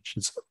that range.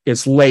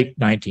 It's late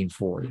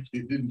 1940.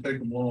 It didn't take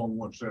them long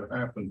once that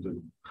happened.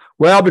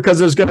 Well, because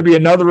there's going to be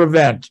another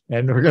event,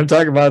 and we're going to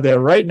talk about that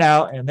right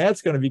now, and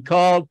that's going to be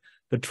called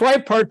the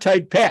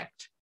Tripartite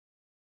Pact.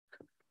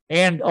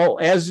 And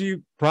as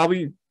you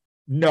probably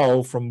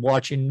know from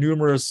watching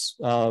numerous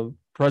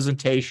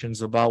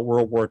presentations about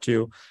World War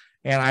II,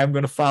 and I'm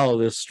going to follow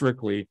this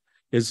strictly,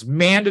 is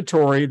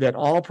mandatory that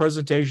all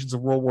presentations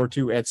of World War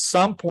II at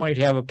some point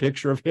have a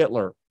picture of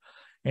Hitler.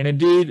 And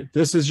indeed,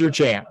 this is your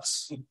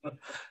chance.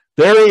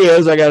 There he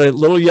is. I got a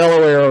little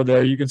yellow arrow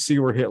there. You can see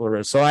where Hitler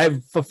is. So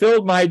I've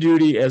fulfilled my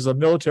duty as a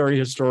military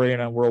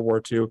historian on World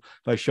War II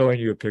by showing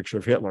you a picture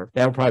of Hitler.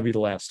 That'll probably be the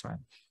last time.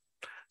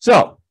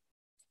 So,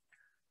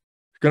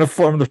 going to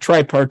form the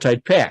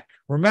Tripartite Pact.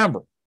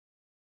 Remember,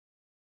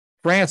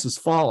 France is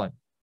fallen.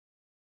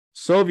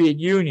 Soviet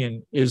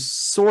Union is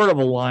sort of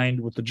aligned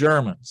with the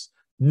Germans.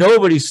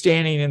 Nobody's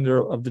standing in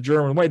the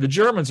German way. The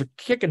Germans are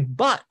kicking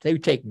butt. They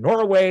take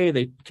Norway.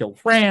 They kill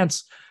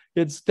France.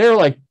 They're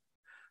like,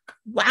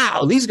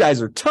 wow, these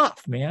guys are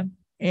tough, man.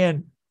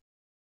 And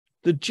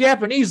the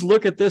Japanese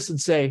look at this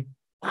and say,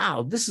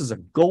 wow, this is a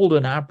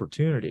golden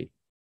opportunity.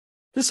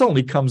 This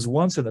only comes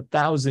once in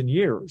 1,000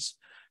 years,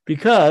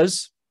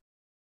 because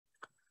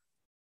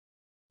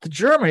the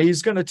Germany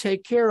is going to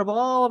take care of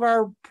all of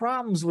our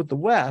problems with the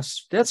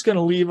West. That's going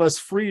to leave us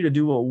free to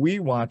do what we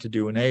want to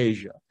do in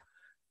Asia.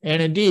 And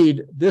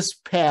indeed, this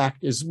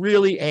pact is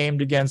really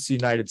aimed against the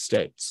United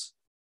States.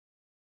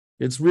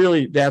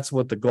 That's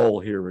what the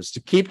goal here is,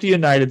 to keep the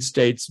United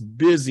States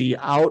busy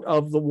out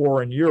of the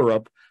war in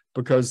Europe,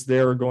 because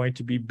they're going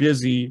to be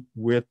busy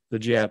with the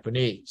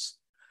Japanese.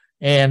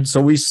 And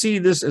so we see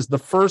this as the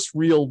first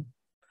real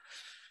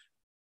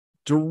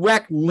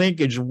direct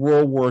linkage of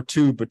World War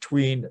II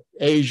between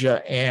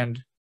Asia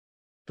and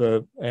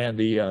the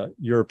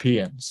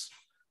Europeans.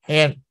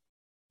 And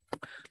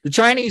the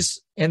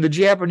Chinese and the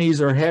Japanese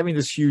are having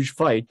this huge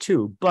fight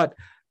too, but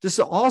this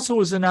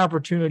also is an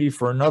opportunity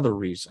for another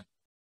reason.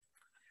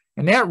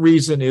 And that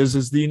reason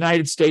is the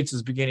United States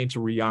is beginning to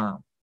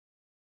rearm.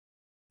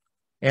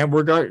 And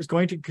we're going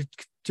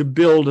to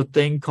build a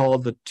thing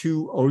called the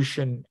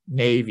Two-Ocean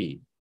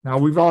Navy. Now,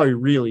 we've already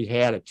really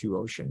had a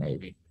two-ocean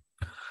Navy,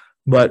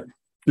 but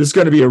this is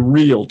going to be a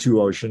real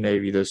two-ocean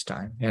Navy this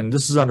time. And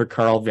this is under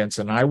Carl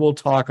Vinson. I will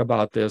talk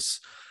about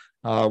this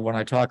when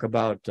I talk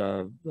about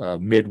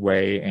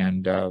Midway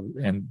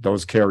and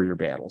those carrier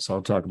battles.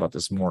 I'll talk about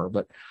this more.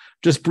 But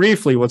just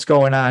briefly, what's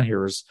going on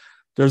here is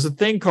there's a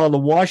thing called the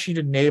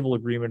Washington Naval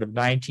Agreement of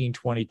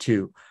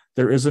 1922.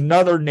 There is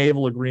another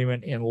naval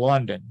agreement in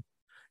London.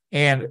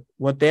 And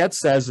what that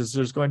says is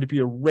there's going to be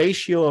a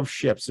ratio of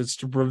ships. It's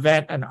to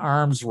prevent an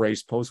arms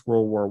race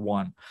post-World War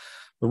I.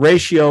 The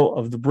ratio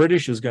of the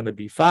British is going to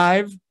be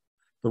 5.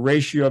 The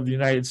ratio of the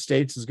United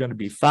States is going to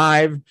be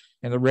 5.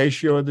 And the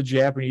ratio of the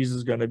Japanese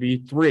is going to be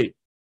 3.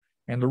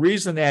 And the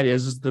reason that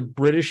is the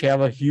British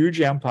have a huge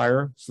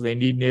empire, so they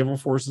need naval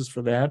forces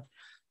for that.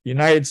 The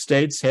United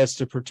States has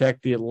to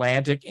protect the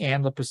Atlantic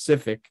and the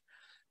Pacific.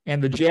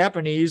 And the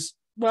Japanese,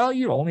 well,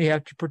 you only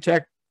have to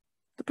protect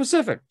the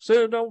Pacific.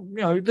 So,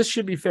 this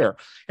should be fair.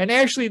 And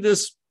actually,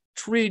 this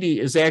treaty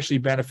is actually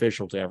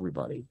beneficial to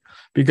everybody,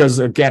 because,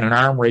 again, an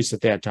arm race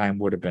at that time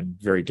would have been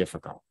very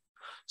difficult.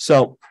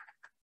 So,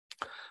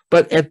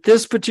 but at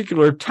this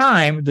particular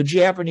time, the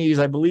Japanese,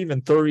 I believe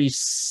in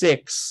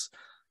 36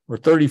 or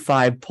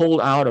 35,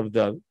 pulled out of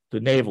the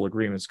naval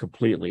agreements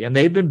completely, and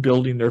they've been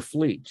building their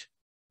fleet.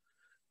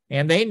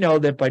 And they know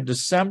that by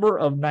December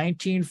of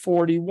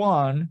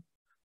 1941,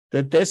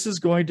 that this is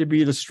going to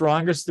be the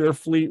strongest their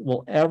fleet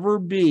will ever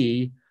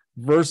be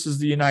versus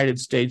the United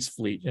States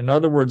fleet. In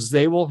other words,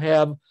 they will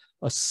have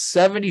a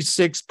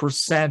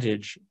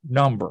 76%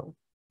 number.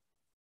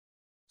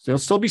 So they'll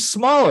still be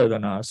smaller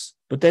than us,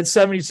 but that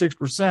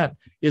 76%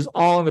 is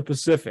all in the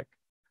Pacific.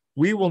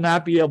 We will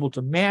not be able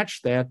to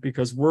match that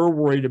because we're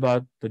worried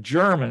about the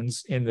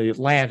Germans in the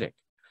Atlantic.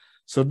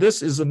 So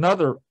this is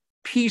another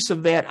piece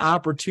of that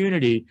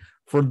opportunity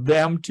for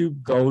them to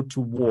go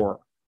to war.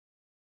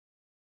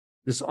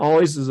 This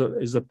always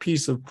is a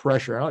piece of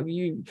pressure.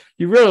 You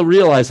really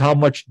realize how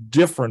much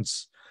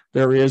difference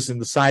there is in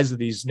the size of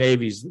these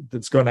navies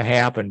that's going to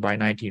happen by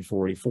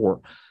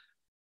 1944.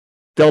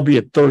 They'll be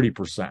at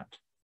 30%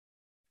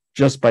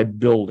 just by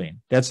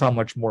building. That's how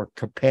much more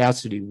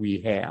capacity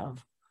we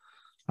have.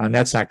 And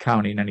that's not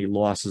counting any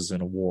losses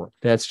in a war.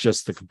 That's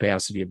just the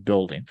capacity of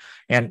building.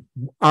 And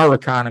our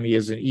economy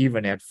isn't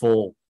even at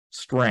full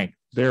strength.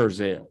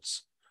 Theirs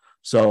is.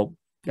 So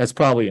That's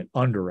probably an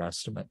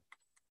underestimate.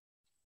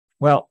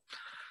 Well,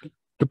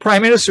 the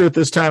prime minister at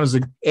this time is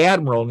an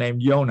admiral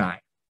named Yonai.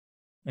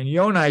 And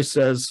Yonai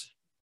says,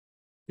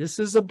 this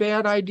is a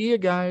bad idea,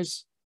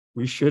 guys.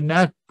 We should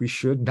not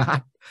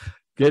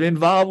get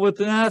involved with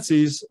the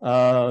Nazis.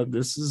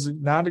 This is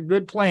not a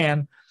good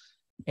plan.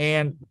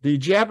 And the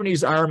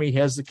Japanese army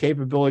has the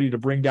capability to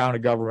bring down a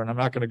government. I'm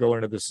not going to go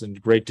into this in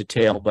great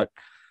detail, but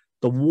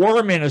the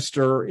war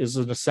minister is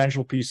an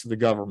essential piece of the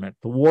government.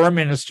 The war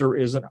minister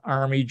is an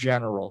army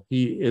general.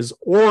 He is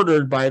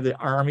ordered by the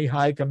army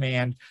high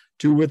command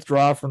to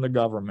withdraw from the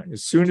government.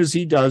 As soon as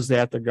he does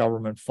that, the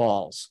government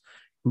falls.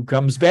 Who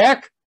comes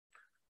back?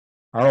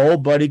 Our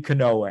old buddy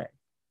Konoe.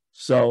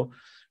 So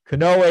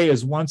Konoe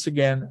is once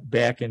again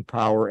back in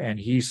power, and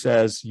he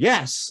says,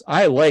 yes,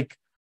 I like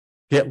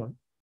Hitler.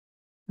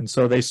 And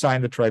so they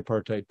signed the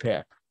Tripartite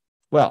Pact.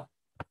 Well,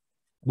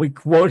 we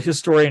quote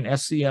historian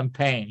S.C.M.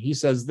 Payne. He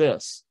says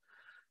this: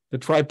 the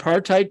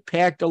Tripartite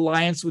Pact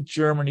alliance with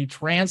Germany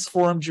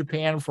transformed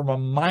Japan from a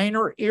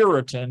minor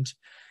irritant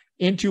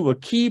into a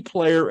key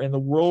player in the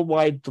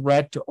worldwide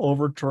threat to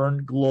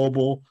overturn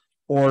global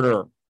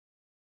order.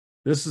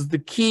 This is the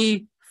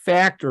key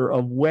factor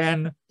of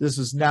when this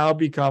has now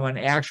become an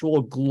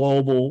actual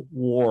global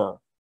war,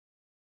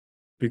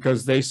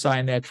 because they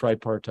signed that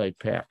Tripartite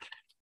Pact.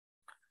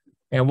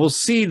 And we'll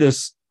see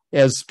this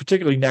as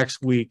particularly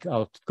next week.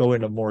 I'll go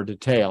into more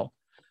detail.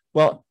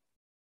 Well,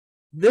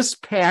 this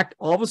pact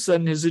all of a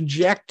sudden has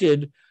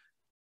injected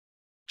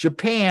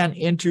Japan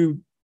into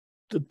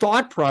the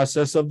thought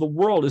process of the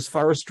world as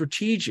far as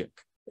strategic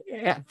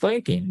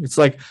thinking. It's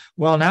like,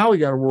 well, now we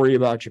got to worry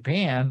about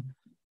Japan,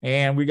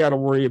 and we got to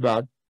worry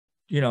about,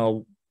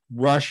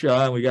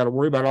 Russia, and we got to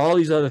worry about all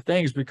these other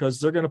things because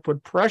they're going to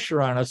put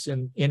pressure on us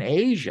in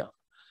Asia.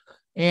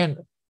 And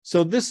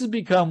so this has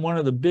become one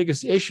of the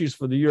biggest issues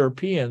for the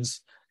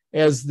Europeans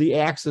as the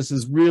Axis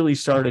has really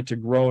started to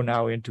grow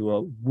now into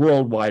a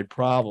worldwide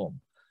problem.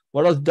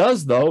 What it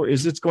does, though,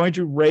 is it's going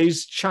to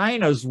raise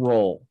China's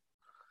role.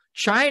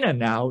 China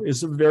now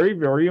is a very,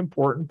 very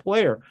important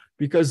player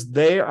because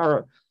they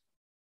are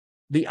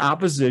the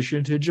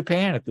opposition to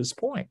Japan at this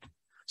point.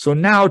 So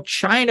now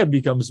China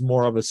becomes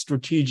more of a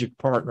strategic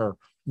partner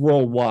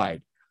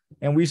worldwide.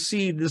 And we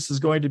see this is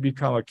going to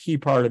become a key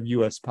part of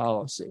U.S.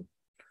 policy.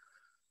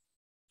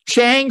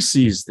 Chiang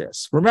sees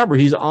this. Remember,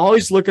 he's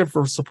always looking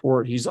for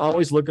support. He's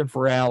always looking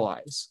for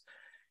allies.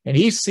 And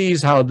he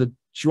sees how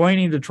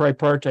joining the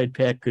Tripartite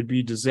Pact could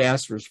be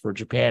disastrous for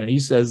Japan. And he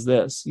says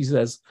this. He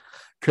says,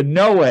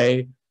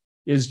 Konoe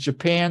is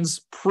Japan's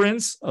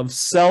prince of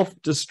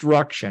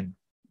self-destruction.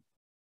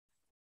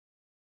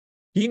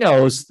 He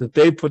knows that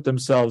they put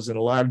themselves in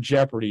a lot of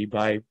jeopardy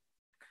by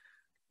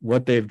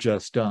what they've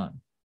just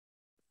done.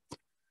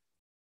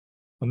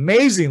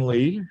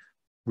 Amazingly,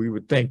 we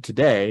would think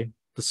today,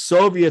 the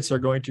Soviets are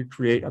going to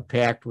create a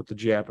pact with the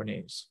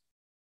Japanese.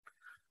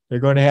 They're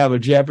going to have a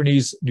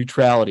Japanese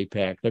neutrality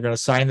pact. They're going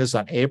to sign this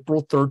on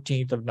April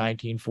 13th of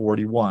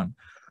 1941.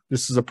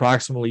 This is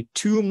approximately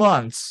 2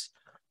 months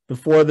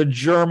before the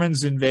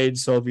Germans invade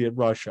Soviet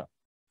Russia.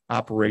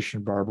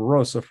 Operation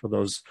Barbarossa for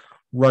those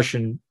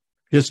Russian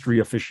history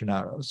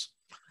aficionados.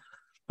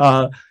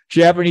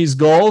 Japanese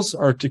goals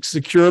are to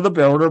secure the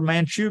border of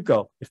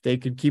Manchukuo. If they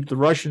could keep the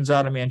Russians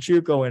out of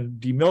Manchukuo and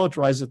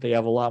demilitarize it, they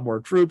have a lot more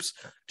troops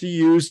to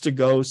use to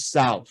go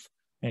south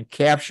and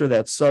capture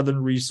that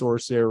southern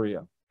resource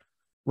area.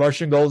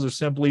 Russian goals are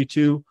simply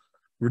to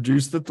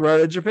reduce the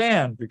threat of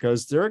Japan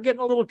because they're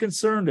getting a little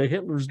concerned that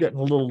Hitler's getting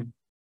a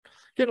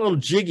little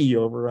jiggy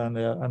over on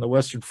the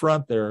Western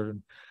Front there.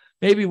 And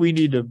maybe we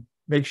need to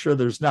make sure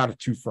there's not a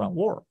two-front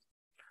war.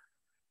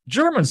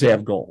 Germans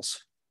have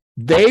goals.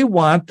 They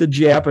want the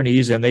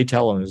Japanese, and they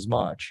tell them as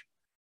much,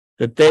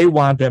 that they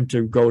want them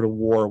to go to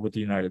war with the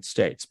United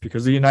States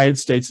because the United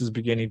States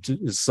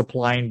is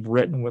supplying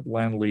Britain with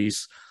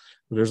Lend-Lease.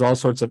 There's all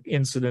sorts of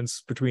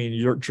incidents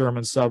between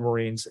German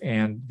submarines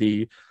and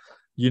the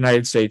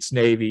United States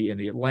Navy in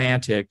the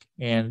Atlantic,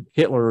 and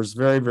Hitler is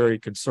very, very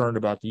concerned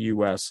about the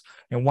U.S.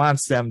 and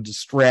wants them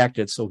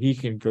distracted so he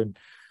can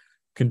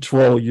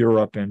control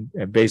Europe and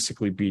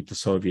basically beat the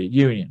Soviet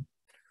Union.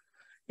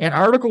 And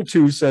Article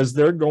 2 says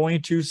they're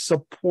going to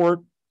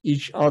support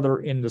each other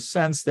in the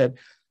sense that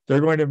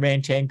they're going to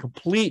maintain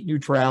complete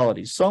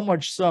neutrality, so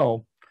much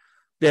so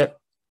that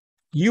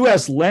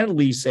U.S.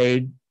 Lend-Lease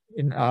aid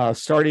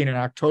starting in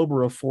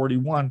October of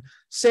 41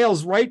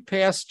 sails right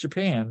past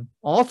Japan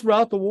all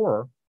throughout the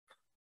war.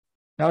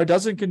 Now, it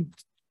doesn't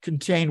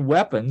contain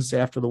weapons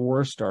after the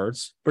war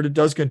starts, but it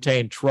does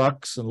contain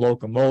trucks and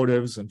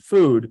locomotives and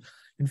food.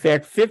 In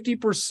fact,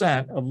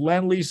 50% of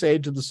Lend-Lease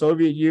aid to the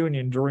Soviet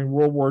Union during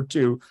World War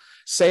II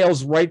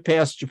sails right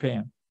past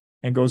Japan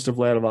and goes to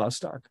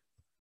Vladivostok.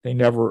 They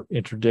never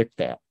interdict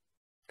that.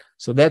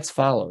 So that's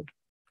followed.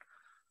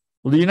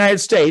 Well, the United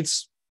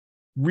States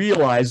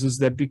realizes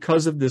that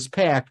because of this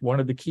pact, one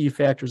of the key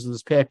factors of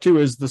this pact too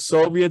is the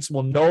Soviets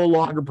will no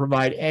longer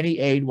provide any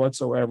aid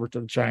whatsoever to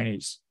the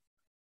Chinese.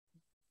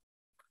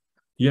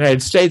 The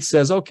United States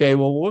says, okay,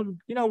 well,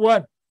 you know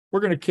what? We're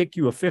going to kick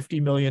you a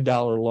 $50 million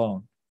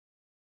loan.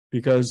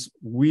 because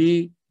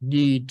we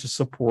need to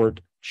support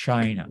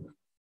China.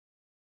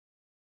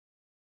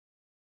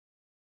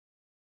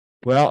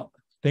 Well,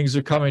 things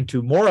are coming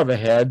to more of a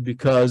head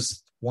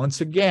because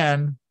once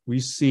again, we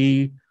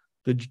see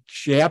the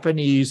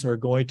Japanese are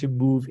going to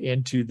move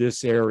into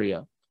this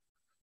area.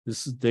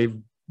 They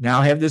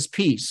now have this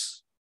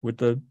peace with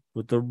the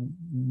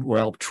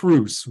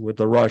truce with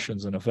the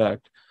Russians in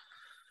effect.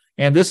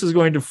 And this is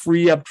going to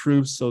free up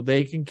troops so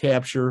they can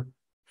capture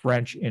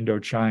French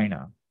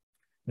Indochina.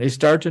 They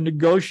start to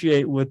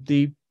negotiate with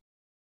the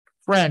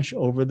French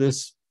over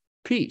this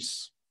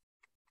peace.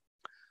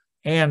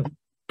 And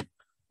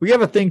we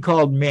have a thing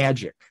called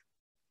magic.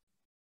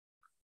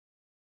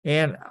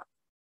 And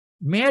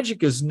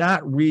magic is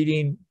not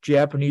reading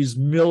Japanese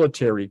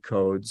military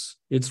codes.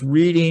 It's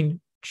reading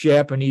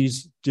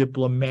Japanese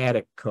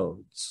diplomatic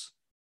codes.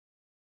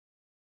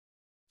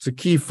 It's a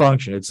key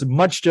function. It's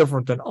much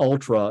different than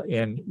ultra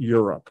in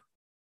Europe,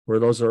 where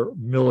those are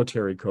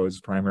military codes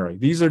primarily.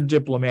 These are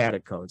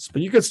diplomatic codes,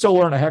 but you could still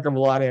learn a heck of a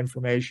lot of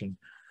information,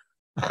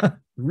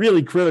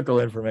 really critical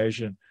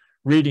information,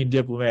 reading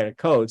diplomatic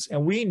codes.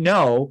 And we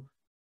know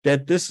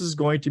that this is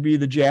going to be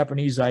the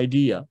Japanese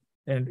idea.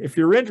 And if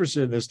you're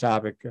interested in this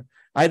topic,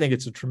 I think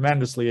it's a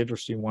tremendously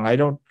interesting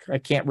one. I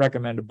can't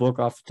recommend a book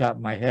off the top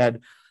of my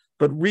head,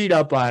 but read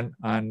up on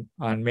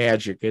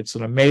magic. It's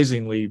an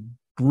amazingly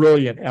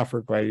brilliant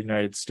effort by the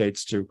United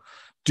States to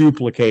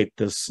duplicate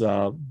this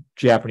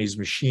Japanese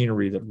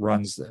machinery that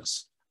runs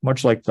this,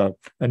 much like the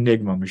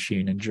Enigma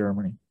machine in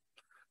Germany.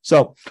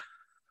 So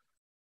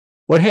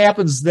what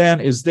happens then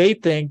is they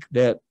think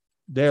that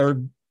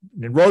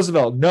and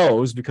Roosevelt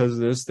knows because of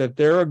this, that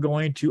they're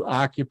going to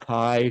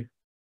occupy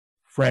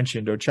French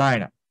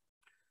Indochina.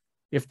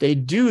 If they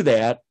do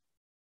that,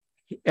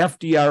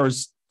 FDR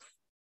is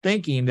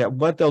thinking that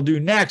what they'll do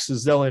next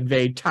is they'll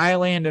invade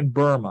Thailand and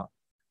Burma.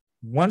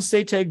 Once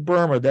they take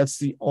Burma, that's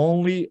the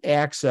only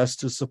access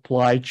to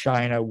supply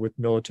China with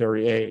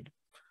military aid.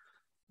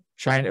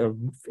 China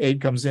aid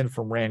comes in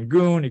from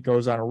Rangoon, it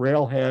goes on a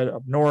railhead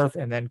up north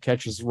and then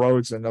catches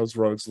roads, and those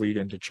roads lead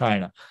into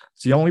China.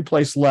 It's the only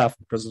place left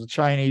because the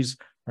Chinese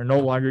are no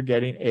longer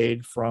getting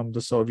aid from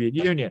the Soviet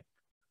Union.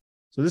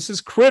 So this is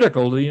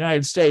critical to the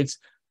United States.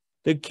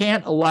 They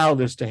can't allow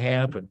this to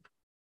happen.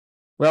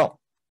 Well,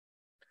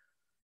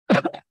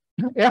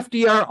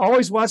 FDR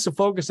always wants to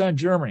focus on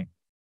Germany,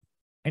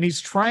 and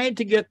he's trying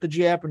to get the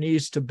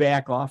Japanese to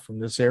back off from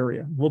this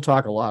area. We'll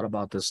talk a lot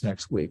about this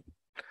next week.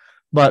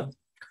 But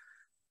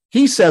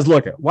he says,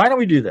 look, why don't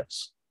we do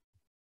this?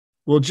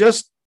 We'll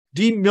just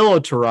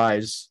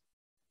demilitarize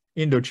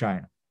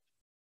Indochina.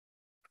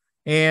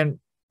 And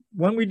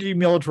when we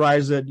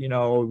demilitarize it,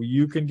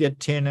 you can get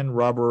tin and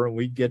rubber, and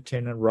we get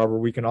tin and rubber.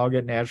 We can all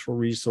get natural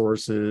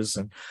resources.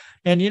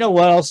 And you know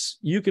what else?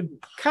 You can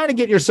kind of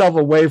get yourself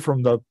away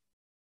from the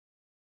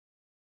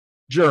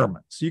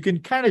Germans. You can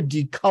kind of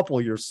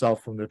decouple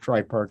yourself from the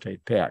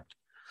Tripartite Pact.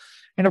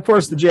 And of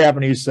course, the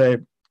Japanese say,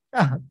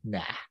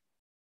 nah.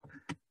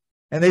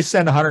 And they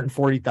send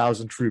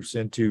 140,000 troops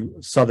into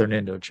southern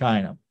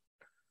Indochina.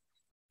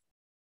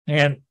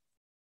 And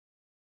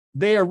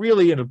they are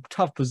really in a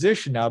tough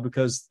position now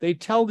because they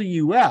tell the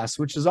U.S.,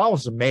 which is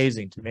almost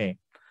amazing to me,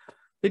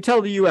 they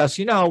tell the U.S.,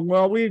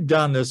 well, we've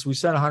done this. We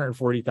sent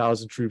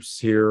 140,000 troops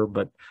here,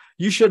 but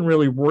you shouldn't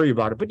really worry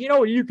about it. But you know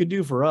what you could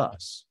do for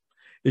us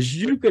is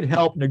you could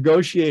help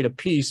negotiate a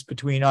peace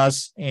between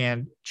us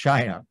and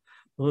China.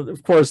 Well,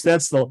 of course,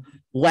 that's the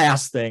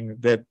last thing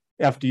that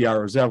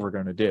FDR is ever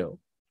going to do.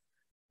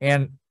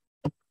 And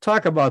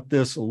talk about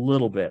this a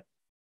little bit.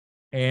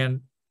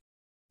 And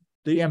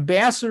the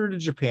ambassador to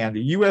Japan,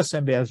 the U.S.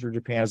 ambassador to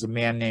Japan, is a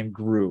man named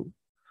Grew.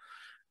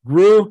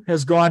 Grew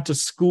has gone to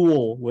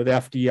school with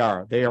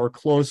FDR. They are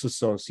close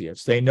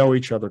associates. They know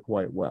each other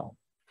quite well.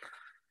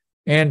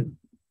 And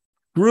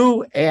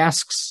Grew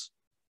asks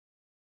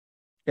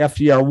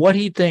FDR what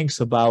he thinks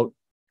about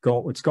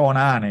what's going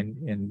on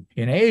in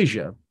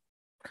Asia.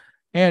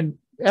 And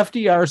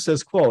FDR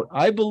says, quote,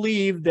 I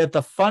believe that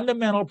the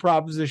fundamental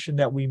proposition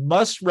that we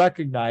must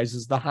recognize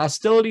is the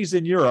hostilities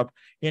in Europe,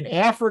 in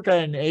Africa,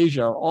 and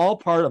Asia are all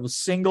part of a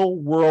single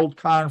world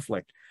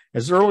conflict.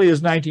 As early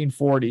as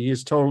 1940, he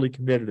is totally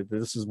committed that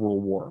this is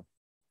World War.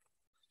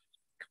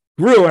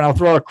 Grew, and I'll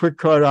throw a quick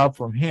cut out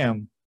from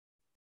him,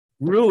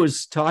 Grew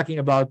is talking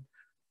about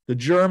the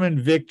German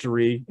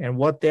victory and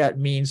what that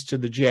means to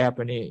the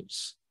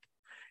Japanese.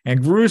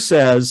 And Grew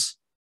says,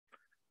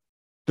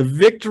 the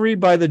victory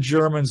by the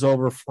Germans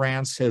over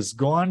France has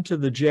gone to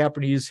the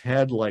Japanese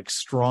head like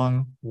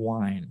strong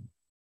wine.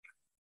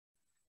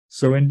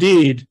 So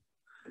indeed,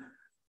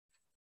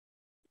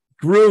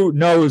 Grew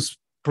knows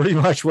pretty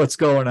much what's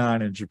going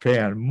on in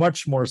Japan,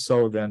 much more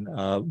so than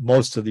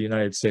most of the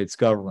United States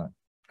government.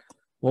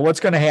 Well,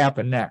 what's going to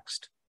happen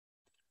next?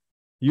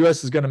 The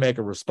U.S. is going to make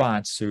a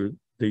response to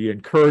the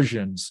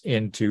incursions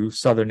into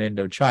southern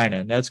Indochina,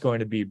 and that's going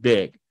to be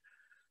big.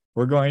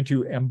 We're going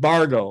to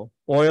embargo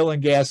oil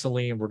and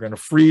gasoline. We're going to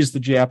freeze the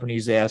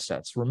Japanese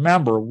assets.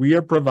 Remember, we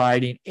are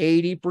providing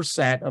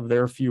 80% of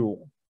their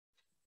fuel.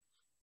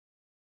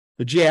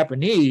 The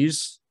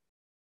Japanese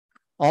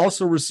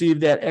also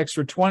received that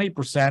extra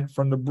 20%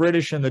 from the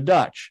British and the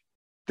Dutch.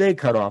 They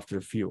cut off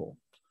their fuel.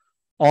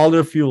 All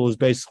their fuel is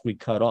basically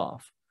cut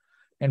off.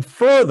 And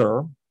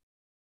further,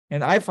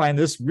 and I find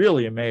this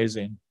really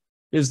amazing,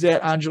 is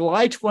that on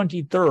July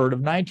 23rd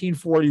of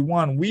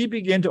 1941, we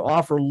begin to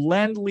offer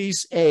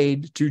Lend-Lease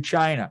aid to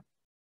China.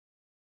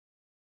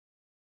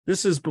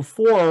 This is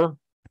before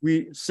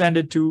we send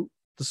it to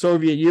the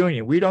Soviet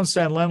Union. We don't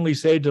send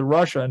Lend-Lease aid to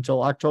Russia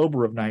until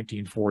October of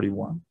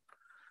 1941.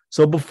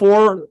 So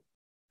before,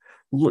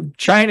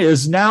 China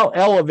is now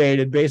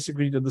elevated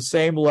basically to the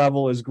same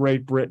level as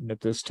Great Britain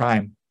at this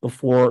time,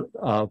 before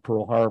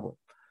Pearl Harbor.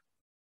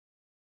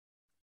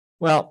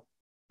 Well,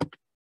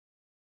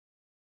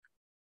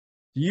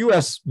 the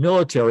U.S.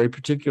 military,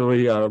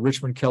 particularly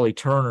Richmond Kelly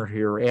Turner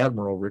here,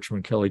 Admiral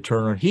Richmond Kelly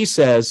Turner, he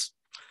says,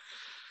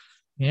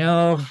 you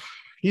know,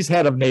 he's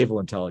head of naval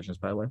intelligence,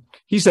 by the way.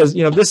 He says,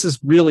 you know, this is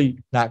really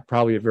not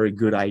probably a very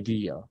good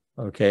idea,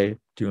 okay,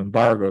 to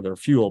embargo their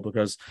fuel,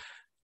 because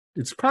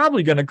it's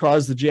probably going to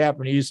cause the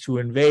Japanese to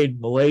invade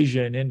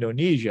Malaysia and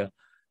Indonesia,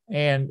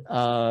 and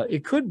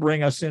it could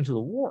bring us into the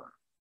war.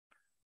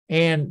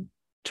 And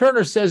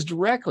Turner says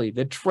directly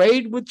that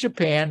trade with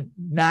Japan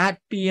not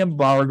be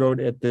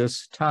embargoed at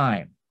this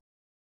time.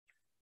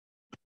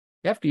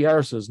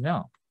 FDR says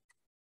no.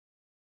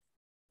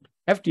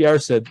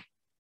 FDR said,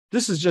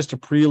 this is just a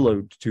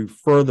prelude to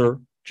further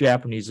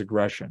Japanese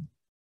aggression.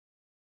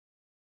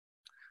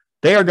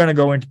 They are going to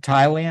go into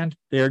Thailand.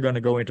 They are going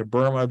to go into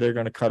Burma. They're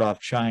going to cut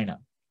off China.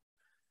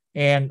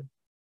 And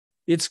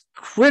it's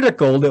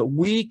critical that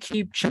we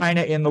keep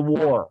China in the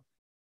war,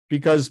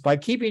 because by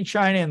keeping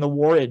China in the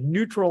war, it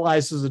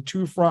neutralizes a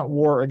two-front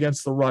war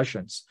against the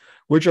Russians,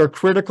 which are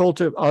critical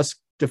to us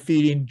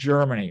defeating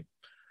Germany.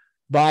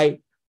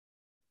 By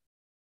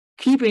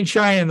keeping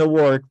China in the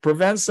war, it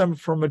prevents them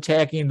from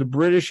attacking the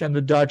British and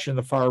the Dutch in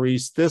the Far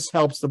East. This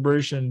helps the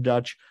British and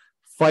Dutch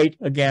fight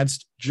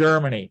against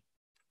Germany.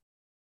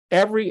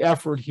 Every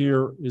effort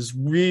here is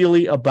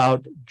really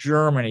about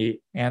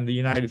Germany and the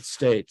United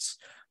States.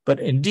 But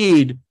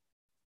indeed,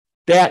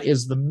 that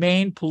is the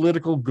main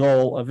political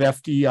goal of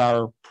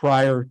FDR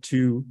prior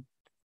to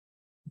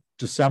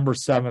December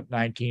 7th,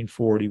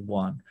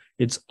 1941.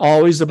 It's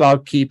always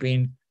about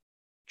keeping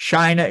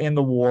China in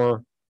the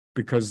war,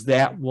 because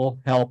that will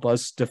help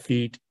us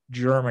defeat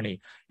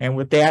Germany. And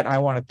with that, I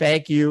want to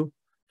thank you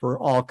for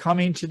all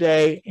coming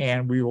today,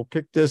 and we will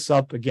pick this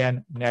up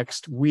again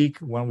next week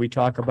when we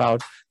talk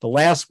about the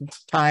last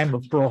time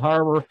of Pearl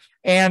Harbor,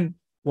 and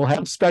we'll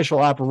have special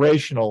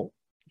operational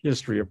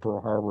history of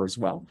Pearl Harbor as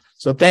well.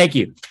 So thank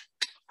you.